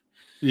one.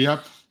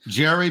 Yep.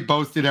 Jerry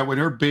boasted that when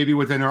her baby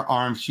was in her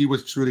arms, she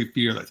was truly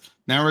fearless.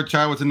 Now her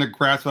child was in the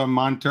grasp of a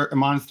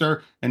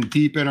monster, and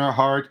deep in her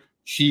heart,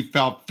 she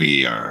felt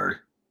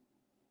fear.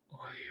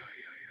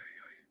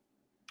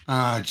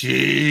 Ah,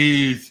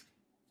 jeez.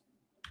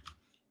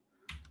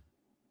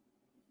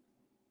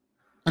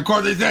 Of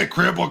course, they said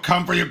Crib will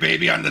come for your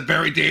baby on the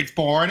very day it's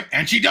born,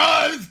 and she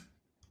does.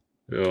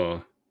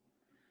 Yeah.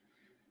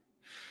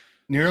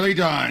 Nearly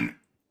done.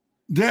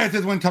 This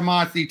is when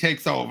Tomasi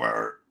takes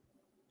over.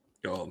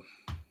 Oh.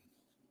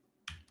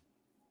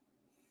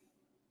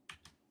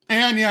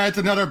 And yeah, it's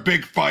another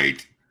big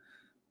fight.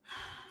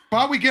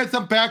 But we get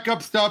some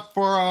backup stuff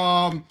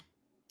for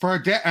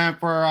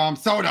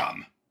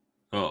Sodom.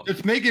 Oh.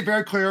 Just make it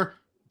very clear,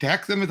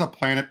 Daxam is a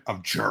planet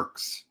of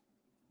jerks.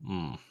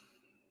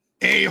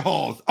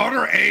 A-holes,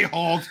 utter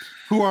a-holes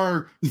who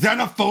are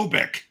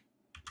xenophobic.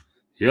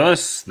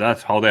 Yes,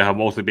 that's how they have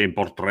mostly been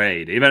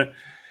portrayed.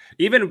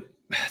 Even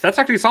that's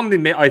actually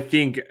something I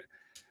think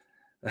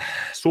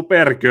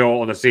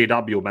Supergirl on the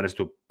CW managed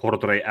to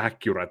portray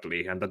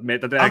accurately, and that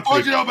made that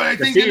actually but I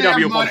think the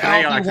CW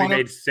portrayal actually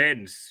made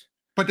sense.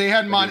 But they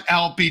had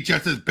Mon-El be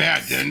just as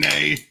bad, didn't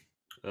they?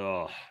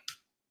 Oh.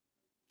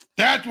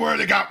 That's where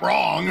they got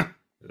wrong.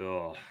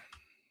 Oh.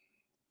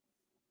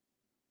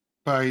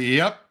 But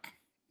yep,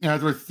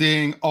 as we're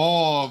seeing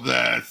all of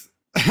this.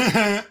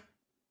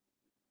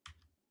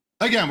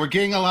 Again, we're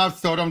getting a lot of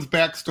Sodom's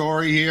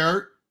backstory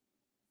here,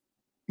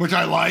 which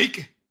I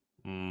like.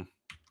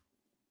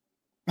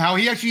 How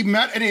he actually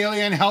met an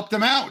alien and helped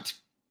him out.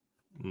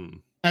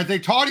 As they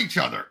taught each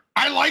other.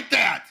 I like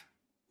that.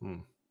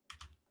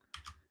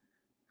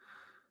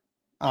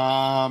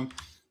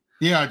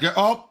 Yeah.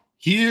 Oh,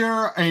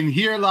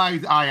 here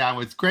lies Ion.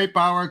 With great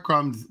power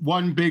comes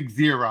one big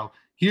zero.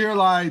 Here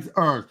lies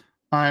Earth.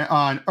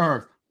 On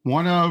Earth,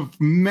 one of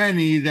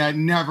many that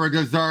never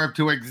deserve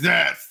to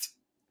exist.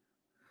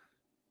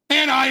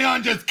 And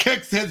Ion just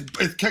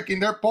is kicking.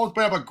 They're both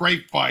have a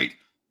great fight.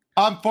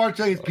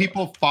 Unfortunately, his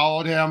people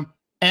followed him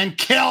and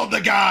killed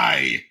the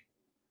guy.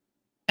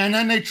 And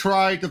then they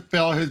tried to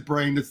fill his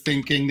brain to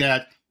thinking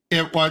that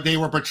they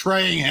were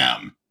betraying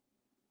him.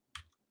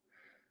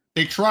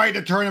 They tried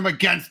to turn him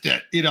against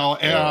it,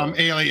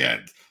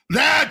 aliens.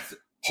 That's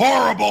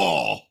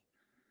horrible.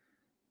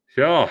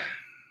 Sure.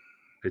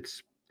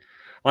 It's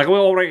like we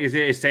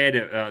already said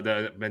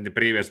in the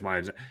previous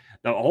minds,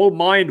 the whole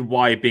mind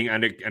wiping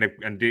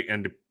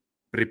and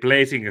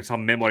replacing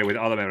some memory with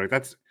other memory.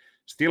 That's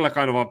still a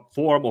kind of a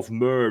form of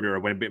murder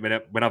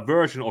when a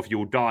version of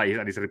you dies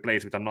and is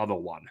replaced with another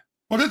one.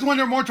 Well, this one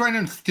they're more trying to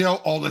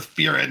instill all this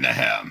fear into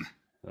him.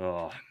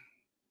 Oh.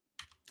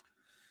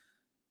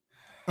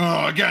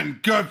 Oh, again,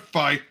 good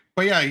fight.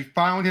 But yeah, he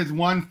found his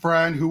one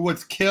friend who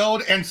was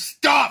killed and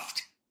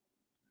stuffed.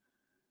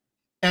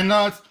 And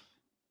thus,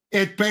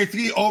 it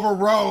basically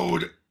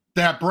overrode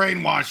that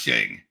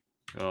brainwashing.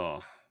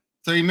 Oh.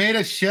 So he made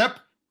a ship.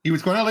 He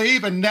was going to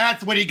leave, and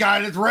that's when he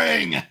got his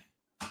ring.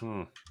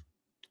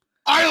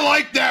 I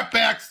like that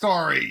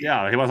backstory.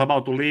 Yeah, he was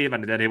about to leave,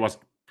 and then he was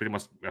pretty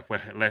much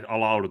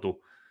allowed to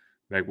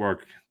make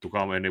work to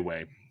come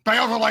anyway. But I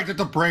also like that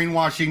the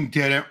brainwashing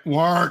didn't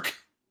work.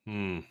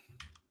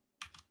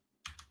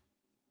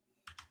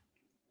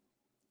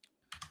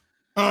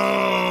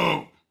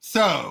 Oh,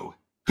 so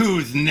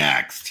who's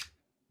next?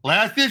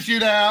 Last issue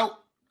now.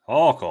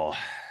 Okay.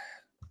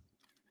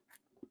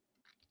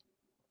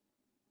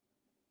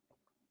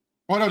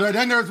 Well, no,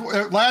 then there's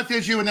last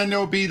issue, and then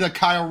there'll be the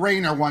Kyle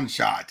Rayner one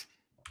shot.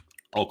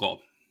 Okay.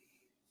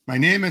 My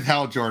name is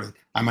Hal Jordan.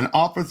 I'm an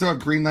officer of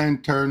Green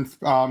Lantern's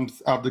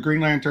of the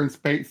Green Lantern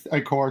Space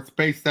Corps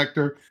Space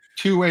Sector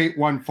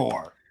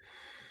 2814.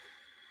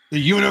 The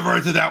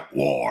universe is at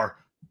war.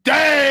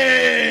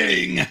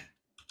 Dang!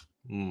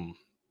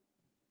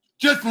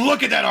 Just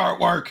look at that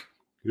artwork.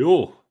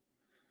 Yo.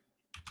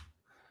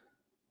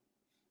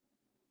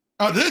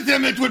 Oh, this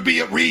image would be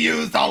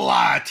reused a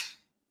lot.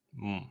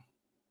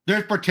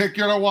 This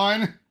particular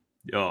one.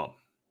 Yeah.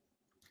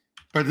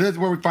 But this is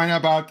where we find out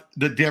about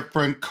the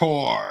different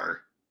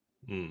corps.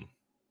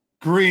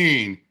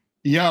 Green,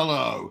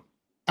 yellow,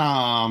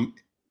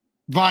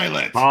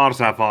 violet. Star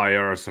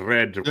sapphires,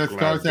 red. The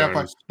star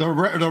sapphire. The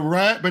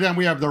red, but then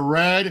we have the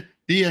red,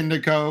 the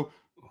indigo,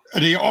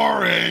 the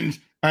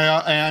orange,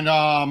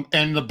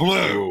 and the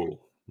blue.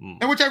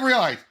 And which I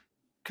realized,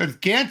 because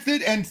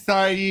Gansett and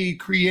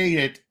Saeed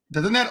created,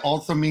 doesn't that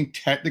also mean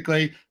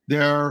technically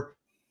they're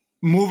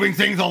moving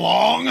things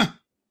along?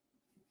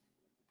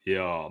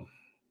 Yeah.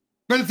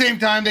 But at the same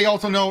time, they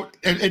also know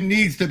it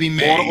needs to be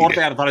made. Or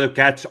they are trying to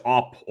catch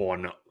up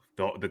on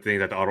the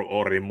things that are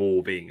already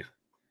moving.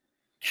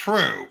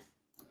 True.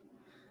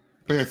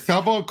 But yeah,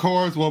 several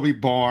cores will be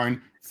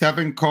born.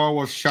 7 core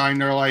will shine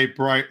their light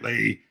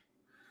brightly.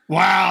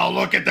 Wow,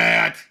 look at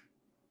that.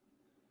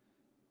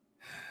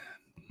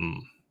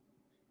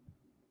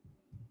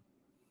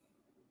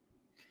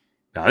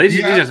 Yeah,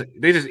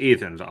 this is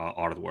Ethan's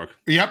artwork.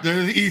 Yep,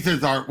 this is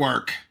Ethan's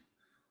artwork.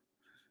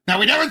 Now,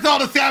 we never saw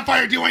the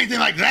Sapphire do anything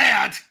like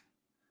that.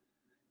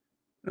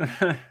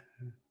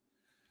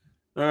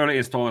 Early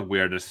installment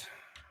weirdness.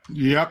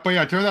 Yep, but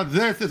yeah, it turns out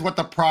this is what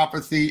the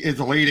prophecy is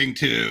leading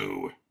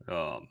to.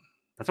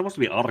 That's supposed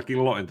to be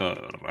Arkillo in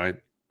the right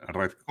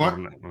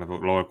corner.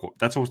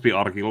 That's supposed to be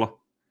Arkillo.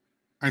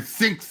 I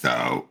think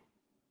so.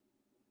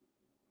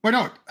 Wait,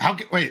 no. How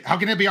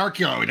can it be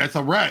Arkillo? That's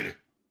a red.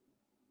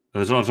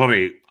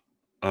 Sorry,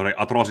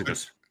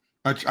 Atrocitus.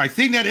 I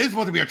think that is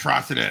supposed to be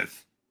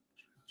Atrocitus.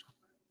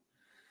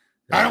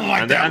 I don't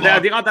like that.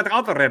 And the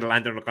other Red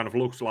Lantern kind of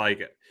looks like.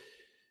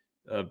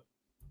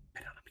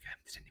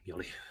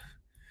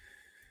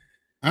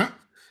 Huh?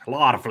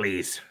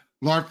 Larfleeze.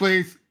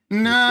 Larfleeze?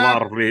 Nah.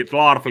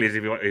 Larfleeze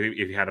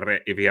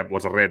if he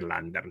was a Red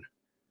Lantern.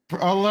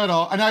 A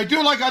little. And I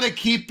do like how they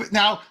keep...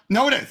 Now,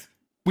 notice,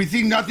 we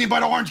see nothing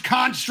but orange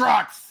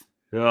constructs.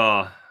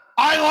 Yeah.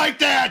 I like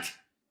that.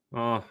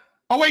 Oh,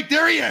 wait,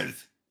 there he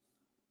is.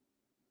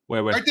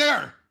 Wait. Right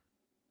there.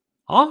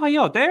 Oh,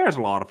 yeah, there's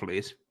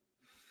Larfleeze.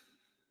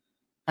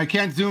 I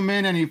can't zoom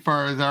in any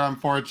further,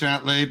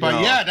 unfortunately.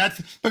 But yeah,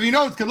 that's... But you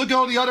know, look at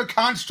all the other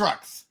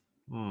constructs.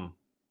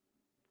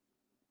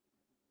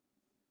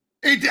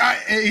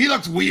 He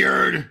looks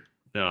weird.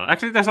 Yeah,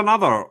 actually, there's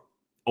another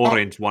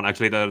orange one.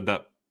 Actually,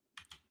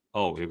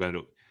 oh, you can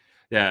do.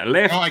 Yeah,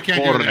 left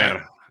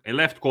corner. In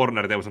left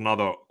corner, there was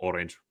another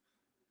orange.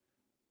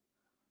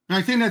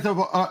 I think that's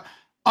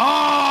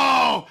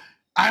oh,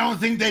 I don't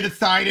think they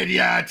decided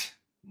yet.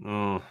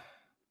 Oh.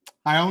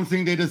 I don't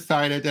think they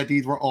decided that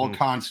these were all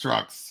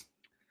constructs.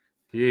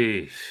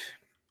 Yeesh.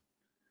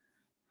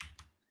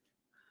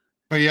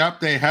 But yep,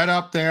 they head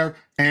up there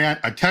and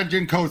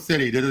attention Coast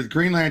City. This is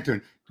Green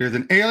Lantern. There's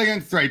an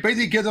alien threat.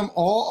 Basically gives them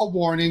all a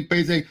warning.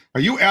 Basically,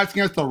 are you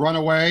asking us to run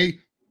away?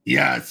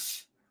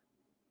 Yes.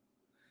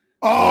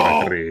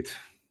 Oh,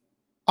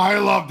 I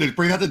love this.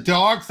 Bring out the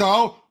dogs.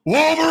 So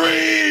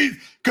Wolverines.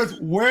 Because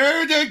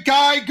where did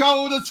Guy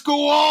go to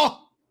school?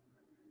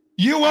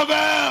 U of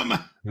M.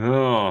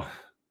 Oh.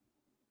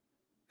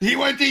 He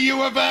went to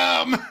U of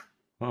M.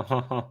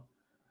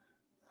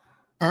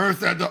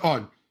 Earth at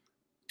the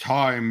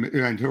time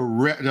and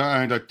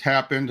to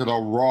tap into the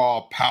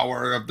raw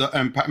power of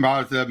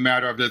the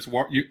matter of this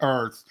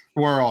Earth's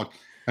world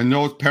and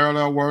those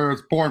parallel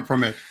worlds born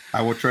from it.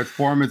 I will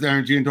transform his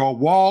energy into a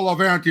wall of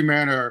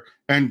antimatter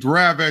and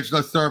ravage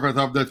the surface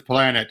of this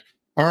planet.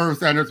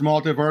 Earth and its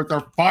multiverse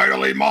are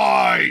finally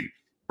mine.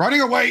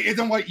 Running away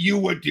isn't what you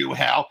would do,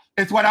 Hal.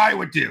 It's what I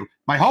would do.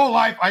 My whole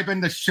life, I've been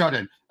the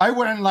shut-in. I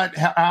wouldn't let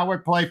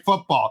Howard play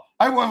football.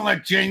 I wouldn't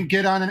let Jane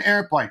get on an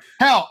airplane.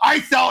 Hell, I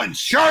sell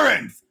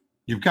insurance.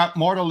 You've got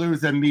more to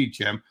lose than me,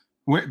 Jim.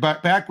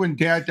 But back when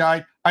Dad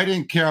died, I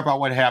didn't care about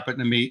what happened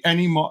to me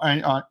anymore.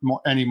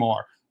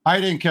 I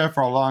didn't care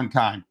for a long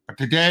time. But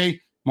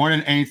today, more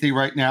than anything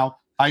right now,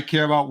 I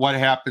care about what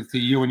happens to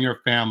you and your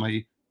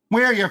family.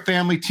 We're your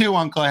family too,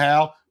 Uncle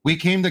Hal. We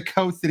came to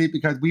Coast City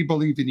because we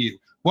believed in you.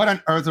 What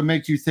on earth would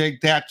make you say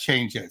that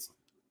changes?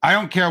 I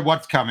don't care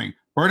what's coming.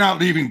 We're not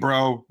leaving,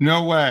 bro.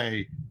 No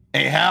way.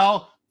 Hey,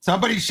 Hal,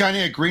 somebody's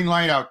shining a green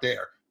light out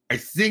there. I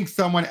think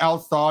someone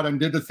else saw it and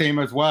did the same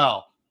as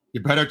well.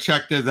 You better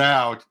check this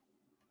out.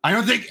 I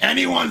don't think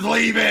anyone's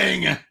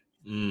leaving.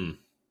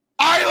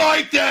 I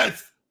like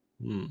this.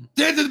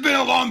 This has been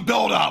a long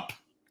build-up.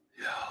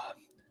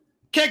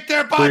 Kick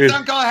their butts,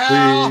 Uncle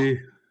Hal.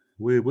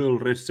 We will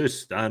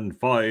resist and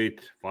fight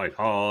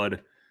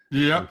hard.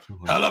 Yep.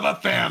 Hell of a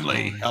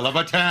family. Hell of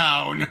a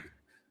town.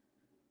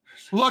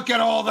 Look at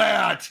all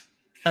that.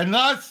 And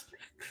thus,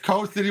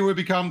 Coast City would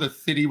become the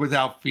city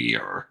without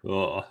fear.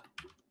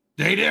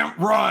 They didn't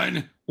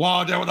run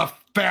while there was a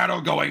battle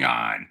going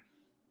on.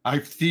 I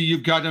see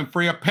you've gotten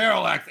free of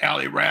Parallax,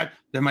 Alley Rat.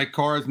 Then my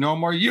core has no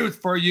more use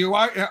for you,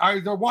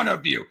 either one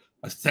of you.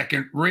 A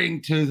second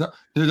ring to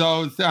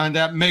those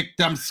that make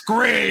them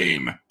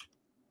scream.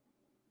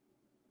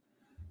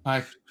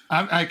 I'm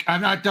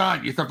not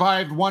done. You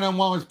survived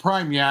one-on-one with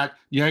Prime yet.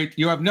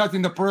 You have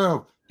nothing to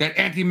prove. That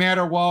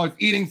antimatter wall is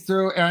eating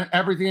through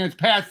everything in its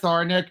path,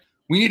 Sarnik.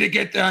 We need to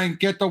get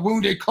the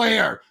wounded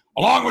clear,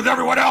 along with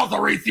everyone else,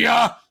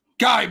 Aricia.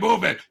 Guy,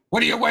 move it.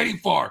 What are you waiting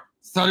for?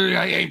 Suddenly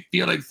I ain't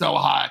feeling so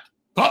hot.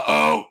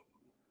 Uh-oh.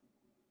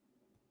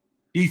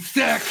 He's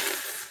sick.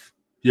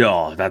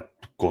 Yeah, that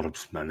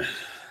corpse, man.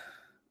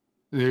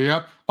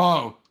 Yep.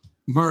 Oh,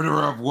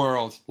 murderer of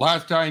worlds.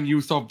 Last time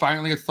you so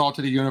violently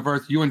assaulted the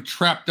universe, you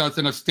entrapped us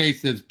in a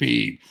stasis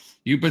beam.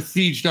 You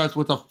besieged us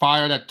with a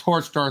fire that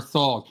torched our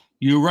souls.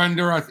 You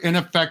render us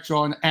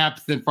ineffectual and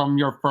absent from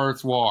your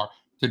first war.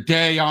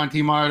 Today,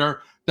 Antimatter,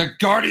 the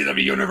guardians of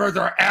the universe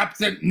are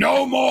absent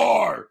no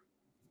more.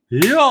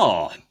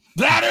 Yeah.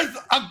 That is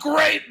a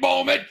great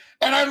moment,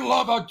 and I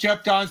love how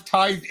Jeff Johns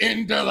ties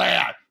into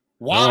that.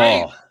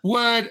 Why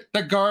would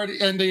the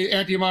guardian and the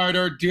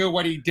Antimatter do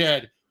what he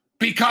did?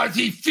 Because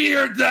he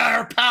feared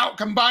their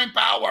combined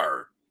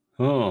power.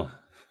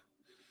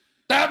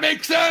 That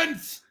makes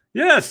sense.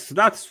 Yes,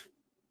 that's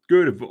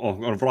good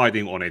on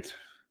writing on it.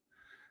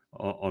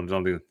 On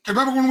something.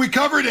 Remember when we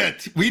covered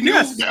it? We knew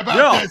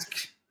about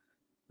this.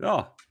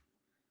 Yeah.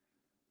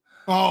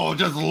 Oh,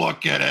 just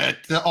look at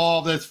it.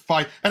 All this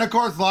fight. And of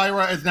course,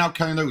 Lyra is now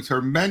cutting loose.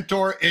 Her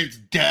mentor is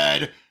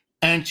dead,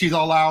 and she's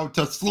allowed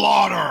to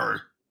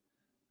slaughter.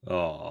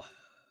 Oh.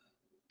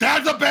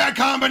 That's a bad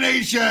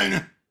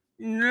combination.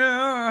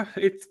 No,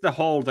 it's the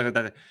whole thing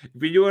that if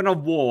you're in a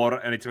war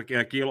and it's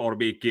like kill or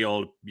be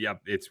killed,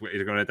 it's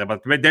gonna.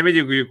 But then when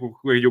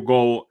you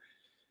go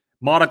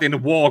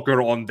Martin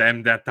Walker on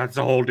them, that's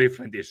a whole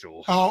different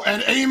issue. Oh,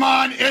 and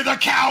Amon is a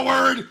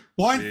coward.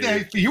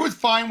 He was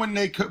fine when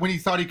he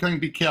thought he couldn't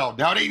be killed.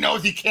 Now that he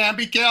knows he can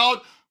be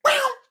killed,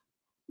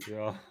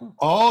 yeah.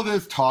 All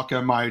this talk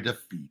of my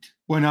defeat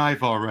when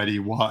I've already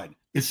won.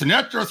 Is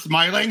Sinestro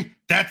smiling?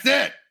 That's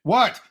it.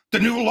 What? The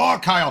new law,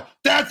 Kyle.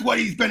 That's what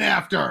he's been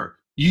after.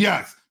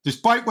 Yes.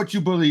 Despite what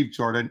you believe,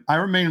 Jordan, I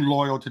remain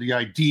loyal to the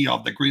idea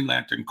of the Green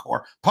Lantern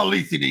Corps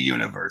policing the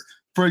universe.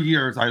 For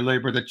years, I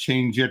labored to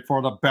change it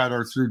for the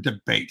better through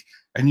debate,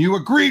 and you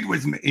agreed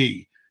with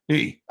me.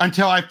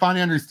 Until I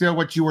finally understood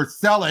what you were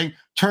selling,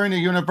 turning the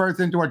universe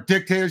into a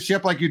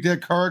dictatorship like you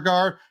did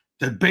Kurgar.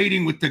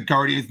 Debating with the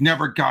Guardians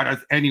never got us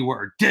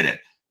anywhere, did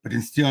it? But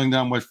instilling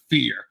them with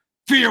fear.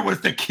 Fear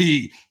was the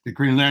key. The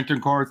Green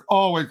Lantern Corps has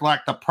always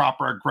lacked the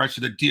proper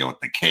aggression to deal with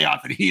the chaos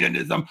and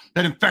hedonism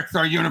that infects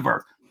our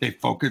universe. They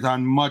focus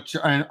on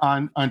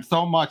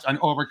so much on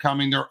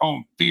overcoming their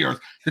own fears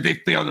that they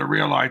fail to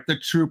realize the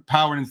true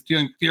power in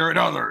instilling fear in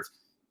others.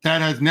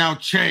 That has now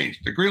changed.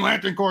 The Green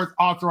Lantern Corps is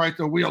authorized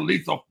to wield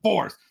lethal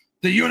force.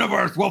 The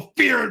universe will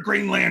fear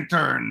Green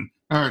Lantern,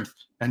 and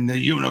the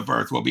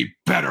universe will be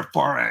better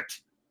for it.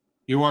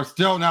 You are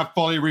still not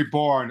fully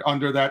reborn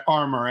under that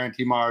armor,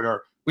 Antimatter.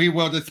 We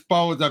will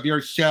dispose of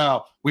your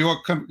shell. We will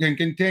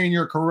contain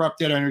your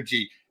corrupted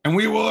energy, and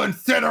we will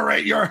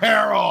incinerate your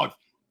herald.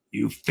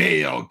 You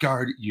fail,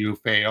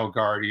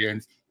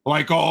 Guardians,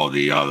 like all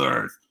the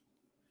others.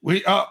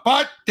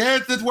 But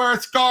this is where a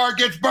scar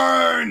gets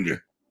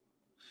burned.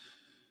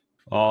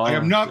 I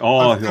am not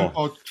a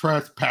simple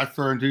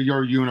trespasser into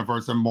your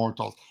universe,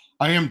 immortals.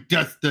 I am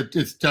destined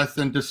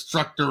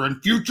destructor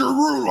and future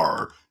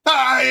ruler.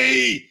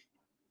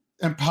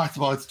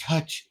 Impossible as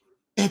touch.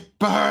 It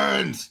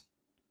burns.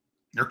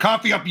 You're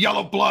coughing up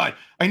yellow blood.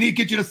 I need to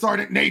get you to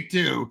Sergeant Nate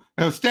too.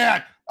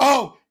 Stat.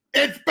 Oh,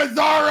 it's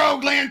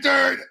Bizarro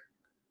Lantern.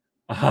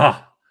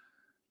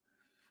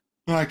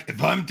 Like,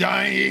 if I'm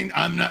dying,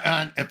 I'm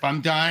not. If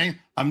I'm dying,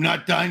 I'm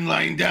not dying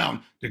lying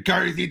down. The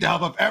Guardians need the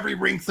help of every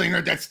ring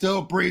slinger that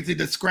still breathes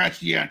to scratch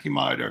the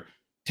Antimatter.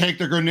 Take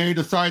the grenade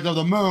the size of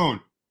the moon.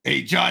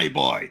 Hey, Johnny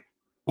boy,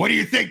 what do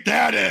you think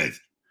that is?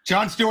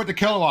 John Stewart the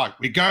Kilowatt.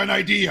 We got an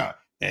idea,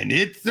 and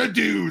it's a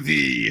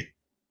doozy.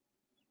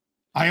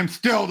 I am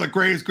still the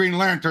greatest Green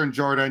Lantern,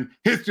 Jordan.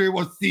 History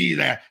will see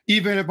that,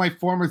 even if my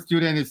former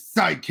student and his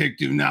sidekick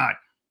do not.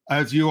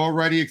 As you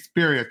already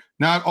experienced,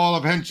 not all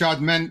of Henshaw's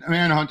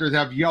manhunters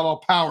have yellow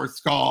power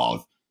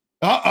skulls.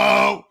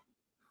 Uh-oh!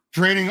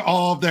 Draining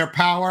all of their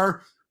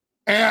power.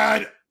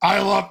 And I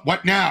love,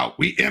 what now?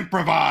 We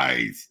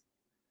improvise.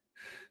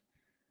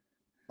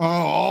 Oh,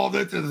 all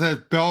this is this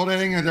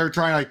building, and they're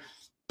trying to,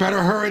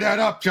 better hurry that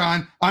up,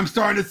 John. I'm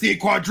starting to see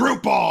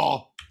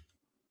quadruple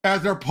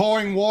as they're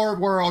pulling War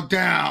World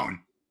down.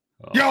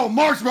 Oh. Yo,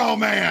 Marshmallow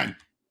Man,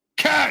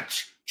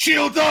 catch!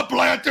 Shields up,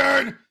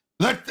 Lantern!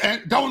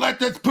 Don't let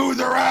this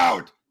poozer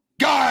out!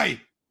 Guy!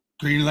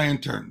 Green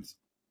Lanterns.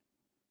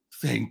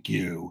 Thank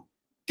you.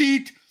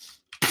 Deet!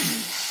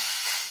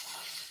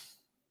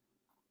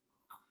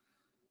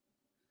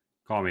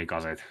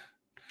 Kamikaze.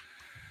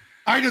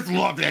 I just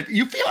love that.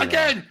 You feel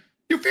again.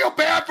 You feel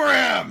bad for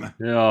him.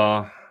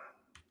 Yeah.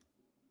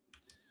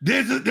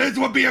 This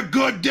would be a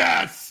good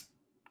death.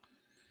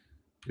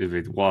 If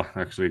it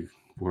actually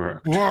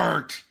worked.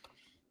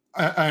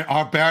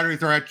 Our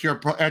batteries are at your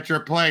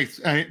place,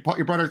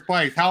 your brother's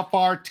place. How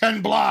far?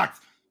 10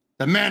 blocks.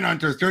 The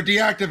Manhunters, they're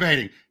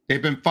deactivating.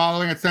 They've been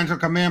following a central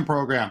command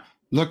program.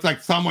 Looks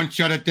like someone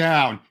shut it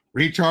down.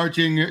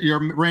 Recharging your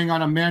ring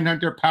on a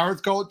Manhunter power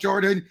skull,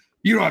 Jordan.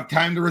 You don't have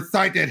time to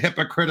recite that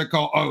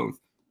hypocritical oath.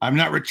 I'm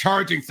not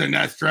recharging,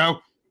 Sinestro.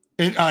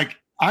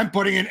 I'm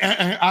putting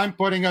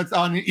us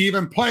on an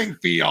even playing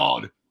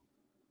field.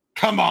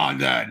 Come on,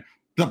 then.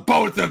 The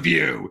both of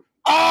you.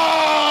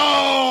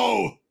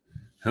 Oh!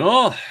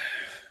 Oh!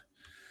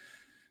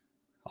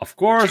 Of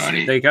course,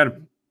 Johnny. they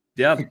can.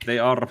 Yeah, they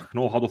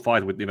know how to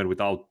fight even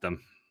without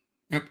them.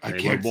 Yep, I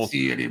can't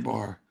see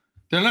anymore.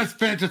 Then let's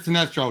finish it,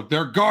 Sinestro.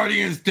 Their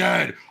guardian's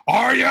dead.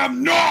 I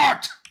am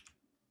not!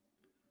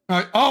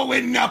 Oh,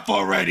 enough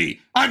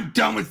already. I'm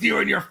done with you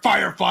and your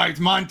fireflies,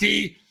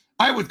 Monty.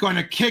 I was going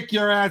to kick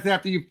your ass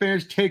after you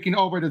finished taking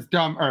over this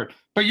dumb Earth,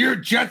 but you're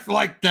just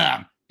like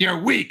them. You're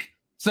weak.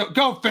 So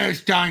go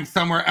finish dying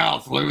somewhere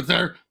else,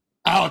 loser.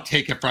 I'll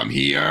take it from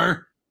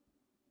here.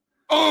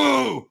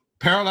 Oh!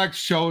 Parallax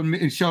showed me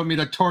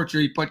the torture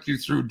he put you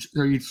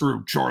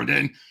through,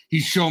 Jordan. He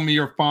showed me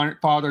your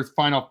father's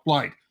final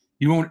flight.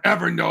 You won't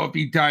ever know if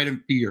he died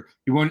in fear.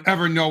 You won't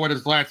ever know what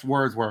his last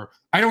words were.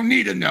 I don't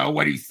need to know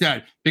what he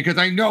said because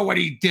I know what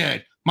he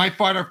did. My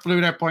father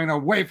flew that plane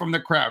away from the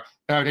crowd,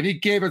 and he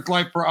gave his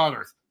life for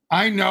others.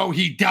 I know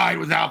he died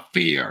without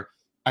fear.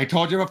 I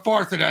told you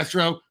before,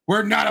 Sinestro,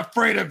 we're not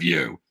afraid of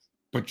you.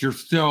 But you're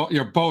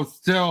both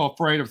still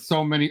afraid of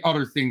so many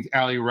other things,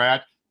 Alley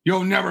Rat.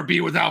 You'll never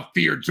be without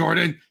fear,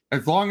 Jordan.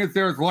 As long as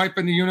there's life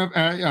in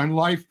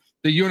the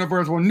the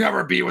universe will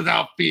never be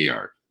without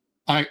fear.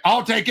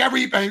 I'll take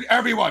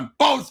everyone,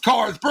 both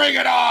cores, bring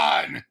it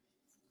on!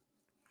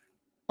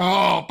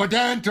 Oh, but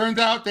then turns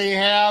out they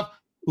have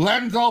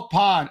Lenzo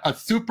Pond, a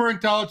super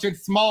intelligent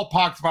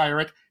smallpox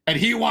virus, and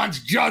he wants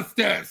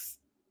justice.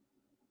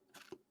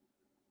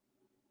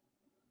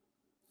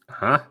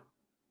 Huh?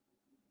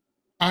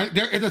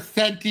 There is a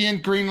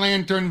sentient Green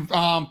Lantern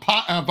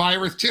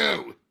virus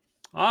too.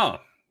 Oh,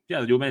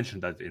 Yeah, you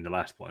mentioned that in the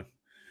last one.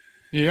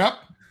 Yep.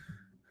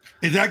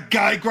 Is that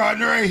Guy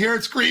Grodner I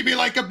hear screaming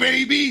like a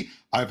baby?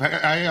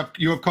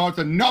 You have caused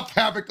enough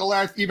havoc to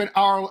last even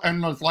our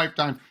endless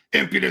lifetime.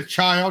 Impudent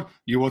child,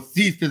 you will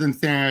cease this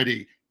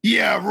insanity.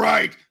 Yeah,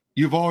 right.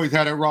 You've always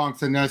had it wrong,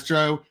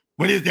 Sinestro.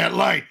 What is that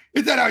light?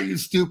 Is that how you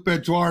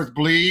stupid dwarves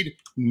bleed?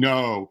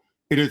 No,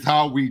 it is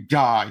how we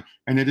die.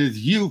 And it is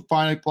you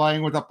finally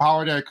playing with a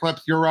power that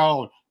eclipses your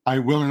own. I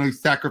willingly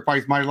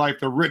sacrifice my life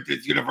to rid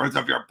this universe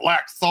of your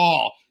black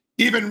soul.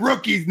 Even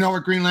rookies know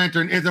a Green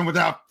Lantern isn't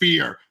without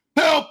fear.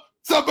 Help!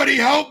 Somebody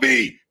help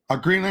me! A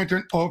Green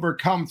Lantern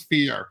overcomes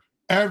fear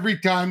every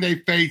time they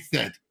face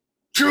it.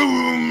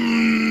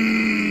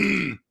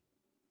 Choom!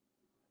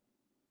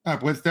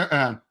 What's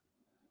the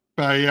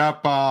But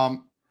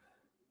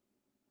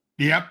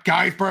yep,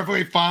 guys,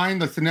 perfectly fine.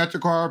 The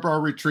Sinestro Corps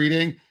are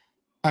retreating.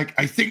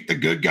 I think the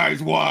good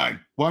guys won.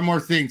 One more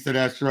thing,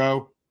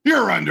 Sinestro.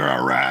 You're under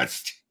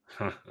arrest.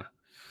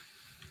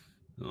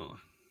 Oh.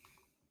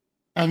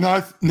 And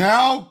thus,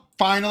 now,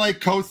 finally,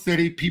 Coast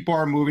City, people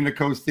are moving to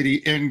Coast City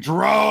in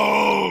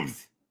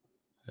droves.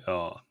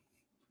 Yeah.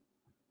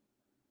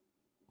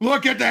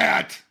 Look at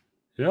that.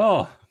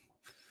 Yeah.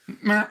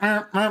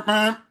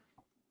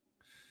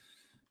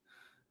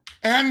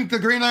 And the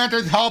Green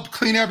Lanterns helped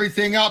clean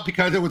everything up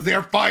because it was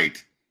their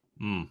fight.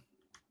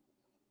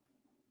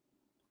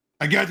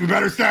 I guess we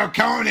better start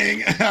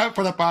counting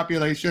for the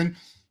population.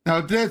 Now,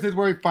 this is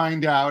where we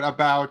find out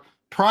about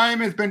Prime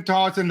has been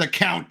tossed in the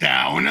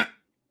countdown.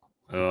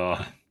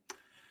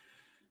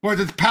 Was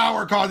his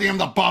power causing him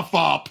to buff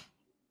up?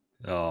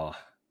 Oh.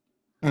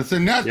 And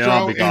Sinestro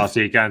Yeah, because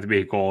he can't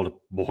be called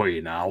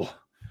boy now.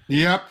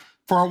 Yep,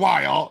 for a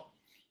while.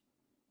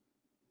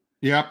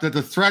 Yep, that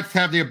the threats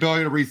have the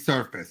ability to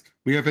resurface.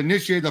 We have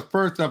initiated the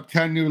first of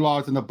 10 new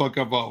laws in the Book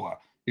of Oa.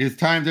 It is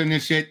time to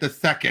initiate the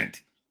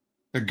second.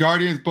 The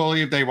Guardians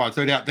believe they want.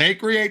 So that they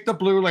create the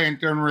Blue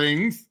Lantern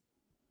rings.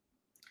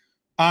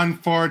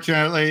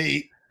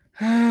 Unfortunately,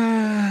 poor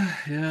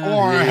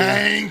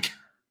Hank.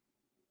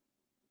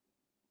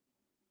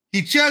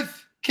 He just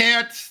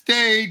can't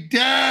stay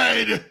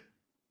dead.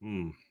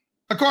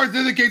 Of course,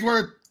 this is the case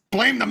where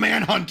blame the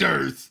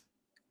Manhunters.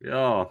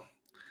 Yeah.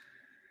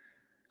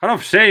 Kind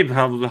of shame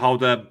how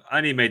the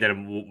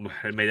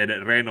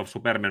animated Reign of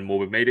Superman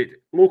movie made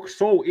it look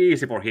so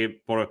easy for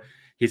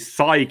his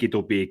psyche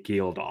to be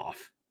killed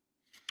off.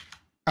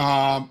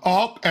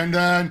 And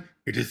then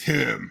it is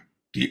him,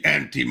 the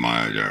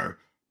anti-monitor.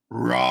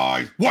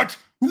 Rise. What?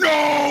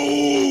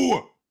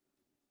 No!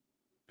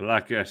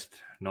 Blackest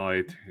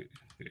Night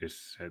is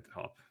set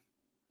up.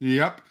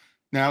 Yep.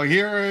 Now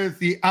here is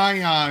the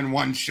Ion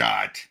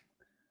one-shot.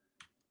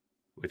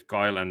 With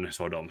Kyle and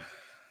Sodom.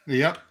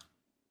 Yep.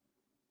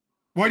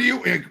 What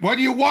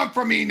do you want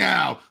from me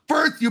now?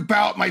 First, you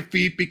bow at my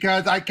feet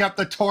because I kept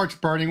the torch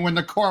burning when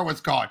the core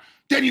was gone.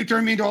 Then you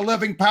turned me into a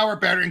living power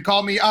battery and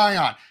called me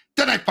Ion.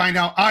 Then I find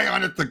out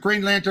Ion is the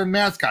Green Lantern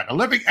mascot, a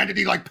living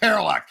entity like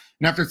Parallax.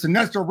 And after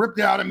Sinestro ripped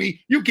it out of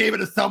me, you gave it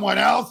to someone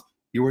else.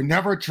 You were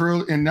never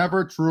truly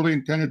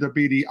intended to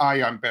be the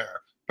Ion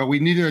Bearer, but we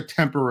needed a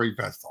temporary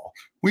vessel.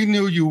 We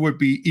knew you would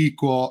be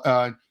equal.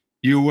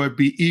 You would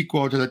be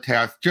equal to the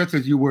task, just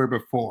as you were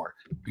before.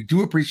 We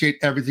do appreciate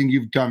everything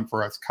you've done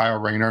for us, Kyle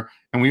Rayner,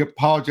 and we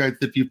apologize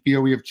if you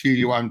feel we have treated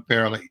you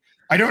unfairly.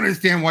 I don't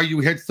understand why you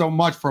hid so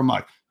much from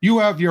us. You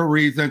have your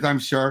reasons, I'm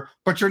sure,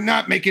 but you're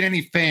not making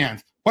any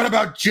fans. What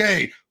about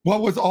Jade?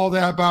 What was all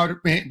that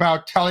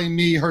about telling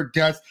me her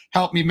death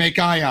helped me make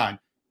Ion?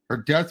 Her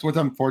death was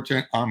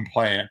unfortunate,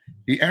 unplanned.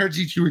 The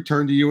energy she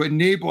returned to you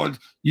enabled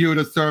you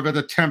to serve as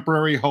a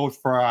temporary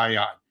host for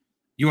Ion.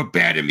 You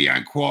abandoned me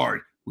on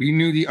Quard. We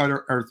knew the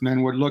other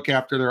Earthmen would look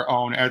after their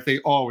own, as they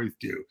always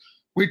do.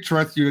 We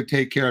trust you to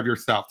take care of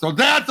yourself. So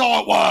that's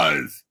all it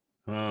was.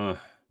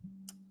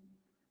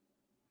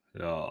 Yeah.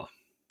 So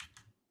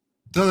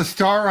the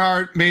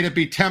Starheart made it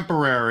be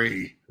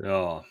temporary.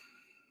 Yeah.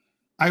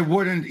 I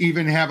wouldn't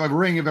even have a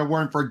ring if it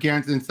weren't for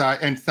Gans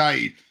and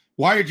Saeed.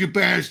 Why did you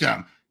banish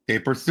them? They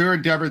pursue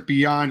endeavors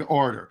beyond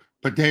order,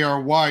 but they were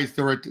wise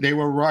to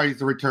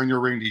return your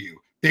ring to you.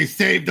 They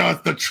saved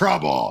us the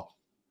trouble.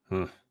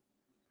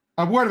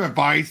 A word of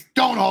advice,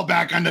 don't hold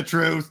back on the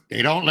truth.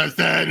 They don't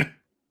listen.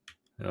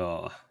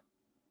 Yeah.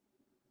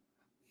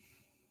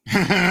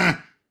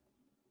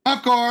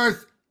 Of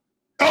course.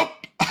 Oh,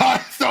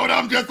 so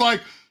I'm just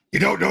like, you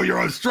don't know your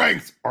own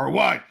strengths, or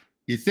what?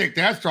 You think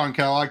that's strong,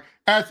 Kellogg?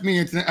 Ask me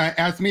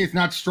it's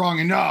not strong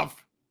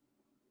enough.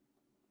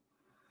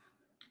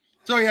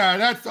 So yeah,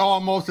 that's all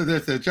most of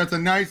this is. Just a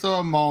nice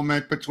little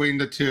moment between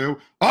the two.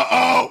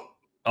 Uh-oh!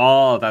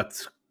 Oh,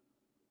 that's...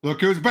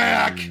 Look who's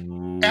back!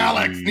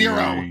 Alex,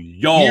 Nero.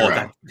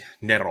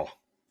 Nero.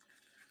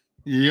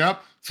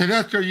 Yep.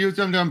 Sinestro used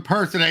him to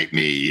impersonate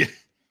me.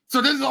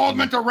 So this is all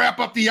meant to wrap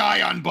up the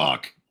Ion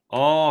book.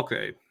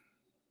 Okay.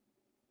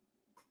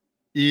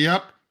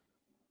 Yep.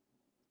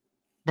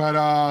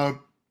 But,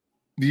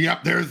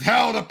 yep, there's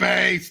hell to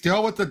pay.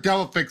 Still with the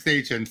devil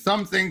fixation.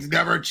 Some things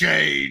never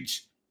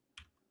change.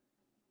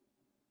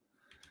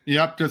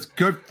 Yep, just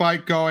good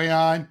fight going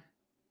on.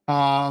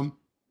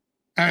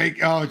 Like,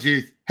 oh,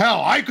 geez.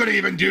 Hell, I could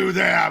even do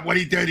that, what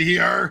he did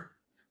here.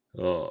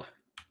 Oh.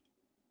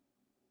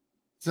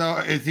 So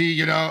is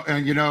he,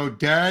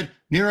 dead?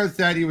 Nero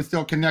said he was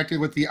still connected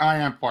with the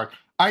ion part.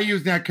 I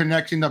used that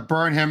connection to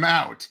burn him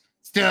out.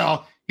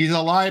 Still, he's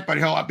alive, but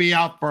he'll be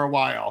out for a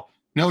while.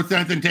 No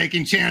sense in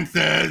taking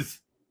chances.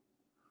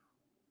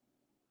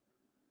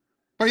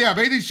 But yeah,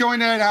 basically showing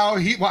that how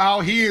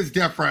he is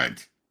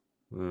different.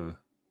 So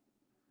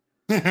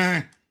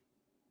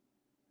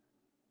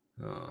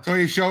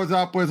he shows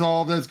up with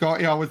all this,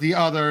 with the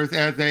others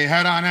as they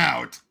head on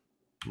out.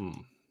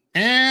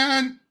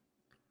 And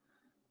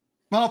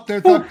well,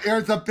 there's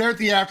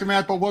the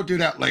aftermath, but we'll do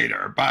that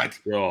later. But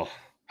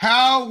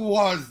how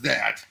was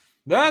that?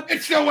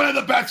 It's still one of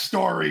the best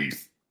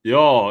stories.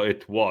 Yeah,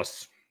 it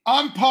was.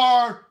 On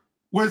par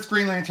with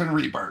Green Lantern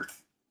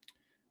Rebirth.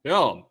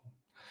 Yeah.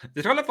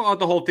 It's kind of about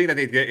the whole thing that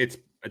it's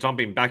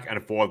jumping back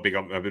and forth due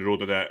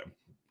to the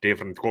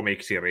different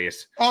comic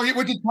series. Oh,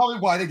 which is probably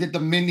why they did the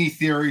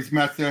mini-series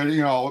method,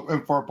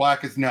 for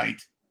Blackest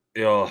Night.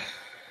 Yeah.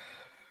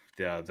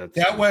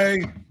 That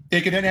way,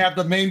 they can then have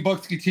the main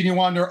books continue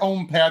on their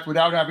own path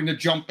without having to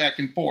jump back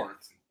and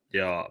forth.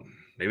 Yeah.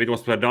 Maybe it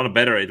was done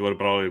better. It would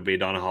probably be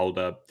done how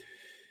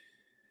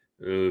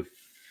the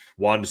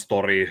one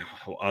story,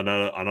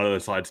 another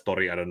side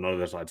story, and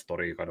another side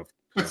story kind of.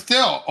 But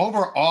still,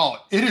 overall,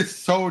 it is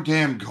so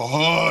damn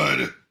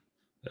good.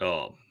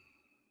 Yeah.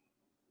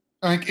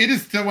 Like, it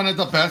is still one of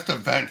the best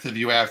events, if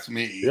you ask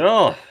me.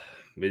 Yeah,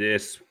 it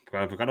is.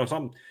 Kind of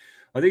some.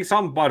 I think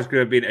some parts could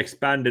have been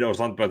expanded or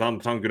something,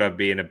 but some could have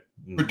been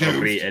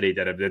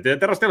re-edited.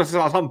 There are still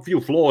some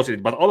few flaws in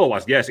it, but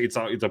otherwise, yes, it's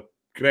a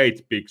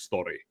great big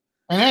story.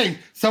 And hey,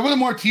 some of the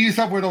more tedious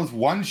stuff were those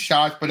one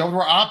shots, but those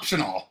were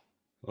optional.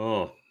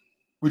 Oh.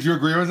 Would you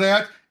agree with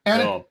that?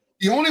 And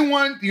the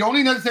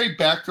only necessary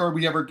backstory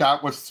we ever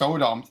got was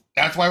Sodom.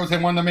 That's why it was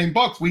in one of the main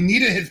books. We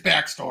needed his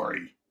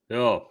backstory.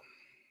 Yeah.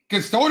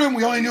 Because Sodom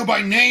we only knew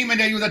by name and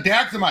that he was a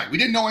Daxamite. We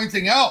didn't know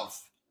anything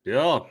else.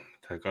 Yeah.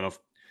 That kind of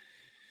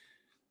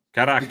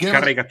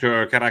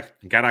caricature,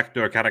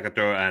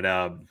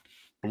 and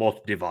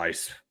plot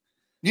device.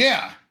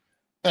 Yeah.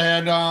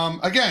 And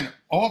again,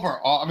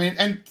 overall,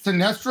 and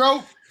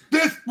Sinestro,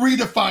 this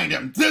redefined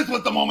him. This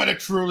was the moment it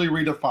truly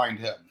redefined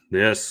him.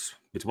 Yes.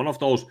 It's one of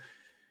those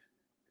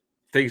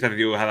things that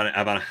you have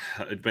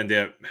when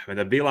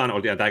the villain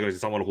or the antagonist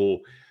is someone who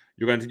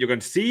you can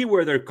see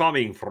where they're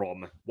coming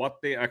from,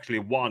 what they actually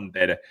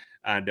wanted,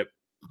 and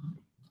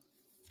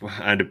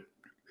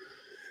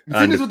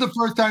this was the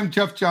first time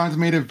Jeff Johns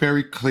made it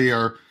very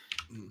clear,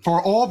 for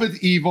all of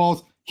his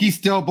evils, he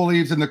still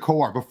believes in the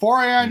Corps.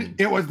 Beforehand,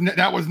 that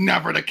was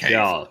never the case.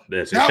 Yeah,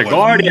 it's the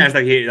Guardians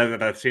that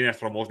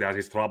Sinestro mostly has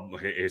his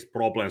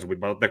problems with,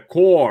 but the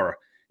Corps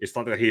is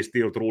something that he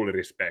still truly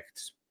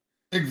respects.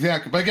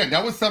 Exactly. But again,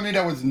 that was something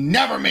that was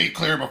never made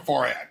clear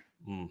beforehand.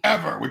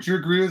 Ever. Would you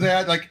agree with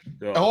that? Like,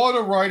 all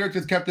the writers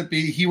just kept it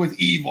be, he was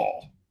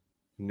evil.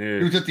 No.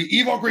 He was just the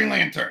evil Green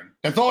Lantern.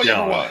 That's all he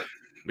ever was.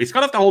 It's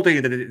kind of the whole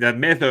thing, the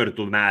method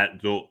to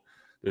manage.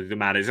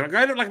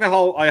 Kind of like the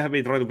whole, I have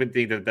been trying to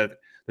think that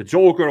the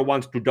Joker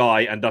wants to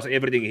die and does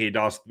everything he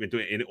does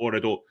in order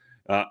to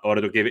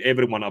give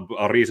everyone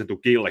a reason to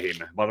kill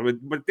him.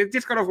 But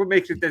this kind of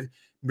makes it the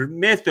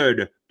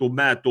method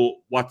to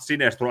what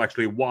Sinestro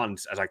actually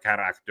wants as a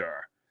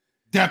character.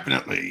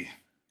 Definitely.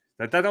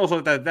 Sinestro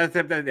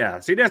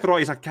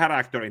is a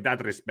character in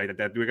that respect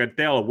that we can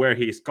tell where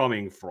he's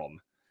coming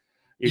from.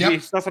 If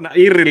he's just an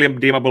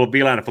irredeemable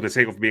villain for the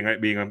sake of being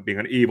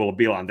an evil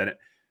villain,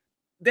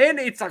 then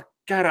it's a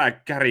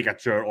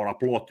caricature or a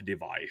plot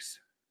device.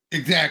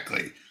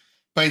 Exactly.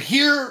 But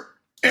here,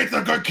 it's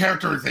a good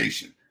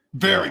characterization.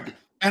 Very good.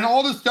 And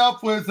all the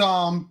stuff with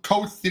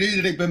Coast City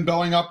that they've been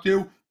building up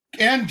to,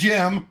 and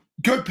Jim,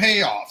 good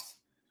payoffs.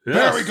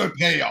 Yes. Very good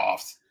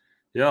payoffs.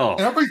 Yeah.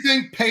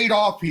 Everything paid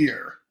off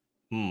here.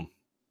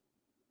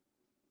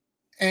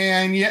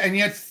 And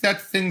yet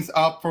sets things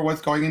up for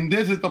what's going. And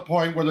this is the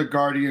point where the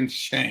Guardians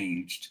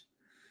changed.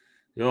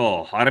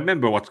 Yeah, I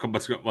remember what's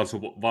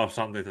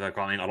something that are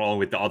coming along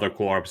with the other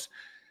corps.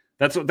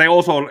 They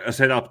also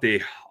set up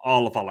the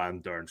Alpha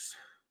Lanterns.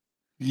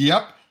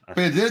 Yep.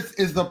 But this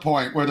is the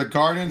point where the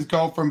Guardians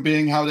go from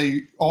being how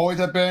they always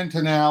have been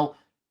to now,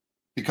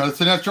 because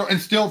Sinestro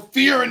instilled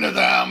fear into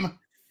them,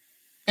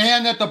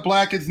 and that the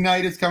Blackest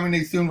Night is coming,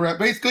 they soon read.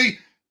 Basically,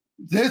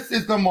 this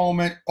is the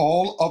moment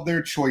all of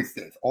their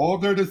choices, all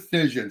of their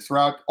decisions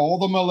throughout all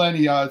the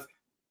millennia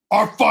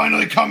are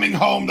finally coming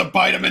home to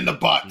bite them in the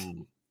butt.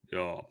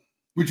 Yeah.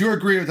 Would you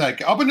agree with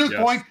that? Up until this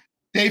point,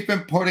 they've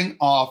been putting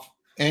off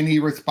any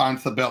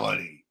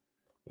responsibility.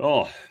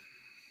 Oh.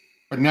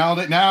 But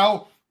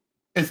now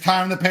it's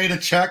time to pay the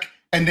check,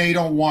 and they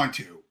don't want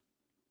to.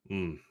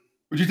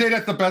 Would you say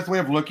that's the best way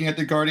of looking at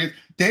the Guardians?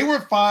 They were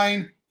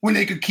fine when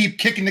they could keep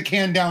kicking the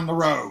can down the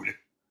road.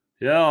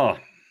 Yeah.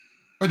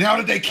 But now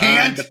that they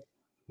can't?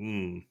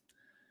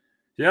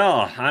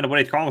 Yeah, and when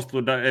it comes to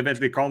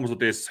eventually comes to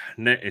this,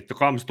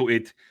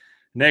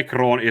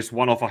 Necron is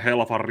one of a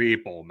hell of a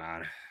repo,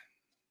 man.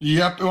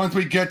 Yep, once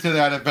we get to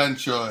that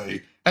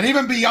eventually. And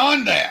even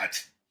beyond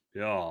that.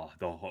 Yeah,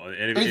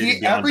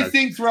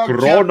 everything throughout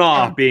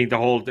Corona being the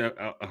whole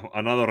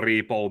another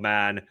repo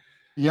man.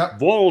 Yep.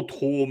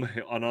 Volthoom,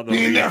 another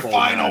being repo their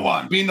final man.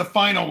 one, being the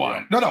final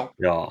one. No.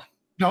 Yeah.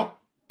 No.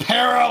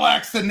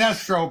 Parallax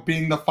Sinestro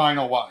being the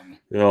final one.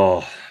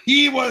 Yeah.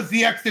 He was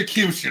the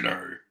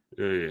executioner.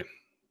 Yeah.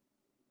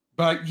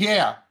 But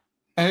yeah,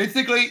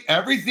 basically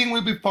everything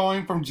we'll be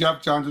following from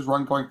Jeff Johns'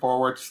 run going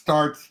forward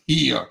starts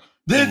here.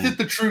 This is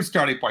the true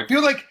starting point. I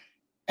feel like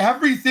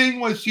everything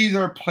was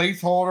either a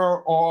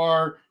placeholder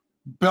or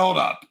build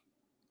up.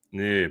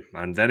 Yeah,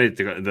 and then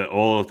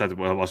all of that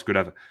was good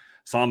at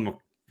some.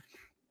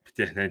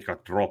 Then it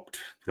got dropped.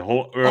 The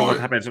whole Earth, what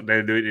happens?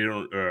 They do it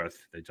on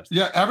Earth. They just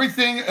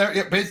everything.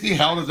 Basically,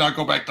 hell does not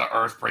go back to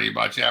Earth pretty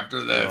much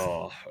after this.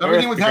 Earth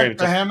Everything was happening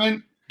to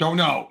Hammond. Don't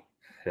know.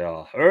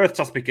 Yeah, Earth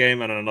just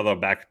became another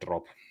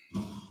backdrop.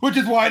 Which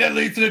is why that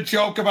leads to the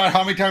joke about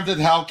how many times did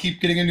Hal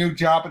keep getting a new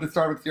job at the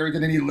start of the series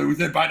and then he lose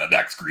it by the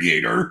next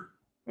creator.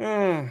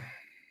 There's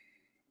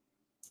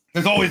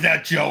always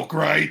that joke,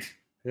 right?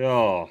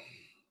 Yeah,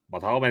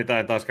 but how many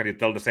times can you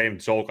tell the same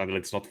joke until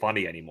it's not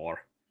funny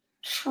anymore?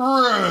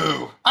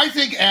 True. I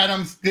think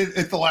Adams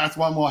is the last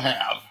one we'll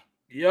have.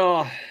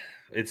 Yeah,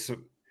 it's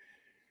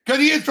because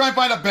he is trying to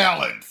find a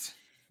balance.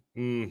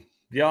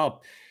 Yeah.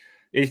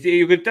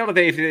 You could tell that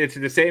if it's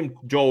the same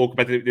joke,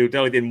 but you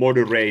tell it in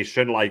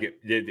moderation, like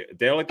you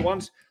tell it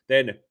once,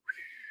 then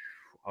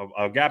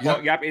a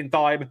gap in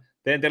time,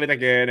 then tell it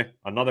again,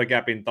 another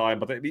gap in time.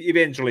 But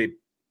eventually,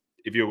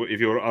 if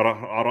you're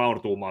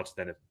around too much,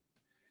 then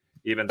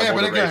even the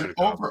moderation. But again,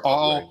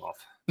 overall,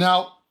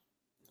 now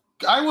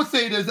I will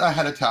say this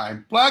ahead of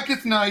time: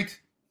 Blackest Night,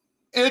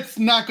 it's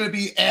not going to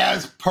be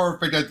as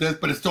perfect as this,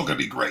 but it's still going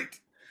to be great.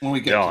 When we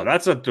get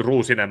that's a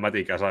true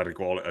cinematic, as I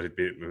recall, when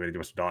it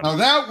was done. Now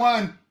that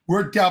one,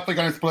 we're definitely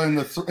going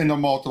to split into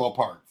multiple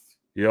parts.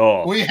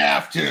 Yeah, we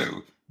have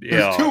to.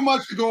 There's too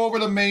much to go over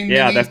the main.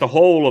 Yeah, that's the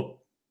whole.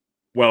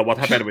 Well, what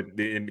happened with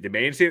the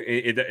main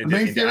series in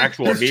the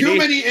actual There's mini? Too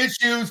many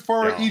issues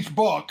for each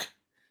book.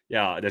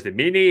 Yeah, there's the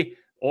mini,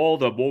 all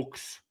the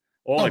books,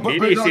 all the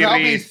mini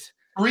series,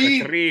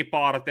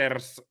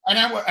 three-parters,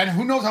 and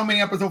who knows how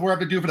many episodes we'll have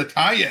to do for the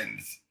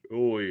tie-ins.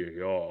 Oh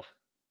yeah.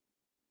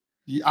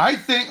 I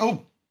think,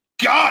 oh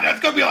God,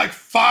 that's gonna be like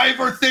 5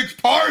 or 6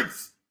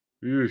 parts.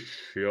 Yeah.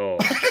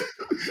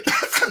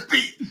 That's gonna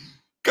be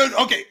good.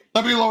 Okay,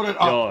 let me load it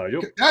up.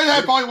 Yeah, that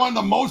had probably one of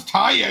the most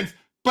tie-ins,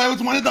 but it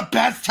was one of the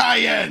best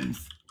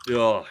tie-ins.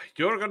 Yeah,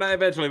 you're gonna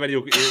eventually when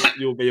you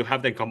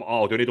have them come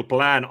out, you need to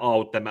plan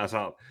out them as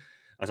a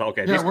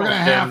okay. Yeah, we're gonna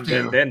have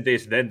to. Then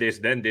this. Okay.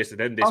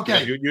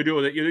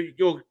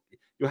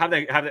 You have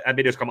the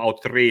videos come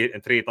out three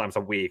times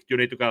a week. You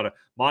need to go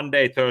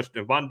Monday,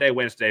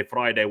 Wednesday,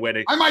 Friday,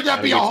 Wednesday. I might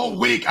not be a whole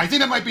week. I think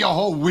that might be a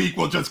whole week.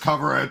 We'll just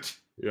cover it.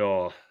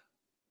 Yeah.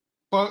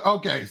 Well,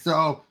 okay,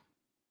 so.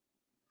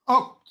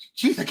 Oh,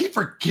 geez, I keep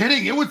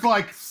forgetting. It was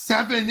like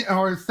 9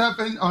 or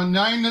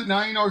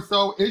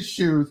so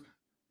issues,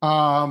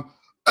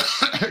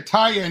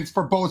 tie-ins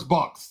for both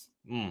books.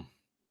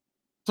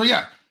 So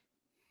yeah,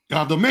 you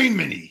have the main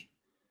mini.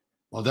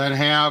 We'll then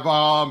have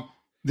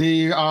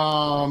the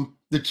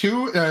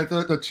two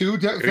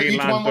Green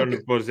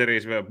Lantern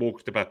series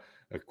book, the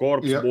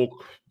Corps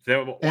book.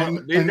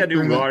 Did the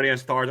New Guardian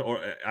start or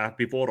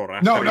before or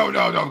after? No. New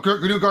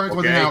Guardians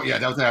wasn't out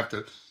yet. That was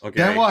after. Okay.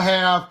 Then we'll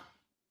have.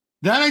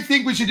 Then I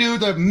think we should do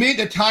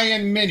the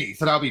tie-in mini.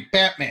 So that'll be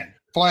Batman,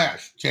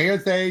 Flash,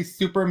 JSA,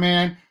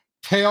 Superman,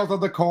 Tales of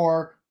the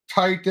Corps,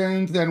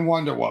 Titans, and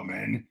Wonder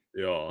Woman.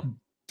 Yeah.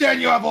 Then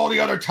you have all the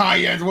other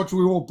tie-ins, which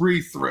we will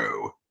breeze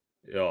through.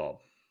 Yeah.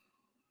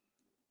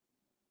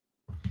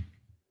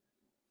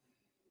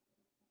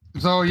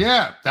 So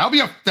yeah, that'll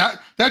be that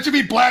should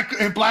be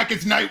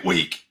Blackest Night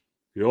week.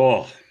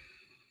 Yeah.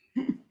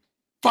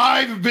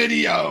 5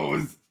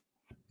 videos.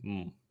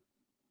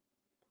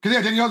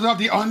 Because then you also have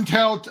the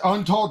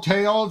Untold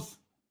Tales.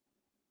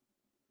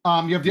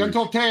 You have the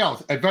Untold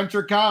Tales,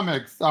 Adventure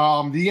Comics,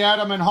 The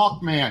Atom and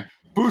Hawkman,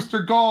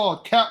 Booster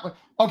Gold,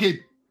 Okay,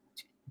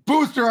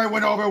 Booster I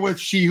went over with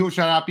She Who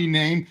Shall Not Be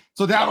Named,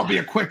 so that'll be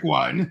a quick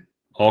one.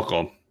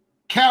 Okay.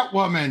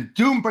 Catwoman,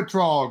 Doom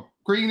Patrol,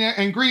 Green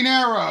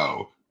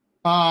Arrow,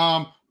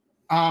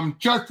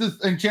 Justice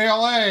and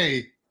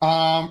JLA,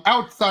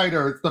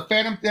 Outsiders, the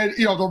Phantom,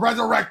 the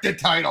resurrected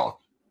title,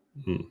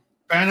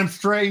 Phantom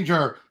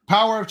Stranger,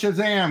 Power of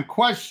Shazam,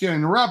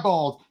 Question,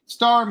 Rebels,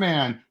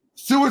 Starman,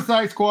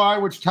 Suicide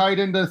Squad, which tied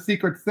into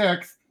Secret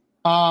Six,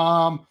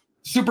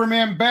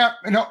 Superman,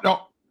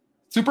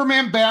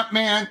 Superman,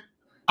 Batman.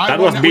 That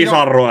was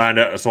Bizarro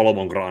and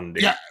Solomon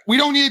Grundy. Yeah, we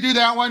don't need to do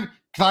that one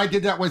because I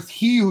did that with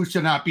He Who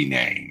Should Not Be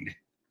Named.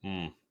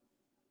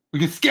 We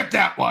can skip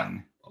that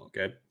one.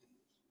 Okay.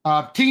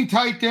 Teen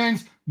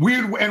Titans,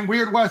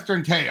 Weird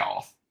Western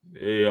Tales.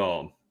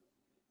 Yeah.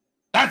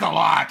 That's a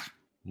lot.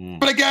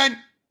 But again,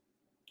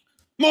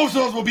 most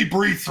of those will be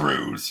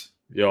breeze-throughs.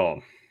 Yeah.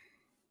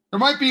 There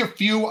might be a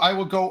few I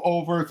will go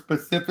over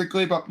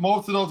specifically, but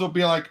most of those will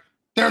be like,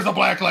 there's a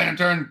Black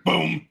Lantern,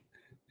 boom.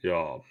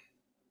 Yeah.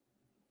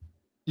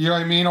 You know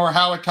what I mean? Or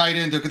how it tied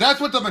into, because that's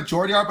what the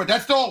majority are, but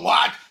that's still a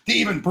lot to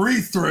even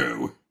breathe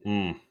through.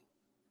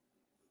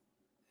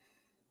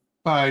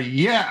 But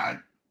yeah,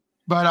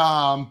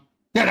 yeah,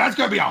 that's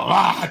gonna be a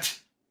lot.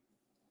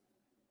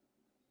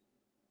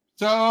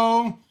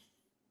 So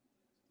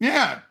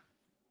yeah,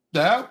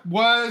 that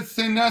was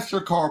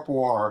Sinestro Corps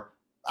War.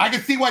 I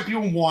can see why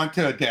people want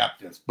to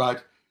adapt this,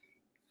 but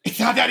it's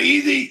not that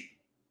easy.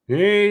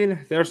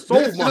 There's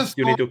so much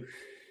you need to.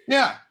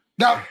 Yeah.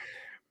 Now,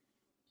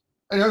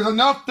 there's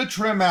enough to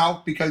trim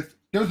out because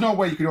there's no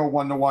way you can do a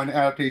one-to-one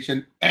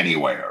adaptation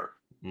anywhere.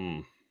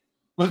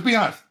 Let's be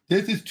honest.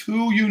 This is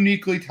too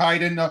uniquely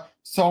tied into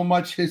so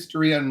much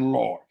history and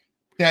lore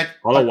that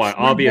otherwise,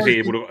 obviously,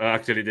 it would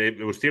actually they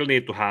would still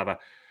need to have a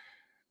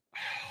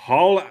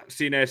Hal,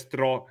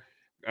 Sinestro,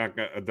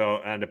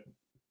 Kyle,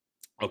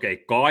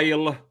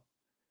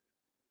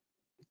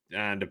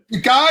 and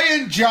Guy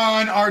and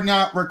John are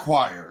not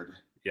required.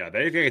 Yeah,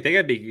 they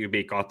can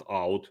be cut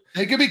out.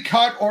 They can be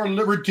cut or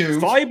reduced.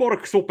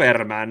 Cyborg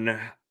Superman,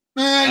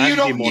 you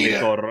don't need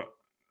it.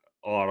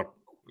 Or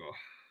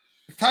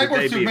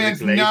Cyborg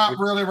Superman's not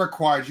really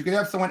required. You could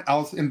have someone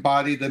else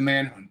embody the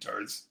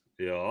Manhunters.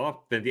 Yeah,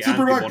 then the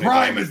Superboy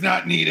Prime is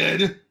not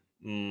needed.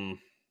 You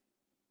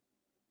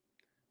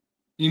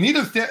need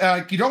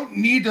to you don't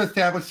need to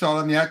establish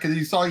Solomon yet because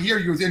you saw here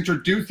he was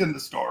introduced in the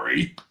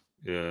story.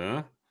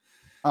 Yeah.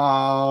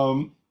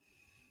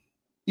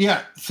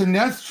 Yeah,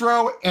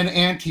 Sinestro and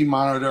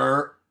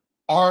Anti-Monitor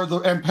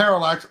and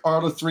Parallax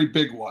are the three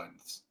big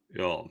ones.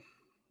 Yeah.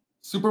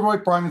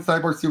 Superboy Prime and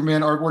Cyborg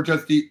Superman were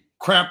just the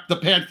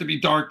pants to be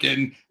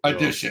darkened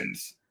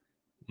additions.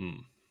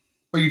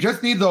 But you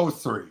just need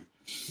those three.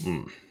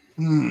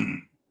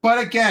 But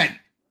again,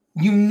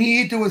 you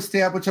need to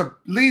establish at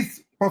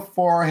least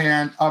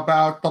beforehand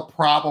about the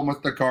problem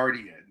with the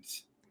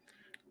Guardians.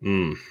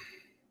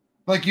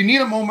 Like you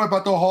need a moment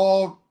about the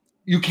whole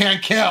you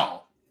can't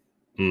kill.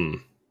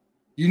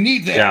 You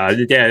need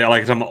that. Yeah,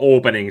 like some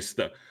opening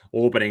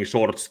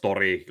short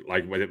story,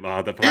 like with the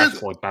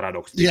Flashpoint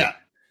paradox. Yeah,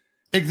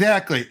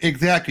 exactly.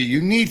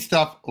 You need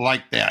stuff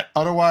like that.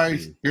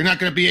 Otherwise, you're not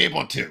going to be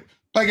able to.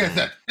 Like I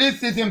said,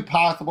 this is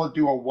impossible to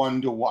do a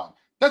one-to-one.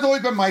 That's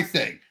always been my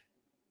thing.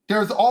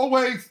 There's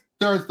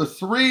the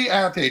three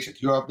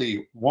adaptations. You have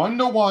the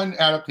one-to-one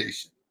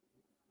adaptation,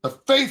 the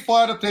faithful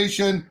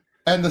adaptation,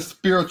 and the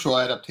spiritual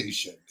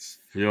adaptations.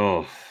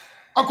 Yeah.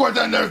 Of course,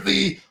 then there's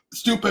the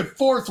stupid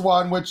fourth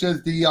one, which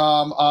is the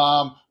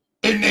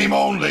in name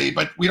only,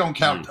 but we don't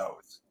count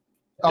those.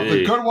 Of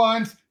the good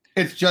ones,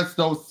 it's just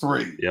those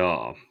three.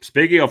 Yeah.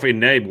 Speaking of in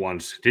name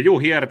ones, did you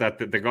hear that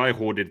the guy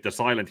who did the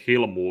Silent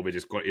Hill movie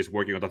is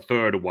working on the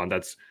third one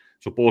that's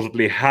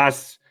supposedly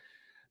has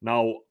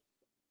now.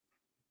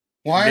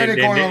 Why are they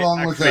going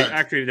along with that?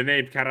 Actually, the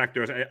named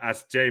characters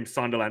as James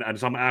Sunderland and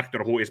some actor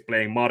who is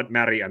playing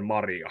Mary and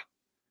Maria.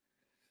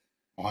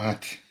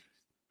 What?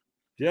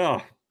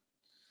 Yeah.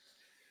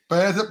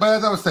 But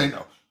as I was saying,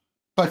 though,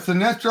 but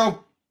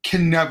Sinestro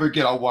can never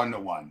get a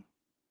one-to-one.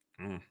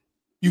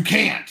 You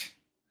can't.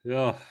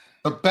 Yeah.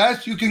 The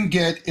best you can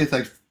get is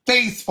a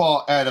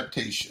faithful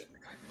adaptation.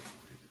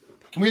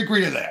 Can we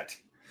agree to that?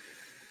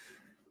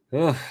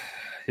 Yeah.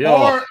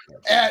 Or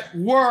at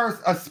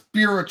worst, a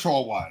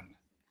spiritual one.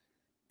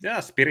 Yeah,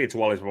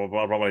 spiritual is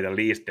probably the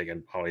least they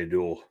can probably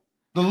do.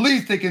 The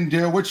least they can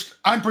do, which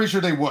I'm pretty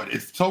sure they would.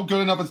 It's so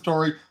good enough a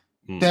story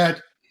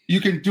that you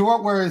can do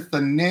it where it's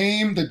the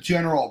name, the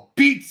general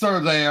beats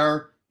are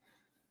there,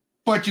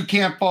 but you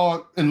can't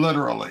follow it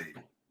literally.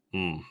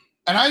 And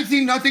I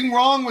see nothing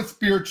wrong with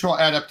spiritual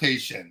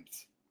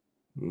adaptations.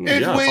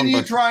 It's when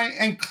you try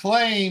and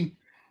claim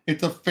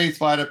it's a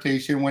faithful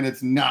adaptation when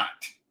it's not.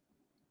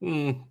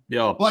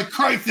 Yeah. Like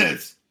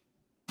Crisis.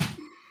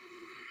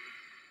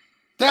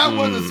 That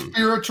was a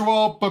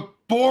spiritual, but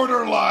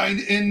borderline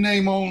in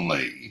name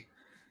only.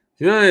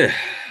 Yeah.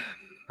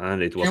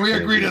 And it was. Can we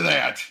agree to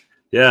that?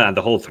 Yeah, and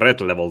the whole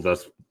threat level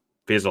just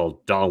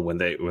fizzled down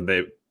when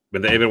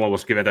everyone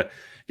was given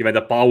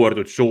the power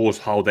to choose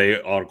how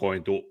they are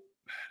going to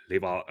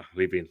live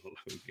in.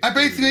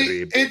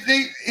 Basically,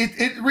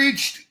 it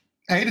reached.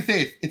 I hate to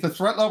say it, it's a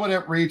threat level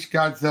that reached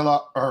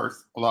Godzilla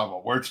Earth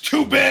level, where it's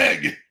too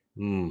big.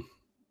 Can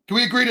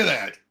we agree to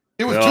that?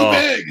 It was too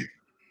big.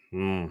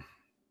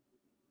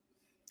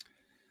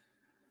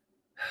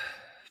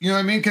 You know what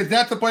I mean? Because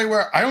that's the point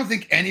where I don't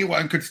think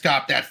anyone could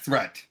stop that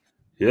threat.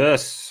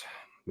 Yes.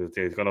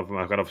 It's kind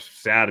of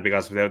sad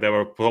because there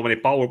were how many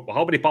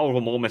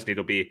powerful moments need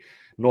to be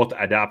not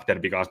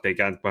adapted because they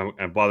can't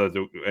bother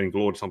to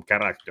include some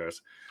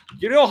characters.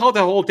 You know how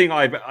the whole thing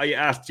I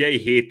asked Jay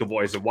Heath to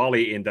voice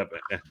Wally in the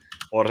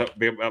or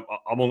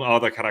among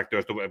other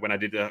characters when I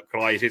did the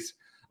Crisis.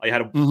 I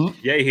had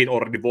Jay Heath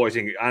already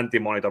voicing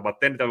Anti-Monitor,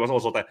 but then there was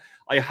also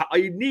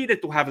I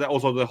needed to have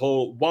also the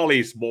whole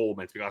Wally's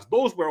moment because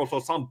those were also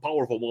some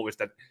powerful moments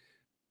that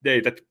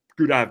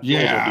could have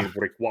also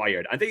been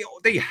required. And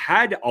they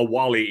had a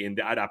Wally in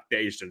the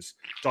adaptations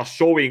just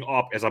showing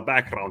up as a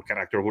background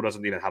character who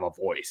doesn't even have a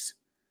voice.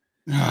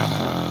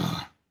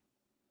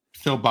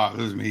 Still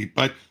bothers me.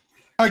 But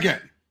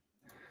again,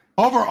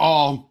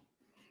 overall,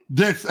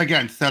 This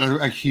again set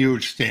a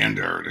huge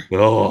standard.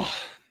 Oh,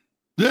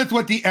 This is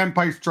what the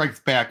Empire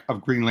Strikes Back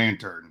of Green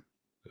Lantern.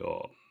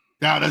 oh.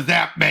 Now, does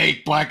that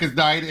make Blackest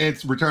Night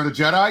its Return of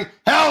the Jedi?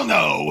 Hell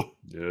no!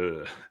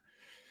 Yeah.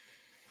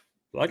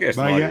 Blackest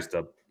But Night yeah. is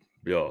the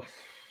yeah.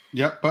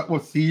 Yep, but we'll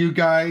see you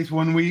guys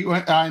when we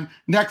on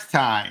next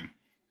time.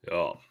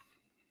 Yeah.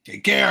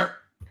 Take care.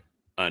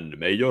 And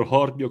may your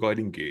heart be a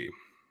guiding key.